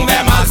lang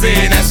wir mal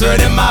sehen, es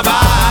wird immer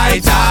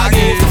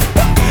weitergehen.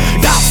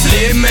 Das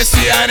Leben ist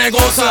wie eine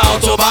große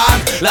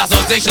Autobahn. Lass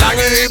uns nicht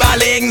lange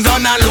überlegen,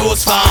 sondern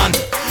losfahren.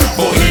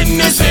 Wohin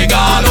ist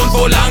egal und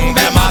wo lang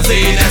wir mal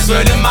sehen, es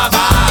wird immer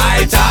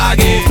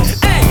weitergehen.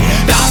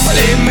 Das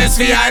Leben ist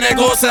wie eine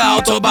große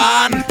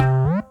Autobahn.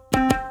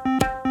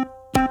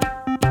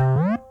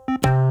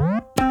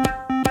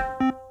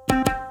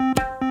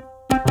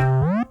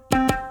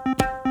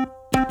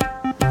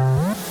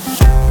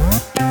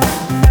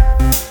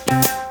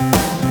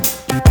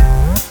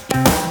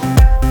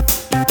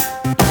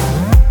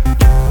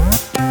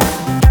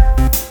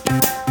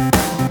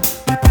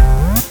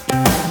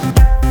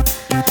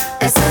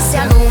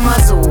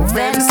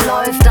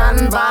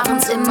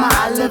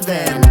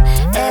 Wenn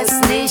es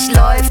nicht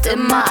läuft,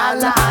 immer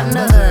alle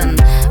anderen.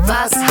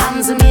 Was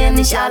haben sie mir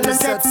nicht alles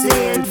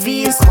erzählt?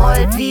 Wie es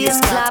rollt, wie es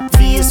klappt,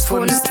 wie es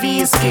funzt,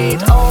 wie es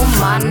geht. Oh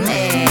Mann,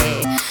 ey,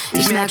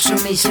 ich merk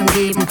schon, mich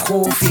umgeben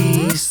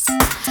Profis.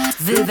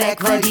 Will weg,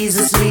 weil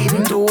dieses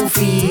Leben doof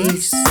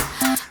ist.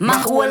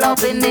 Mach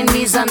Urlaub in den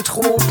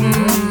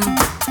Misanthropen.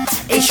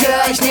 Ich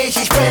hör euch nicht,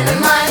 ich bin in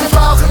meinem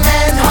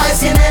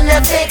Wochenendhäuschen in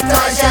der Fickt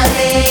euch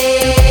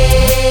Allee,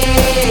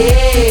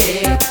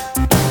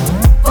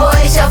 wo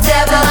ich auf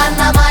der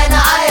Veranda meine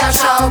Eier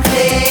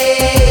schaukle.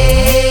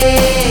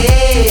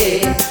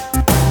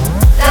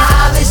 Da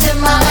hab ich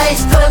immer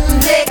recht guten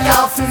Blick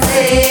auf den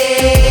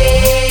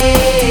See.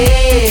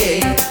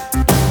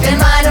 In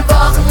meinem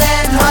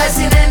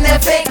Wochenendhäuschen in der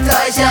Fickt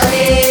euch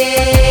Allee.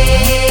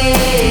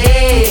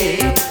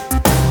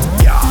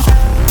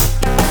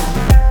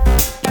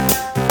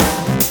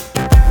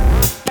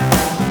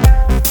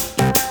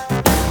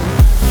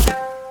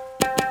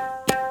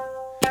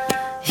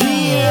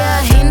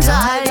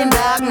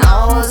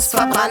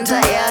 Verbrannter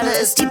Erde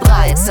ist die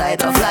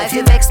Breitzeit auf Life,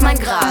 hier wächst mein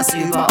Gras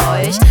über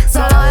euch.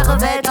 Soll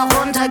eure Welt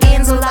noch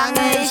untergehen, solange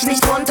ich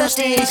nicht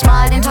runterstehe? Ich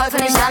mal den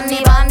Teufel nicht an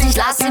die Wand, ich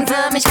lass ihn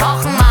für mich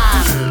kochen,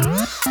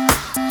 Mann.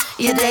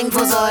 Ihr denkt, wo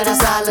soll das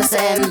alles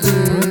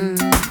enden?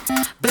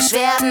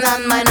 Beschwerden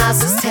an meinen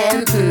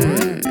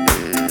Assistenten,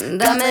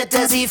 damit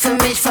er sie für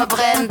mich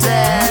verbrennt,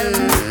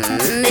 denn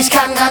ich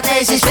kann grad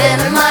nicht, ich bin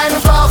in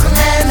meinem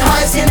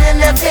Wochenendhäuschen in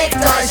der Fickt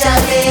euch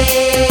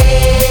Allee,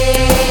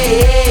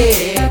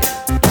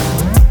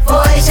 wo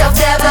ich auf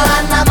der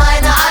Veranda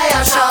meine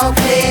Eier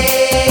schaukle.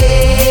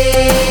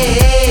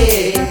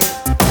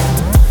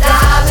 Da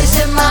hab ich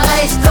immer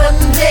recht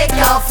guten Blick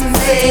auf den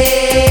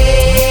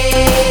See.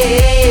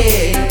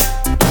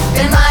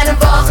 In meinem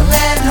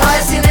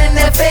Wochenendhäuschen in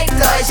der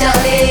Fickt euch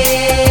Allee.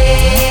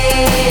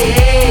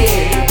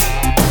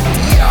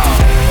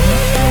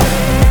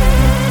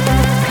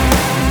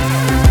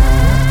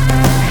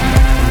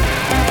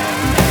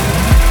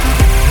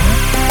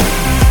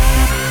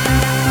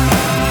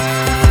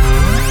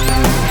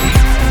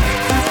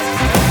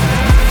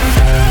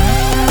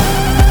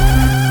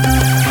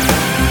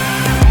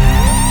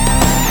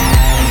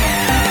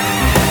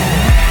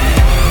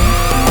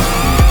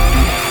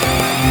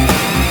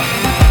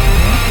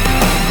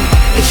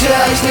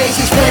 euch nicht,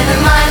 ich bin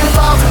in meinem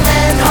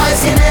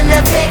Wochenendhäuschen in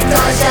der Fickt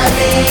euch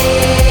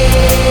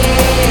Allee,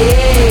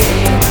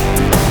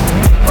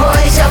 wo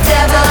ich auf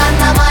der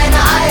Veranda meine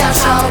Eier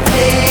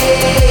schaukel.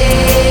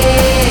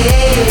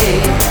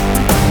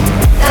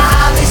 Da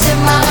hab ich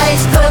immer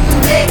recht guten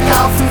Blick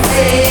auf den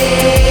See.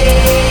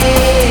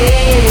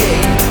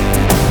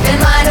 In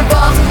meinem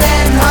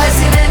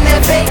Wochenendhäuschen in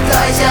der Fickt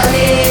euch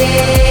Allee.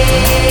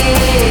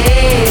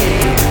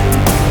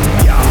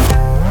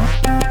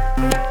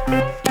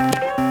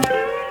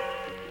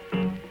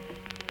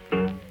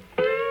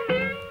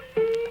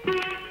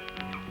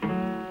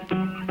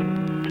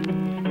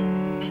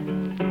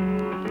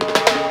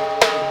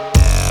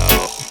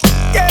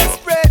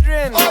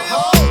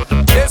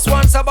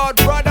 About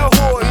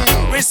brotherhood,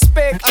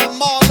 respect, and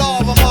more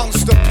love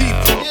amongst the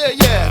people. Yeah,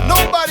 yeah,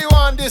 nobody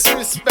want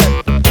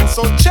disrespect.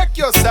 So check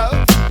yourself,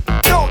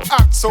 don't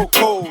act so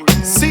cold.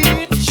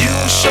 See,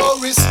 you show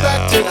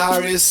respect and I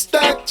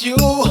respect you.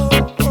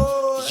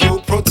 You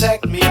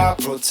protect me, I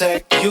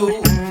protect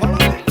you.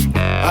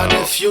 And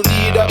if you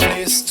need a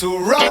place to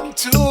run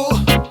to,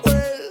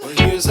 well,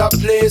 here's a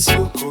place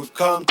you could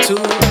come to.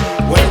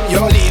 When you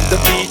leave the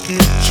beaten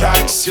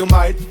tracks, you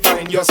might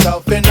find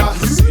yourself in a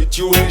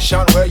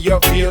situation where you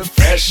feel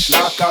fresh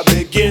like a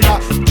beginner.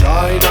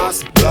 Join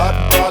us,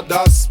 blood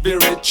brother,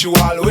 spiritual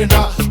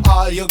winner.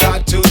 All you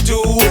got to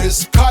do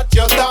is cut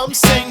your thumb,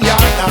 sing ya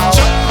now.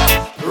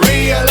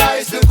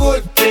 Realize the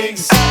good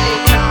things.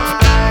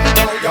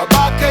 You're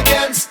back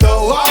against the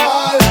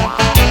wall.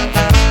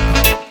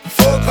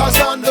 Focus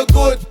on the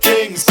good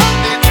things.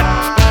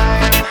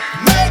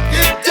 Make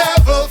the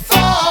devil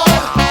fall.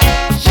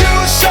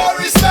 You show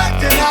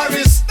respect and I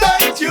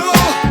respect you.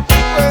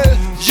 Well,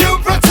 you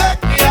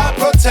protect me, I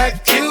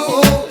protect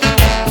you.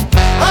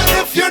 And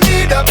if you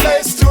need a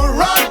place to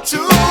run to,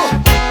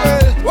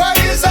 well, where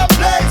is a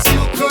place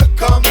you could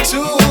come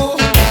to?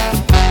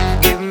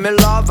 Give me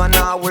love and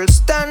I will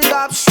stand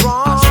up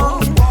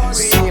strong.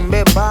 See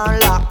me burn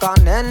like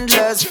an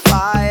endless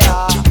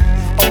fire.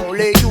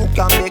 Only you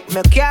can make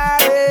me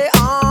carry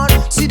on.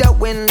 See the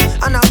wind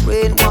and the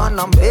rain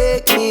wanna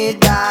make me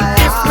die.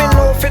 If me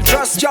know if you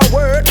trust your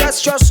word,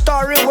 that's your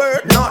story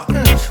worth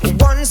nothing.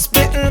 Once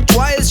bitten,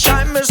 twice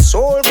shy, my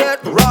soul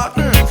get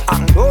rotten. I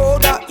know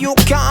that you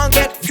can't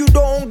get if you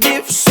don't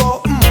give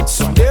something.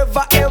 So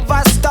never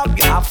ever stop,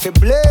 you have to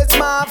blaze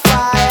my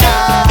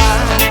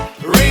fire.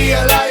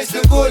 Realize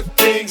the good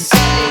things.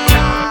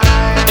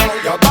 Now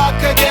you're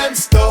back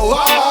against the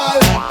wall.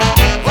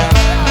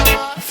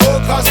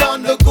 Focus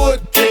on the good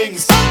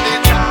things.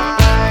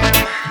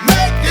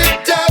 Make the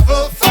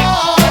devil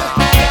fall.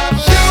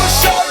 You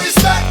show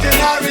respect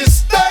and I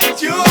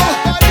respect you.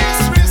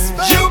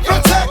 You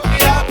protect me,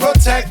 I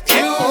protect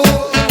you.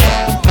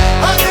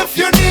 And if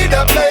you need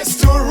a place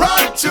to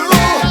run to,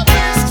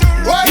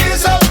 where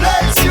is a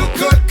place you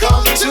could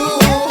come to?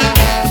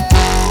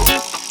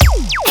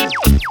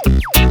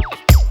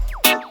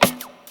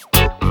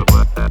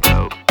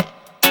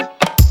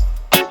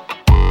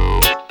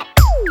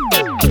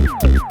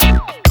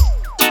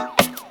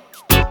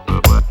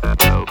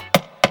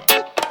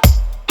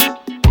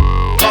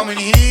 Coming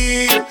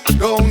here,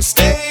 don't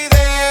stay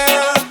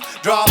there.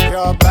 Drop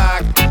your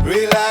back,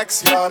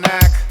 relax your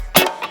neck.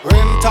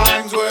 When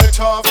times were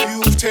tough,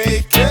 you've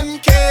taken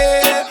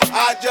care.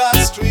 I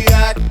just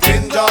react,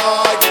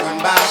 enjoy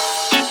giving back.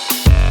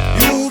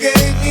 You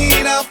gave me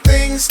enough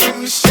things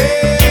to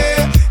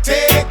share.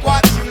 Take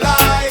what you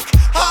like,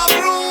 have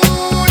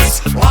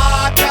roots,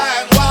 water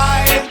and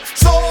wine.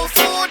 Soul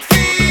food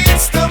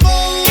feeds the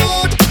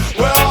mood.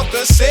 We're of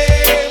the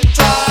same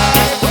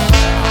tribe.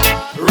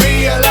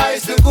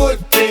 Realize the good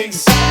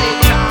things.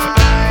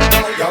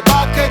 Now you're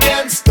back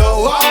against the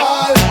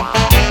wall.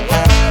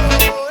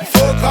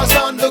 Focus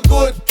on the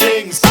good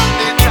things.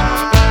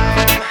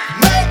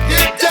 Make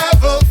the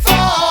devil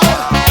fall.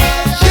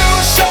 You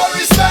show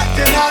respect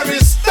and I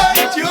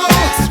respect you.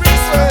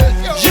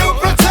 You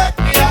protect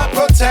me, I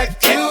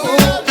protect you.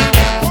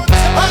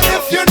 And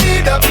if you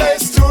need a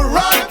place to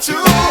run to,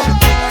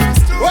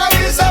 where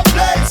is a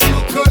place you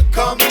could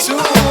come to?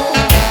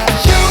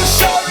 You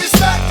show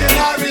respect and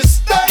I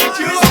respect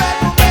you.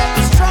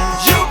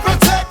 You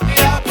protect me,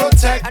 I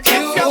protect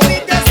you.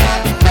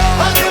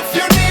 And if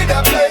you need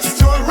a place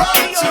to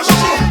run to,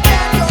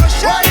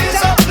 where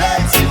is a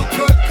place you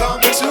could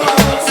come to?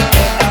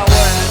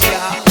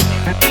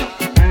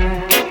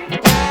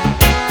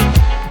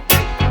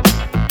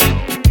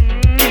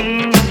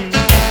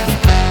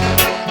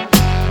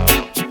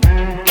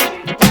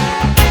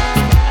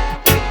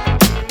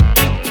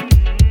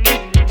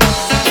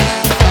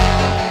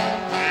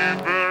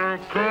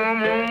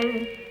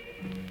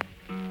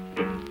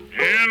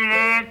 In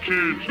my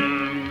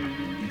kitchen,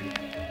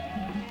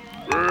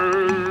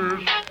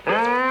 there's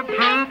ought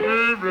to be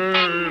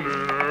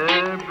raining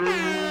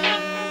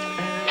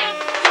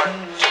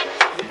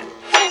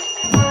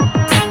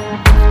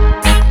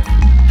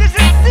This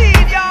is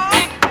Seed, y'all.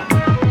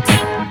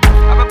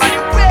 Everybody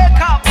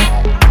wake up,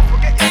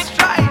 forget your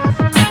strife,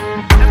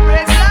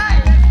 embrace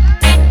life.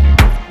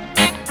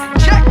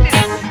 Check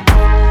this.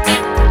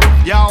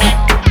 Yo,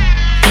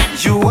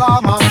 You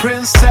are my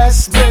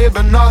princess,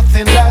 baby,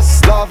 nothing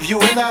less. Love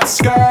you in that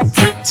skirt,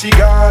 pretty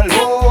girl.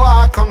 Oh,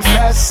 I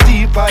confess,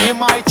 deeper in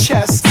my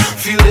chest.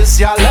 Feel this,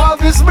 your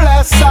love is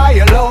blessed. I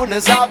alone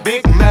is a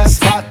big mess,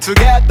 but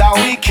together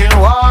we can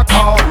walk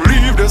out,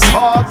 leave this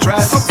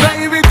fortress. So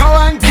baby, go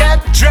and get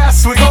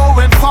dressed. We're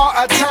going for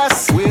a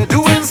test. We're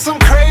doing some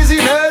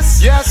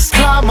craziness. Yes,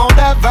 climb Mount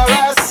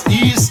Everest.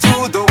 East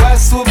to the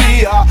west will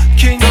be a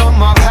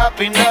kingdom of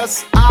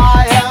happiness.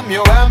 I am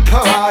your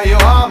emperor, you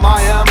are my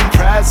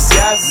empress.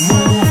 Yes,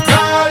 move,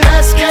 girl,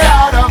 let's get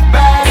out of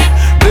bed.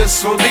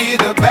 This will be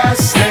the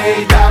best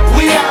day that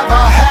we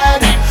ever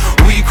had.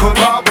 We could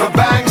rob a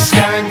bank,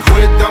 skank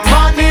with the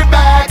money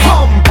bag.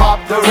 Pump up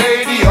the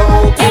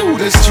radio, ooh,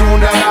 this tune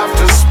that have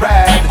to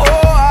spread.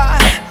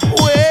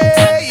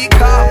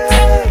 Wake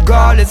up,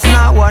 girl, it's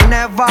now or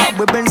never.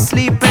 We've been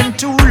sleeping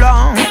too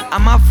long.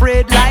 I'm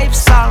afraid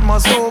life's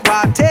almost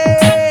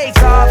overtake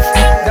off.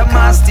 The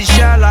musty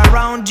shell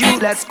around you.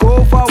 Let's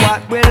go for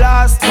what we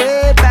lost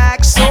way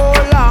back so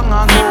long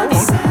ago.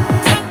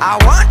 I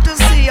want to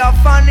see your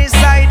funny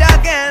side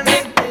again.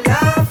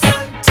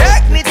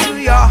 Take me to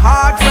your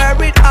heart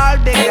where it all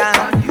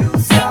began.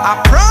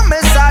 I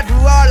promise I'll do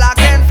all I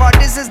can, for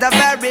this is the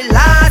very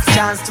last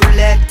chance to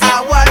let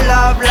our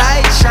love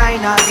light shine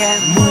again.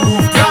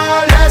 Move,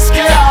 girl, let's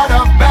get out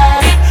of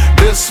bed.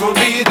 This will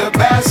be the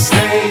best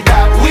day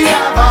that we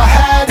ever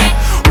had.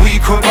 We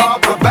could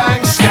rob a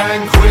bank,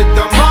 skank with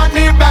the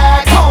money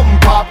bag.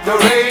 Pump up the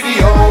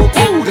radio,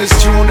 ooh, this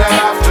tune that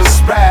have to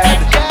spread.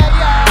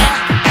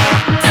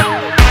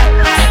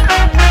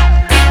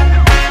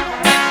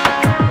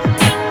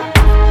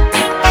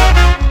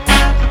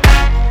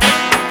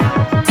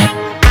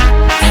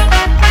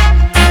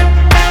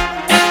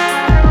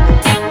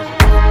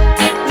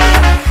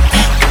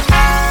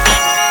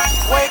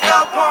 Wake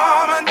up,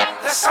 woman,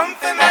 there's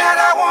something that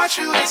I want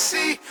you to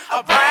see.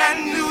 A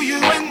brand new you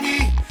and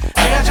me.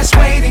 They're just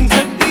waiting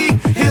to be.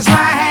 Here's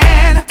my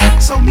hand,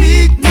 so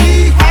meet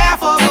me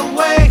half of the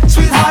way.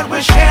 Sweetheart,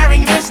 we're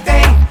sharing this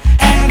day,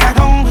 and I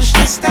don't wish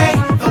to stay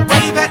the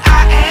way that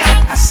I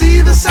am. I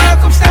see the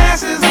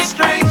circumstances are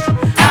strange.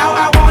 How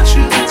I want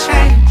you to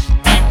change,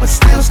 but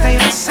still stay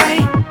the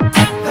same.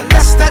 The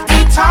less that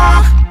we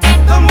talk,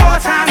 the more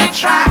time to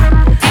try.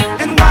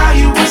 And while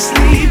you were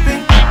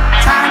sleeping,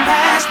 time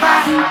passed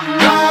by.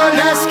 Girl,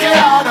 let's get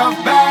out of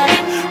bed.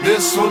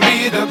 This will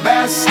be the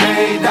best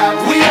day that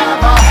we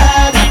ever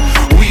had.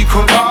 We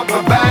could rob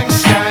a bank,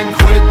 skank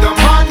with the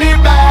money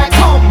bag.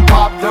 Pump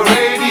up the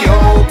radio,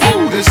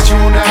 ooh, this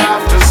tune that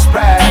have to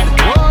spread.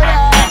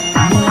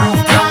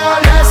 Move, girl,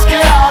 let's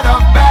get out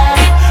of bed.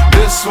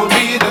 This will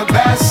be the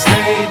best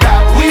day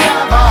that we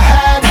ever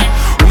had.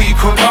 We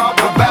could rob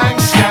a bank,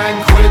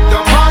 skank with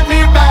the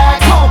money bag.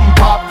 Pump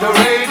up the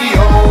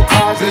radio,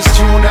 cause this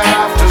tune that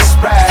have to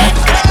spread.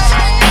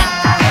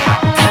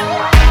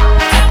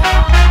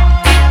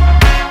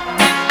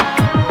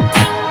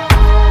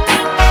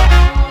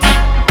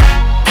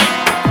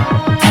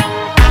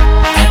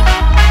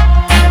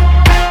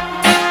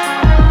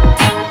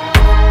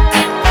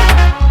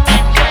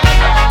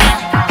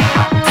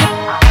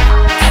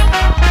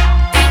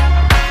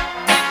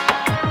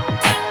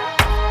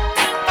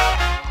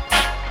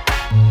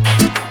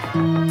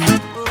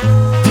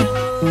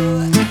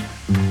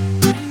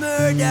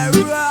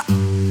 Murderer,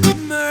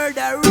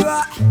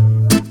 murderer.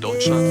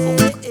 Deutschland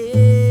Funk.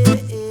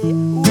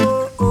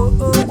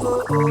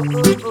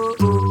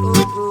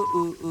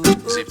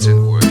 17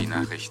 Uhr die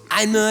Nachrichten.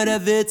 Ein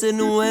Mörder wird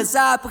in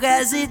USA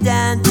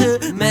Präsident.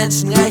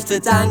 Menschenrecht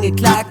wird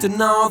angeklagt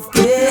und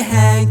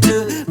aufgehängt.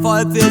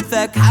 Volk wird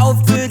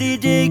verkauft für die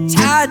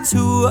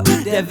Diktatur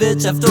der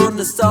Wirtschaft und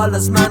des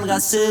Dollars, Mann,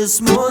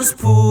 Rassismus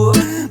pur.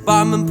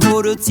 Bomben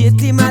produziert,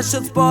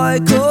 Klimaschutz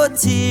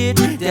boykottiert.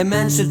 Der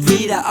Mensch wird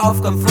wieder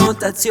auf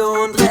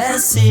Konfrontation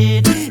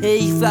dressiert.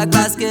 Ich frag,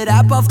 was geht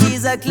ab auf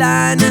dieser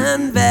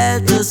kleinen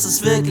Welt? Ist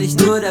es wirklich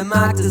nur der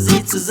Markt, der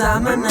sie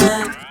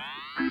zusammenhält?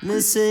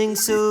 Missing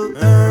so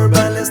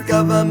Herbalist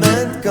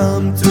government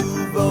come to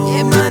vote.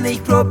 Immer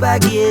nicht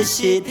propagier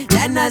shit,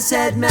 denn das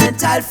hält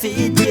mental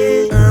fit,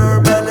 yeah.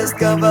 Herbalist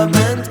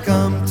government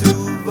come to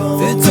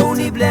vote. Für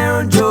Tony Blair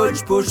und George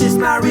Bush ist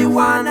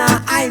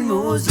Marihuana ein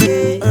Muss,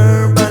 yeah.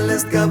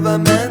 Herbalist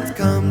government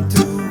come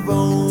to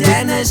vote.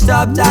 Denn es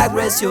stoppt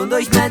Aggression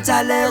durch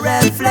mentale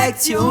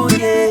Reflexion,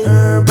 yeah.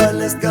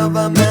 Herbalist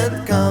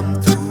government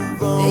come to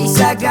vote. Ich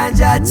sag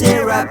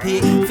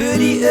Ganja-Therapie für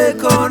die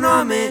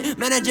Ökonomie.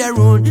 Manager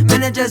ruhen,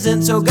 Manager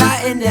sind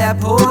sogar in der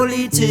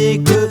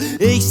Politik.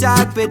 Ich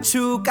sag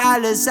Betrug,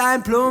 alles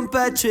ein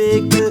plumper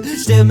Trick.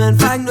 Stimmen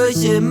fangen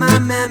durch immer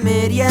mehr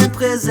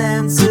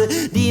Medienpräsenz.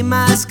 Die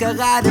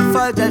Maskerade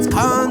folgt als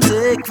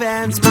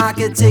Konsequenz.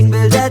 Marketing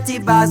bildet die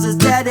Basis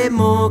der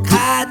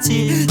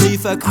Demokratie. Sie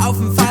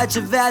verkaufen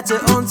falsche Werte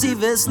und sie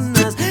wissen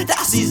es.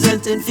 Doch sie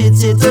sind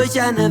infiziert durch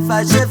eine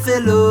falsche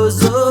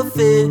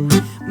Philosophie.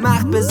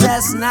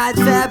 Machtbesessenheit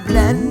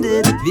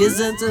verblendet. Wir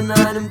sind in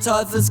einem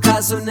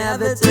Teufelskreis und er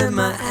wird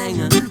immer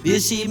enger. Wir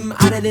schieben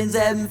alle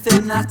denselben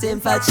Film nach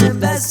dem falschen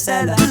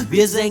Bestseller.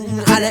 Wir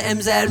sinken alle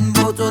im selben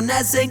Boot und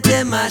es sinkt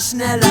immer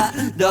schneller.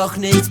 Doch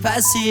nichts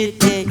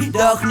passiert, ey,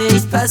 doch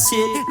nichts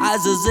passiert.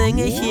 Also sing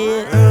ich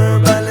hier.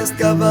 Herbalist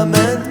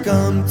Government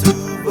come to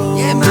vote.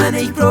 Yeah, man,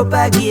 ich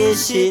propagier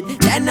Shit,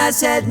 denn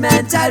das hält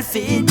mental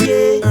fit,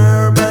 yeah.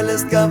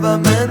 Herbalist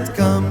Government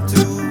come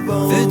to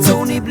vote. Für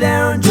Tony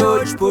Blair und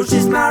George Bush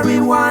ist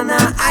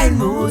Marihuana ein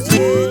Muss,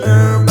 yeah.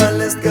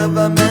 Herbalist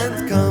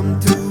Government come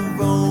to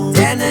vote.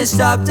 Denn es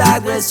stoppt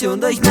Aggression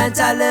durch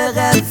mentale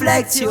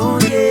Reflexion,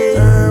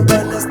 yeah.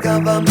 Herbalist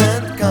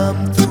Government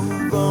come to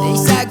vote. Ich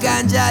sag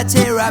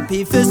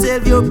Ganja-Therapie für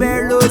Silvio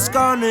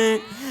Berlusconi.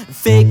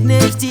 Fick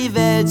nicht die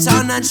Welt,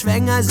 sondern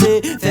schwänger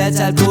sie.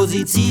 Verteilt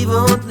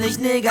positive und nicht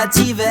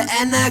negative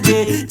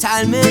Energie.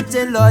 Teil mit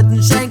den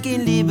Leuten, schenk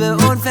ihnen Liebe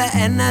und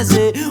veränder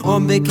sie.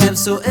 Und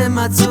bekämpfst du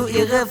immer zu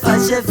ihre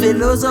falsche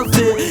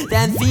Philosophie.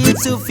 Denn viel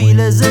zu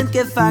viele sind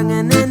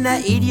gefangen in der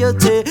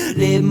Idiotie.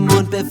 Leben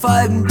und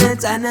befolgen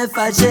blind eine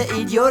falsche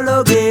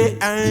Ideologie.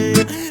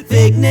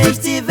 Fick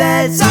nicht die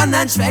Welt,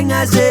 sondern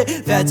schwänger sie.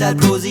 Verteilt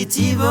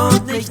positive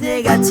und nicht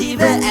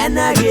negative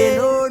Energie.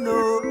 No,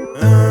 no.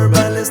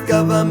 Herbalist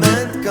Government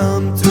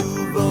come to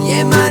vote.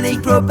 Yeah, man,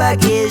 ich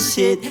propagier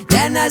Shit,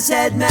 denn das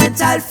hält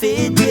mental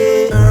fit,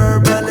 yeah.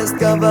 Herbalist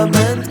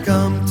Government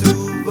come to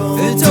vote.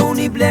 Für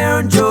Tony Blair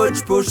und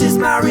George Bush ist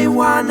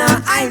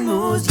Marihuana ein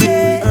Muss,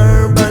 yeah.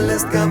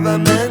 Herbalist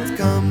Government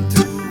come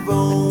to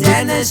vote.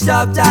 Denn es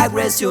stoppt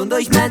Aggression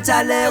durch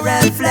mentale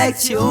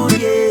Reflexion,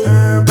 yeah.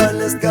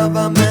 Herbalist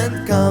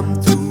Government come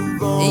to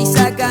vote. Ich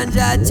sag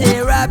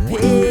Ganja-Therapie,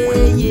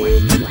 yeah.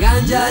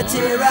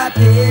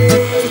 Ganja-Therapie, yeah.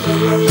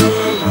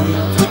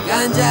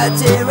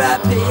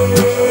 Ganja-Therapie,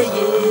 yeah.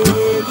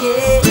 Ganja-Therapie,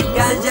 yeah.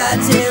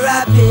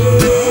 Ganja-Therapie,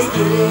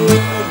 yeah.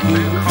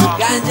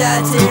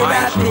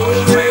 Ganja-Therapie,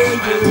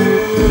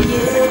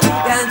 yeah.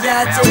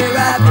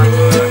 Ganja-Therapie,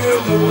 yeah.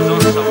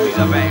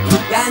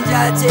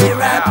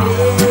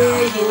 Ganja-Therapie,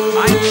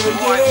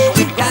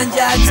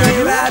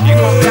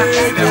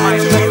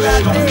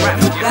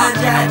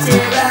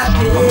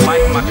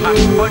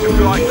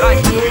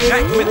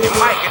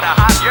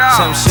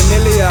 Sam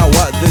Similia,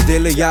 what the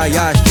Dille, ja,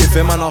 ich kiff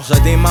immer noch,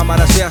 seitdem Mama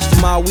das erste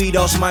Mal Weed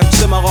aus meinem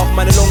Zimmer raucht.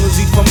 Meine Lunge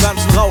sieht vom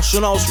ganzen Rauch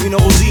schon aus wie ne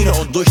Rosine.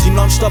 Und durch die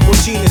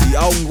Nonstop-Routine, die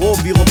Augen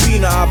grob wie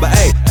Rubine. Aber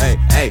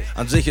ey,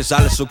 an sich ist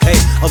alles okay.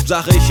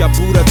 Hauptsache ich hab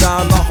Bruder da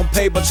und noch ein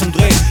Paper zum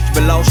Drehen. Ich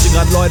belauschte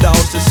grad Leute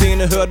aus der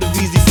Szene, hörte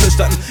wie sie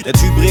flüsterten. Der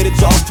Typ redet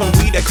so oft von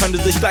Weed, er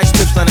könnte sich gleich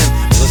Tipster nennen.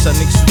 Das hat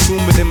nichts zu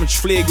tun mit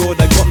Imagepflege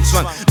oder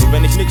Gruppenzwang. Nur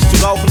wenn ich nichts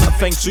zu rauchen hab,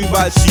 fängt's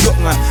überall zu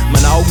jucken an.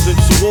 Meine Augen sind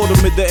zu rot,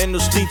 um mit der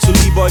Industrie zu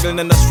liebäugeln.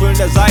 Denn das Füllen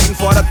der Seiten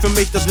fordert für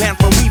mich das Lernen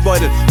von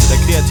Weedbeutel. Mit der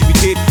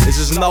Kreativität ist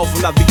es ein Auf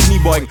und Ab wie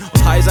Kniebeugen.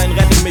 Und High sein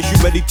rettet mich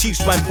über die Tiefs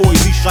beim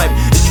Poesie schreiben.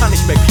 Ich kann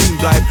nicht mehr clean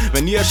bleiben,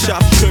 wenn ihr es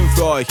schafft, schön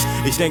für euch.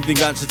 Ich denk den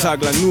ganzen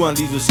Tag lang nur an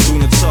dieses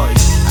grüne Zeug.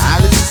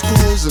 Alles ist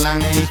cool,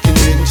 solange ich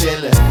genügend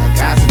chille.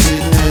 Gas und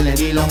Tütenhülle,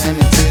 die Lunge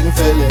mit Zügen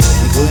fülle.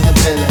 Die grüne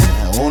Pille,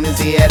 ohne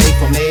sie hätte ich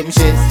vom Leben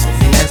Schiss.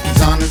 Sie lässt die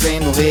Sonne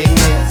sehen, wo Regen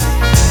ist.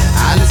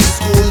 Alles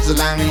ist cool,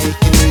 solange ich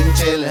genügend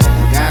chille.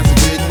 Gas und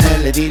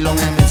Tütenhülle, die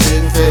Lunge mit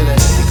Zügen fülle.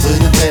 Die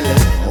grüne Pille,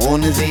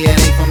 ohne sie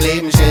hätte ich vom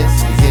Leben Schiss.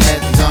 Sie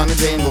lässt die Sonne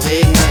sehen, wo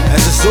Regen ist.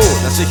 Es ist so,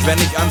 dass ich, wenn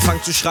ich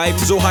anfange zu schreiben,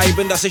 so high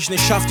bin, dass ich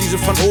nicht schaff, diese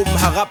von oben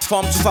herab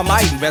Form zu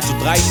vermeiden. Wär so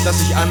dreist, dass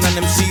ich anderen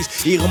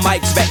MCs ihre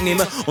Mics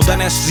wegnehme und dann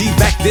erst sie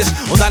wegdiss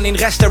und dann den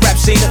Rest der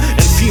Rap-Szene.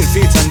 Denn vielen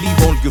fehlt's an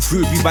Liebe und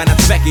Gefühl wie bei einer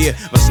Zweckehe.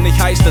 Was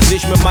nicht heißt, dass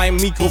ich mit meinem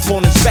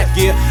Mikrofon ins Bett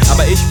gehe.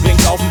 Aber ich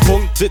bring's auf den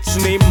Punkt, sitze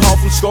neben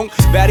Haufen Skunk,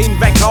 werde ihn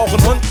wegrauchen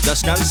und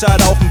das Ganze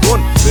hat auch einen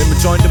Grund. Will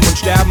mit Joint im Mund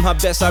sterben, hab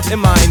deshalb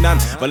immer einen an.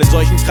 Weil in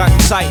solchen kranken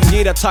Zeiten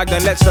jeder Tag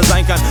dein letzter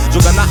sein kann.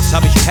 Sogar nachts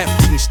hab ich einen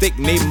heftigen Stick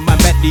neben meinem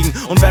Bett liegen.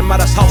 Und wenn mal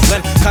das Haus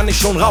brennt, kann ich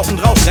schon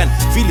rauchend rausrennen.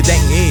 Viele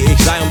denken,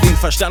 ich sei um den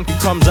Verstand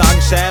gekommen,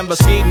 sagen Sam, was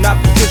geht denn ab?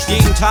 Du kiffst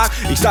jeden Tag?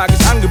 Ich sag,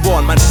 ist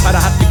angeboren, mein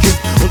Vater hat gekifft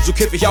und so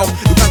kiff ich auch.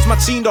 Du kannst mal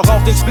ziehen, doch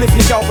auch den Spliff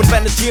nicht auf. Und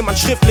wenn es jemand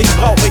schriftlich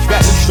braucht, ich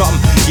werd nicht stoppen.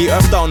 Je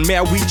öfter und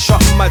mehr Weed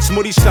shoppen als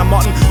Muddis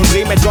Klamotten und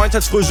dreh mehr Joints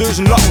als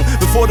Friseusen Locken.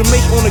 Bevor du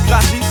mich ohne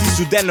Gras siehst, siehst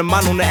du denn ne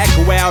Mann ohne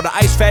Echo-Wear oder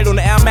Eisfeld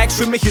ohne Air Max.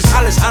 Für mich ist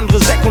alles andere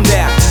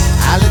sekundär.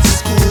 Alles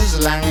ist cool,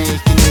 solange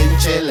ich genügend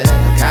chille.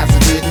 Gas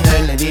und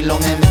Tütenhülle, die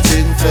Lunge mit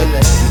Zügen fülle.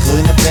 Die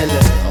grüne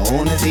Pille,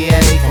 ohne sie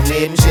hätte ich vom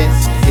Leben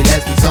Schiss. Sie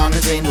lässt die Sonne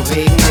sehen, wo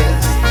Regen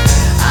ist.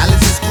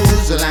 Alles ist cool,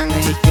 solange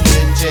ich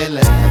genügend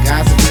chille.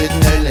 Gas und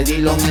Tütenhülle,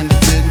 die Lunge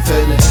mit Zügen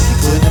fülle. Die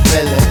grüne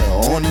Pille,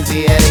 ohne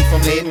sie hätte ich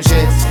vom Leben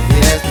Schiss.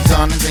 Sie lässt die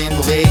Sonne sehen,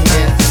 wo Regen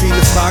ist.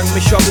 Viele Fragen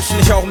mich, ob es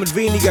nicht auch mit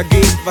weniger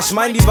geht. Was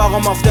meinen die,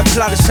 warum auf der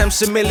Platte Sam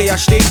Similia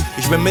steht?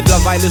 Ich bin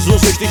mittlerweile so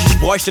süchtig, ich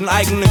bräuchte einen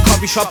eigenen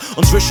Coffeeshop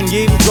und zwischen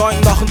jedem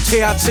Joint noch ein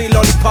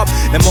THC-Lollipop.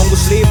 Denn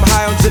Mongos leben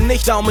high und sind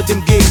nicht down mit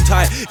dem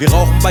Gegenteil. Wir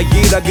rauchen bei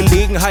jeder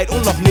Gelegenheit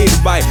und noch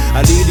nebenbei.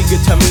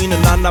 Erledige Termine,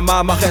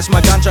 Nandama, mach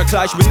erstmal Ganja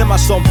klar. Ich bin immer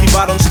Stone,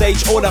 privat on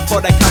Stage oder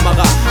vor der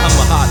Kamera.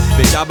 Hammerhart,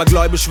 bin ich aber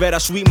gläubig, schwer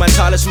das Sweet, mein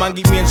Talisman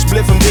gibt mir einen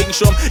Spliff im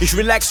Regenschirm. Ich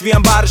relax wie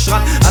am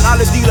Badestrand. An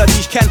alle Dealer, die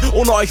ich kenn,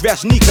 ohne euch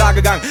wär's nie klar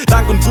gegangen.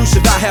 Dank und Grüße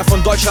daher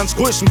von Deutschlands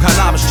größtem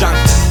Cannabis-Junk.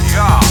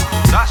 Ja,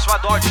 das war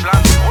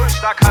Deutschlands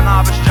größter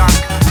Cannabis-Junk,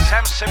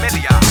 Sam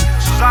Similia,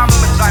 zusammen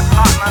mit seinen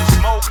Partnern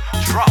Smoke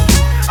Drop.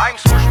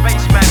 1 für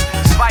Spaceman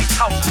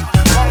 2000,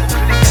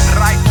 Mongo-Click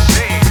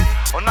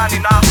 13. Und an die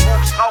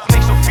Nachwuchs, raucht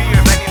nicht so viel,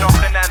 wenn ihr noch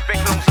in der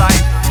Entwicklung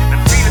seid.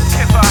 Denn viele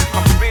Kiffer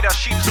kommen später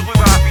schief so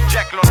rüber wie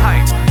Jekyll und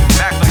Hyde.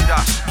 Merkt euch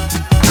das.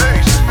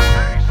 Peace.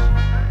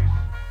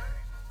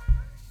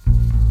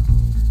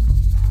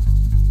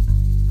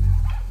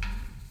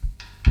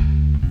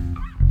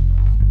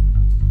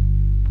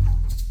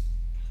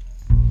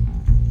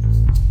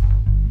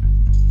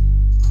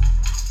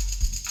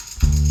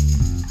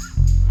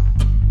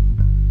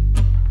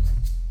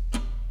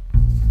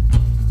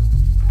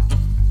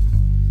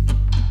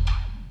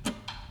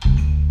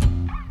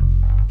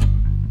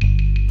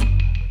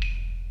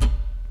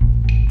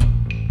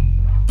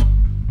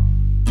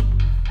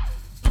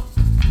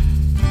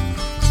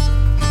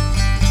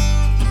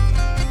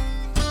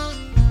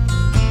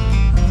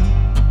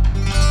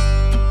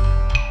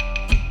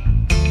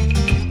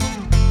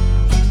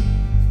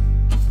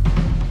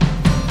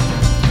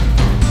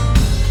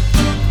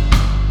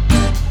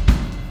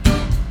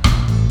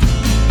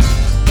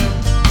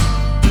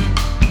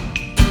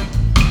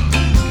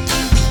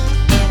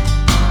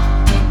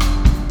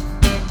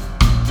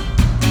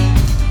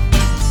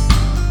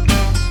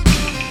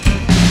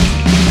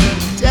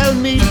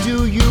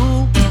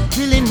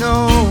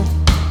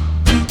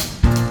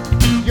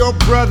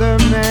 brother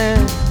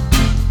man,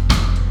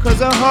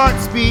 'cause our heart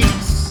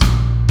speaks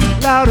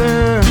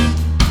louder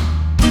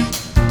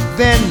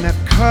than a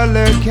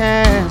color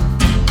can.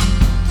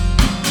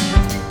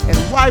 And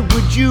why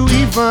would you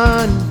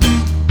even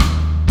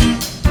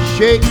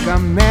shake a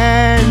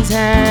man's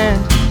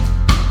hand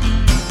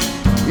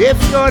if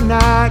you're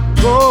not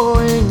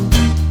going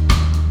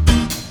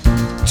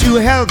to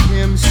help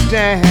him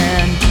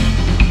stand?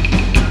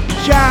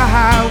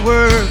 Jah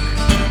work,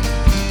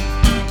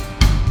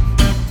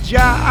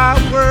 Jah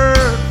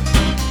work,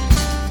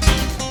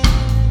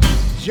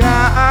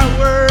 Jah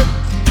work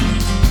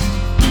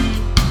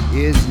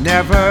is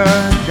never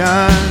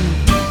done.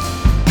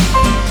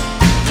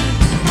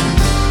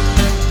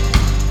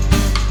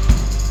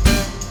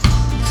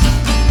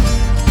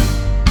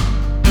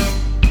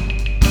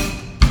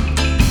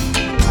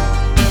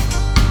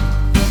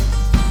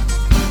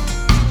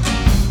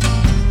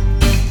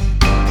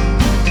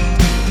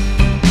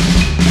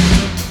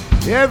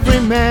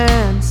 Every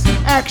man's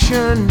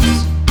actions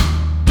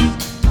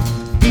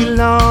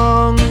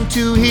belong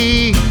to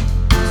he,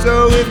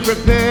 so if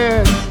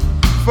prepared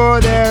for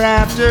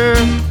thereafter,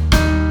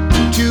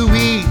 to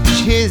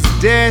each his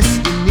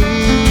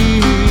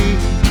destiny.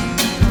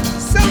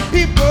 Some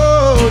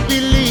people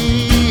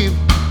believe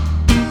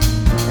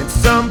and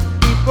some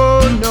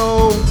people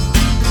know,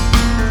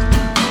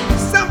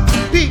 some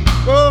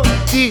people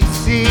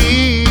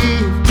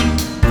deceive,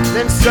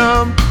 then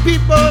some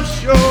people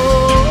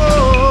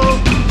show.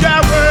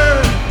 Jah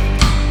work,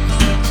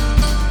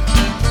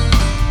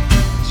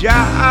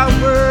 Jah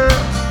work,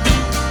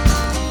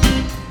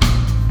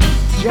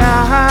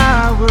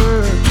 Jah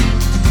work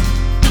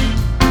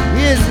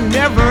is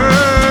never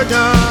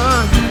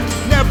done,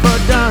 never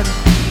done.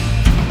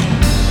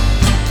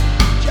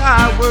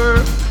 Jah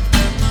work,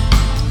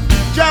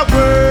 Jah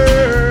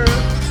work,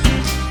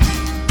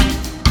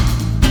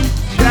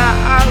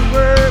 Jah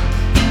work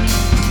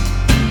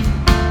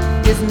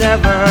is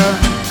never,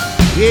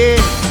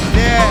 it's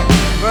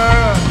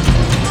never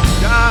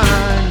done.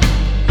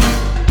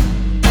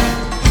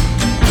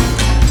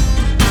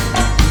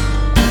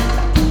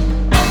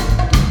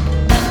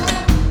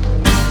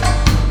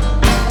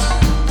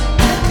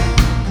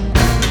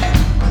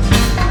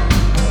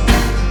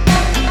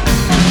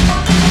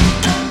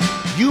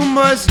 You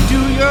must do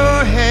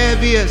your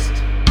heaviest,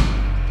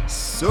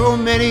 so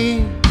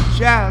many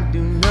shall do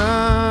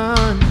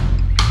none.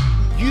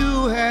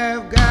 You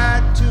have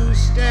got to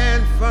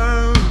stand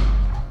firm,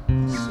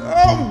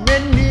 so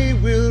many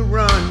will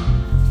run.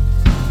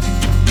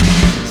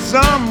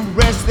 Some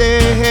rest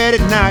their head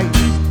at night,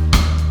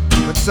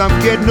 but some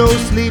get no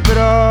sleep at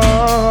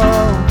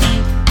all.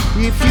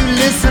 If you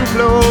listen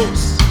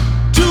close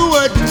to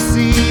what you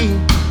see,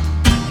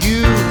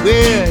 you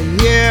will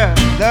hear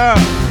the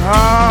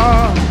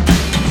call.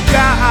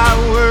 Jah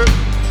work,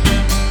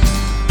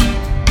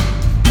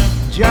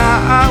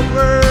 Jah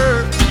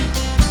work,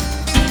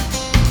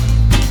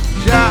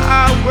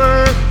 Jah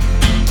work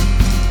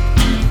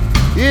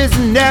is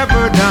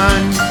never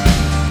done,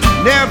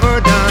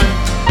 never done.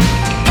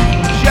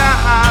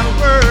 Jah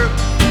work,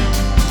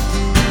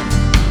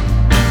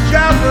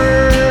 Jah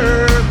work.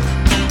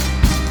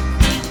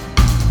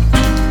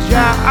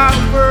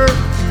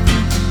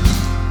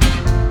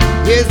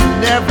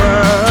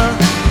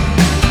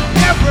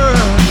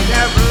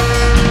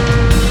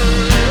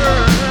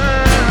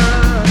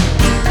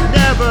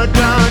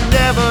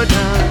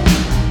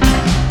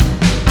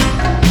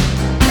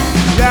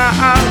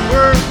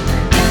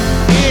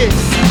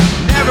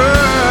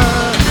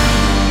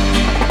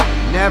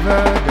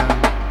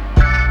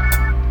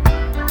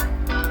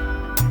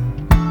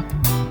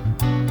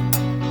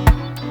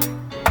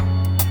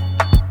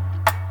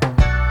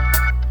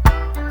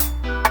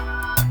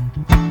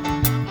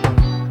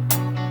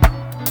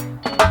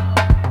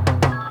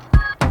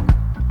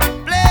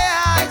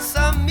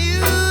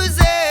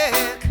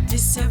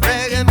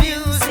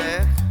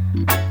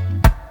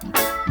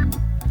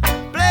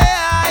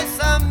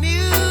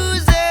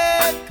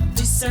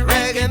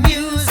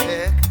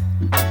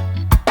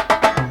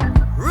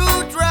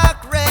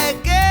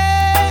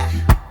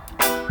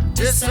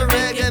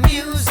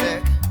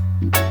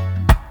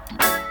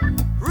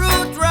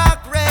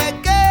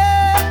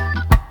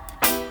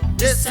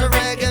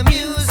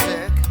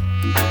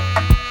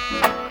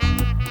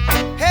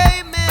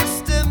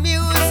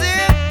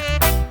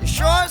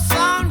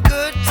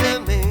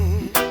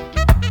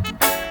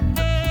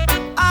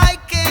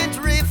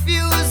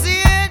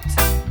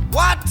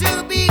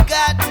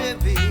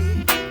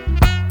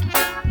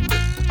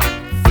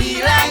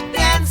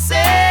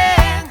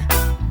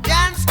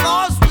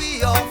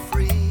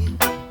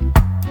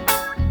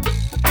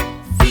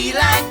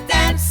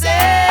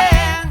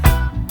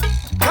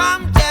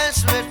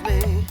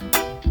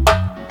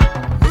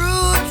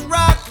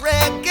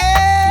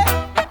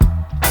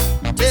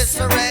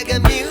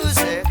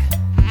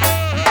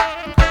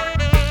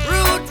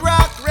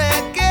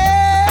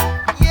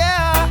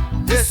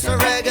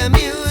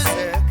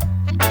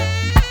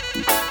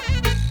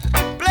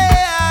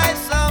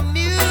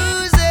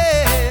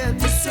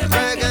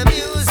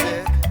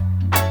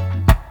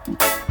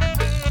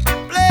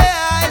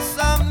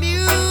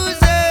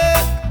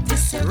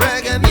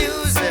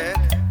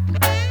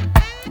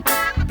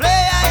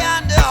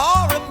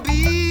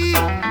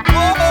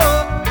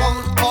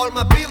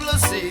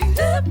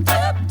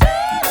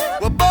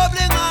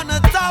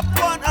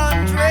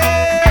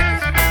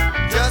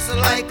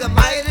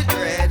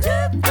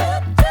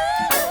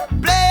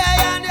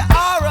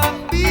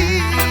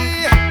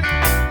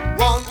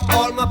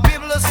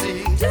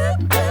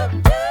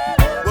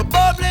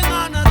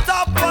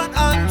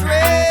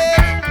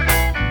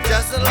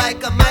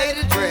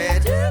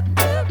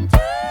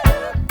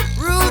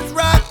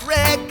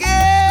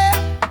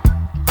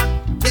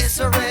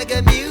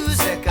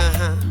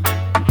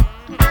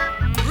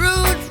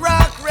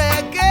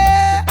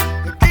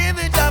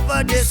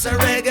 Oh, this a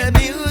reggae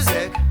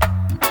music.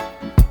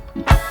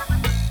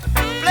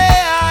 Play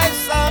I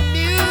some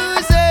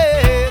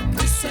music.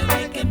 This a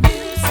reggae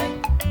music.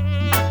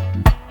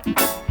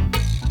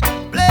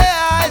 Play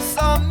I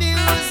some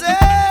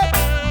music.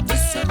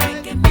 This a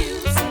reggae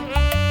music.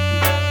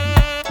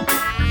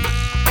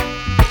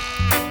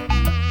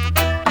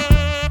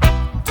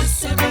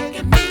 This a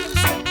reggae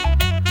music.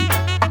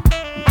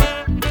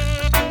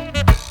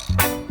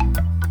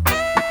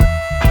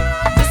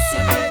 This a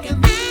reggae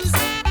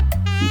music.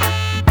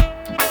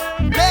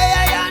 Play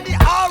I on the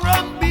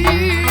R&B.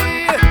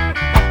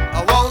 I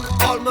want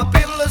all my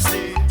people to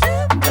see.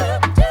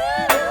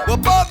 We're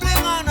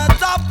bubbling on the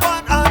top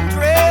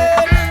 100,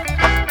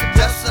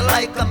 just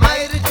like a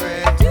mighty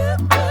train.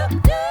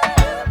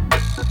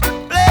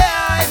 Play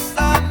I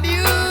some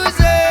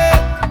music,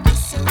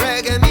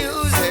 reggae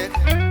music.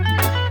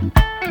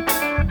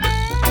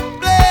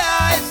 Play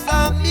I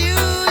some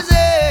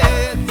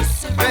music,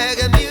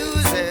 reggae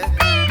music.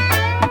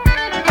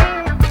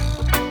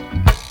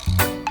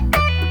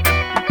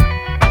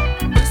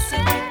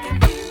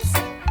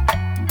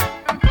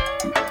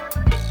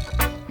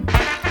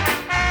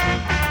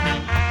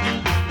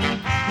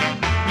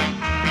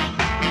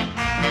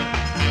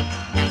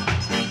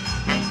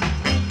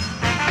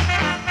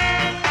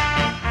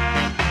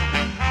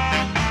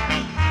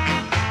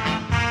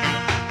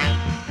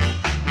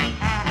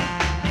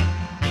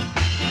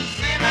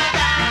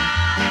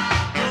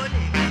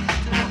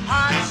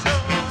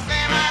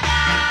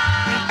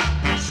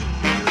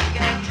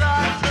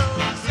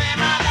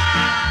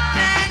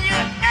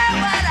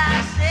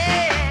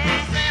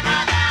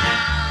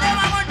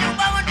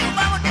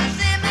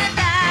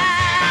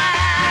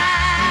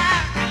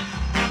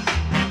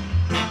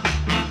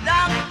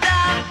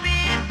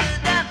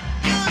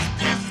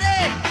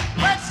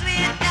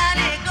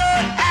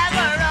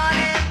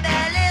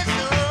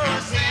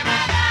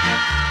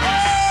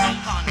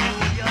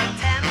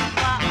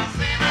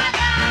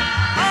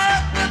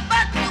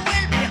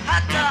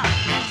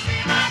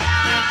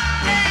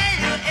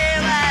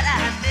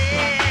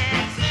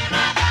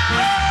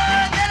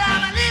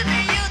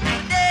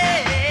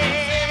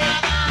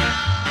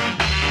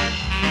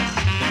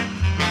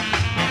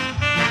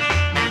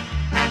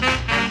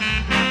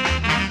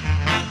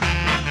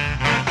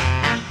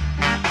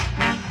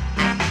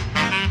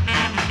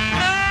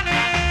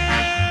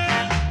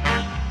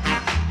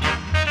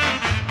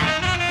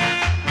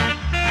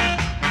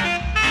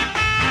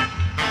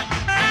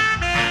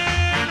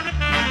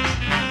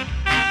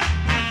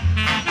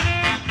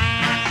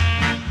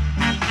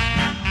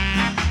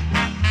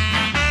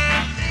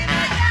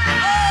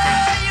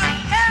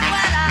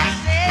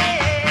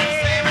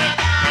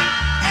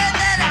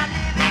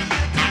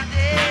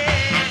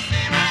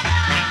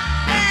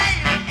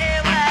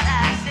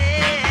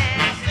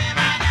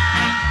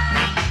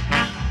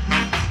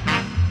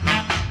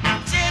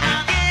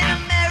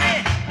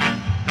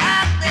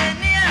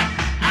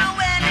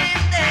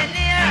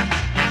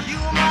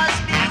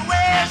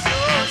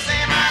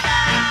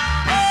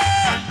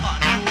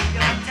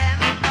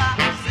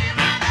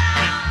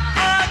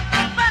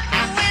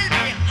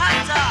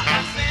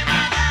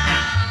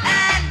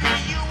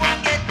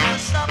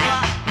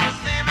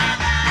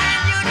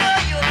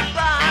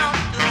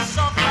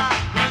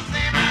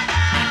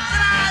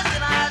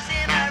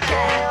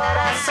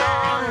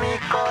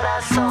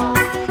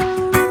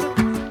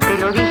 Te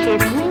lo dije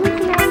bien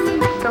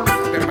clarito.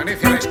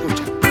 Permanece a la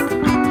escucha.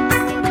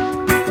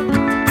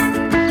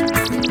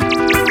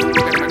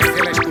 Permanece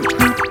a la escucha.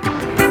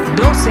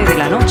 12 de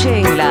la noche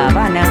en La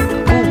Habana,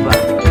 Cuba.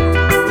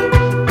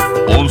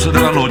 11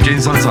 de la noche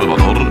en San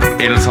Salvador,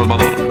 El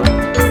Salvador.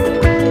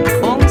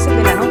 11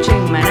 de la noche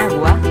en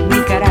Managua,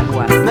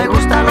 Nicaragua. Me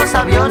gustan los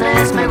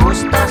aviones, me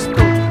gustas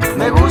tú.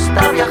 Me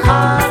gusta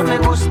viajar, me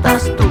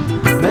gustas tú.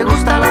 Me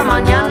gusta la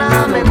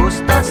mañana, me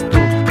gustas tú.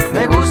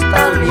 Me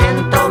gusta el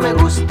viento, me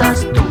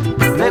gustas tú.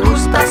 Me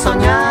gusta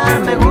soñar,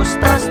 me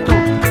gustas tú.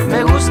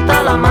 Me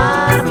gusta la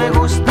mar, me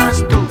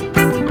gustas tú.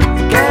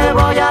 ¿Qué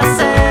voy a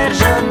hacer?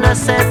 Je ne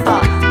sais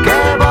pas.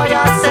 ¿Qué voy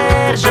a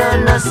hacer? Je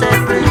ne sais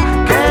plus.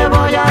 ¿Qué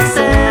voy a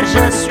hacer?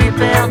 Je suis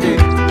perdu.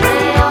 ¿Qué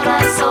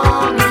horas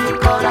son, mi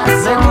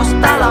corazón? Me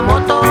gusta la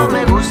moto,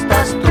 me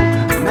gustas tú.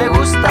 Me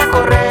gusta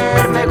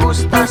correr, me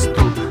gustas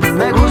tú.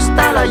 Me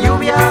gusta la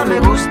lluvia, me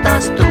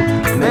gustas tú.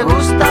 Me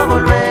gusta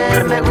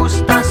volver, me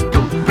gustas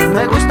tú.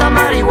 Me gusta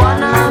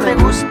marihuana, me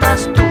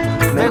gustas tú.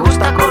 Me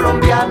gusta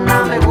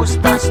colombiana, me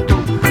gustas tú.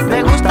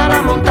 Me gusta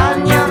la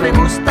montaña, me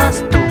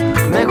gustas tú.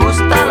 Me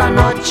gusta la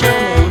noche,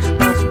 me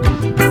gustas tú.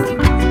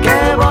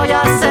 ¿Qué voy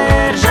a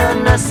hacer? Je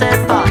ne sais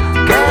pas.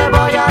 ¿Qué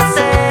voy a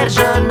hacer?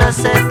 Je ne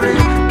sais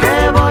plus.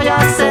 ¿Qué voy a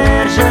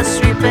hacer? Je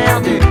suis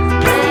perdu.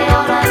 ¿Qué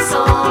horas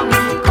son,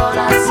 mi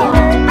corazón?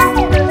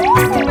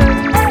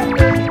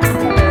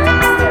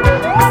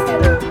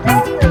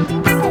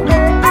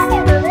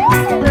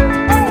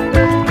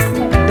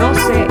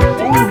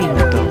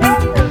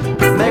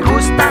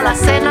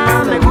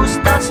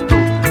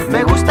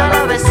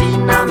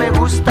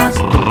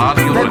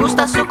 Me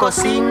gusta su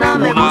cocina,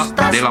 me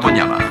gustas de la tú.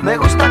 mañana. Me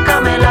gusta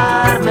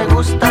camelar, me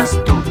gustas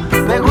tú.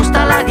 Me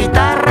gusta la guitarra.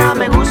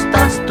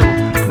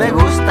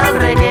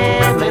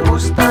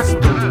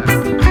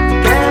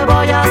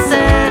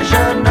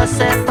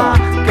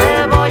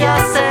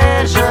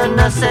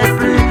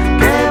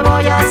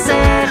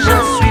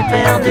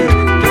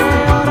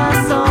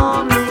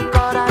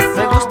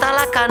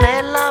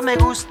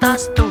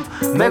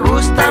 Me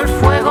gusta el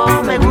fuego,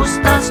 me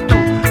gustas tú.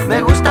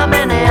 Me gusta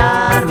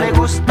menear, me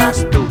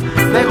gustas tú.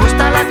 Me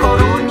gusta La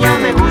Coruña,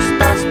 me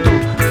gustas tú.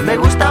 Me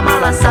gusta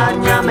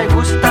Malasaña, me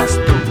gustas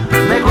tú.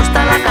 Me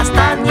gusta La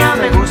Castaña,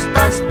 me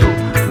gustas tú.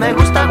 Me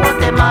gusta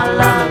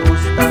Guatemala, me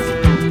gustas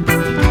tú.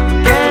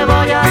 ¿Qué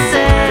voy a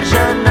hacer?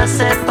 Je ne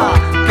sais pas.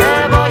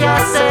 ¿Qué voy a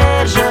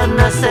hacer? Je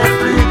ne sais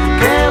plus.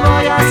 ¿Qué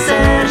voy a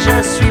hacer?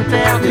 Je suis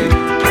perdu.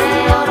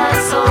 Mi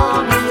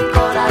corazón, mi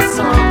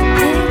corazón.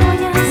 ¿Qué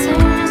voy a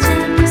hacer? Je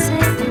ne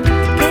sais pas.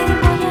 ¿Qué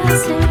voy a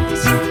hacer?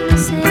 Je ne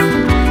sais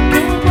pas.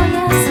 ¿Qué voy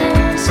a hacer?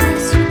 Je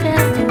suis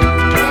perdu. Mi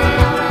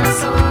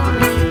corazón,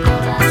 mi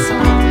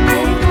corazón.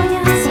 ¿Qué voy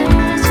a hacer?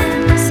 Je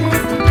ne sais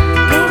pas.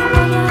 ¿Qué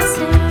voy a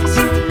hacer?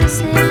 Je ne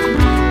sais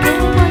pas. ¿Qué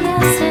voy a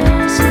hacer?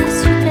 Je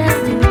suis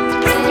perdu.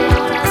 Mi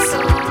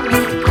corazón,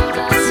 mi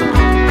corazón.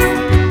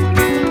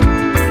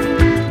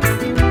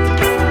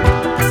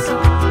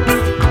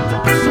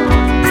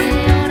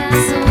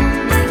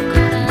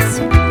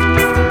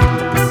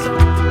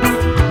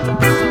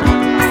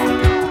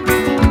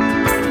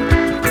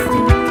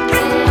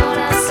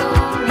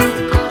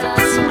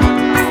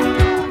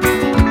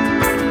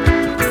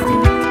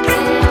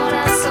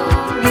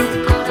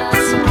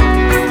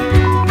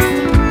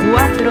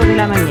 De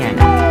la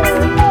mañana.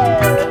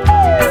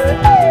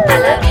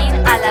 Alabín,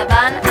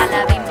 alabán,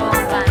 alabín,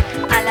 bomban.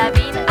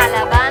 Alabín,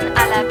 alabán,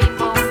 alabín,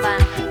 bomban.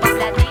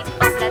 Obladí,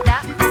 oblada,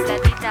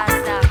 obladita,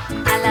 da.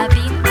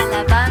 Alabín,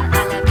 alabán,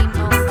 alabín,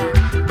 bomban.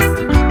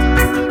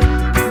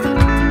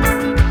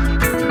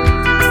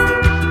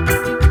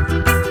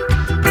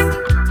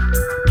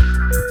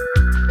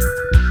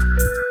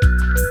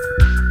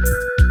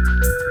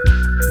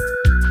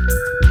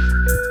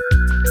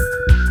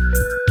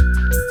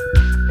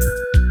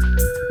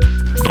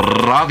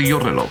 Radio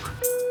Reloj.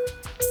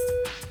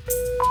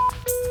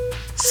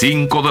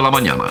 5 de la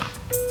mañana.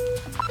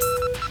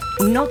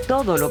 No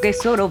todo lo que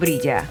es oro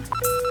brilla.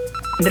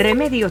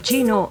 Remedio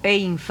chino e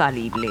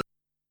infalible.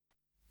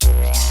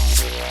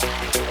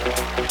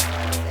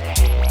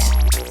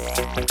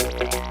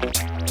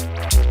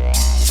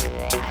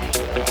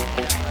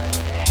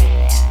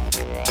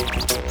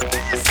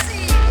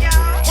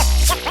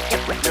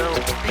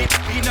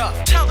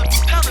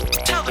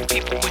 Tell the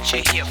people what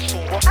you're here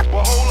for.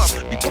 Well, hold up,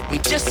 we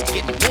just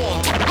getting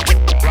warm.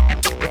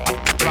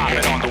 Drop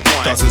it on the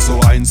one. Das ist so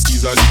eins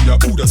dieser Lieder,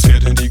 das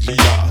fährt in die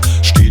Glieder.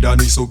 Steh da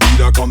nicht so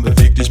bieder, komm,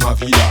 beweg dich mal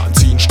wieder.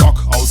 Zieh 'n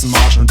Stock aus dem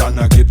Marsch und dann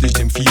ergib dich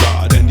dem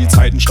Fieber. Denn die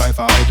Zeiten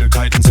steifer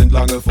Eitelkeiten sind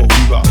lange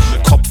vorüber.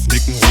 Mit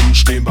Kopfnicken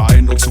rumstehen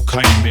beeindruckst du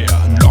keinen mehr.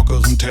 Einen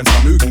lockeren Tänzer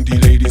mögen die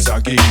Ladies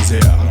dagegen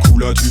sehr. Ein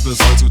cooler Typ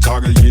ist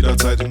heutzutage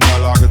jederzeit in der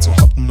Lage zu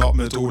hoppen, ob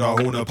mit oder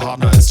ohne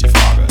Partner ist die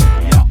Frage.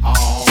 Ja,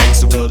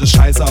 denkst du, würde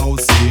scheiße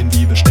aussehen,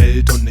 wie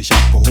bestellt und nicht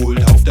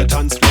abgeholt auf der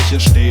Tanzfläche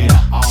stehen?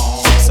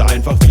 Guckst du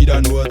einfach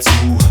wieder nur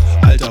zu,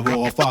 Alter,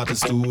 worauf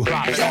wartest du?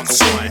 Ganz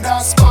schön,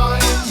 das war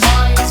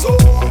mein Sohn.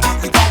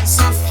 Die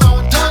ganze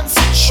Frauen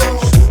tanzen schon.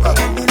 Aber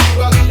wenn du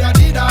lieber wieder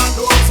die dann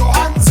nur so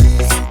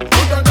anziehst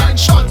und dann deinen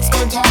Schwanz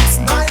beim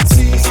Tanzen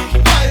einziehst,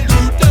 weil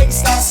du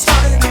denkst, dass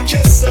deine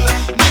Kiste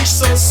nicht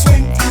so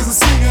swingt, wie sie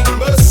swingen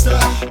müsste,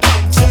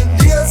 dann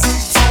trainier sie,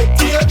 zeig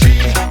dir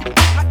die.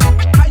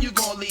 How you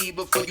gonna leave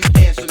before you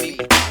dance with me?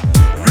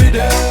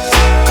 Rhythm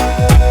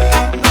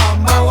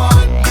number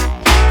one.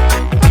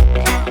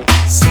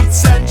 Sweet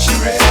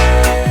century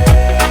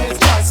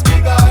just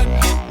begun.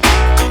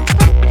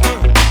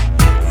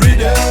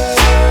 Rhythm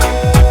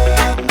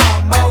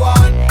number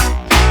one.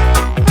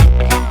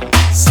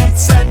 Sweet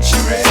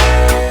century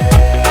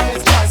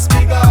just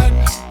begun.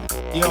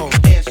 Yo,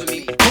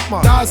 guck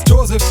mal, da ist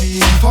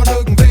Josephine. Von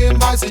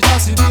irgendwem weiß ich,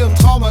 dass sie dir im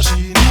Traum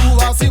erschien. Du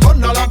warst die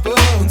Wunderlampe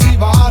und sie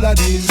war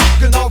Aladdin.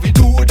 Genau wie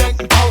du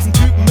denken 1000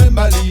 Typen in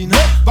Berlin.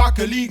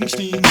 Wackeligen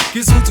Knien,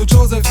 gehst du zu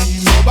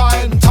Josephine. Nur bei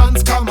einem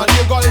Tanz kann man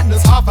ihr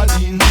goldenes Haar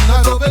verdienen.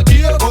 Also wird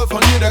dir wohl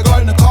von ihr der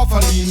goldene Kopf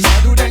verliehen.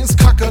 Du denkst,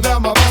 Kacke wär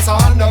mal besser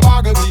an der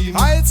Bar geblieben,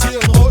 als hier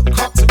einen roten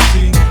Kopf zu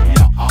kriegen.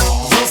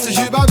 Wirst dich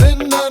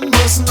überwinden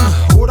müssen,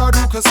 oder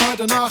du kriegst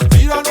heute Nacht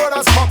wieder nur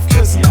das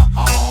Kopfkissen.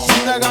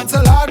 Und der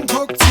ganze Laden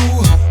guckt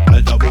zu,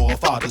 Alter,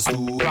 worauf wartest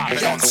du?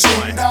 Ganz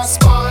schön, das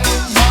war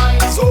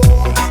mein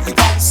Sohn. Die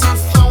ganzen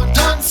Frauen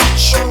tanzen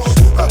schon.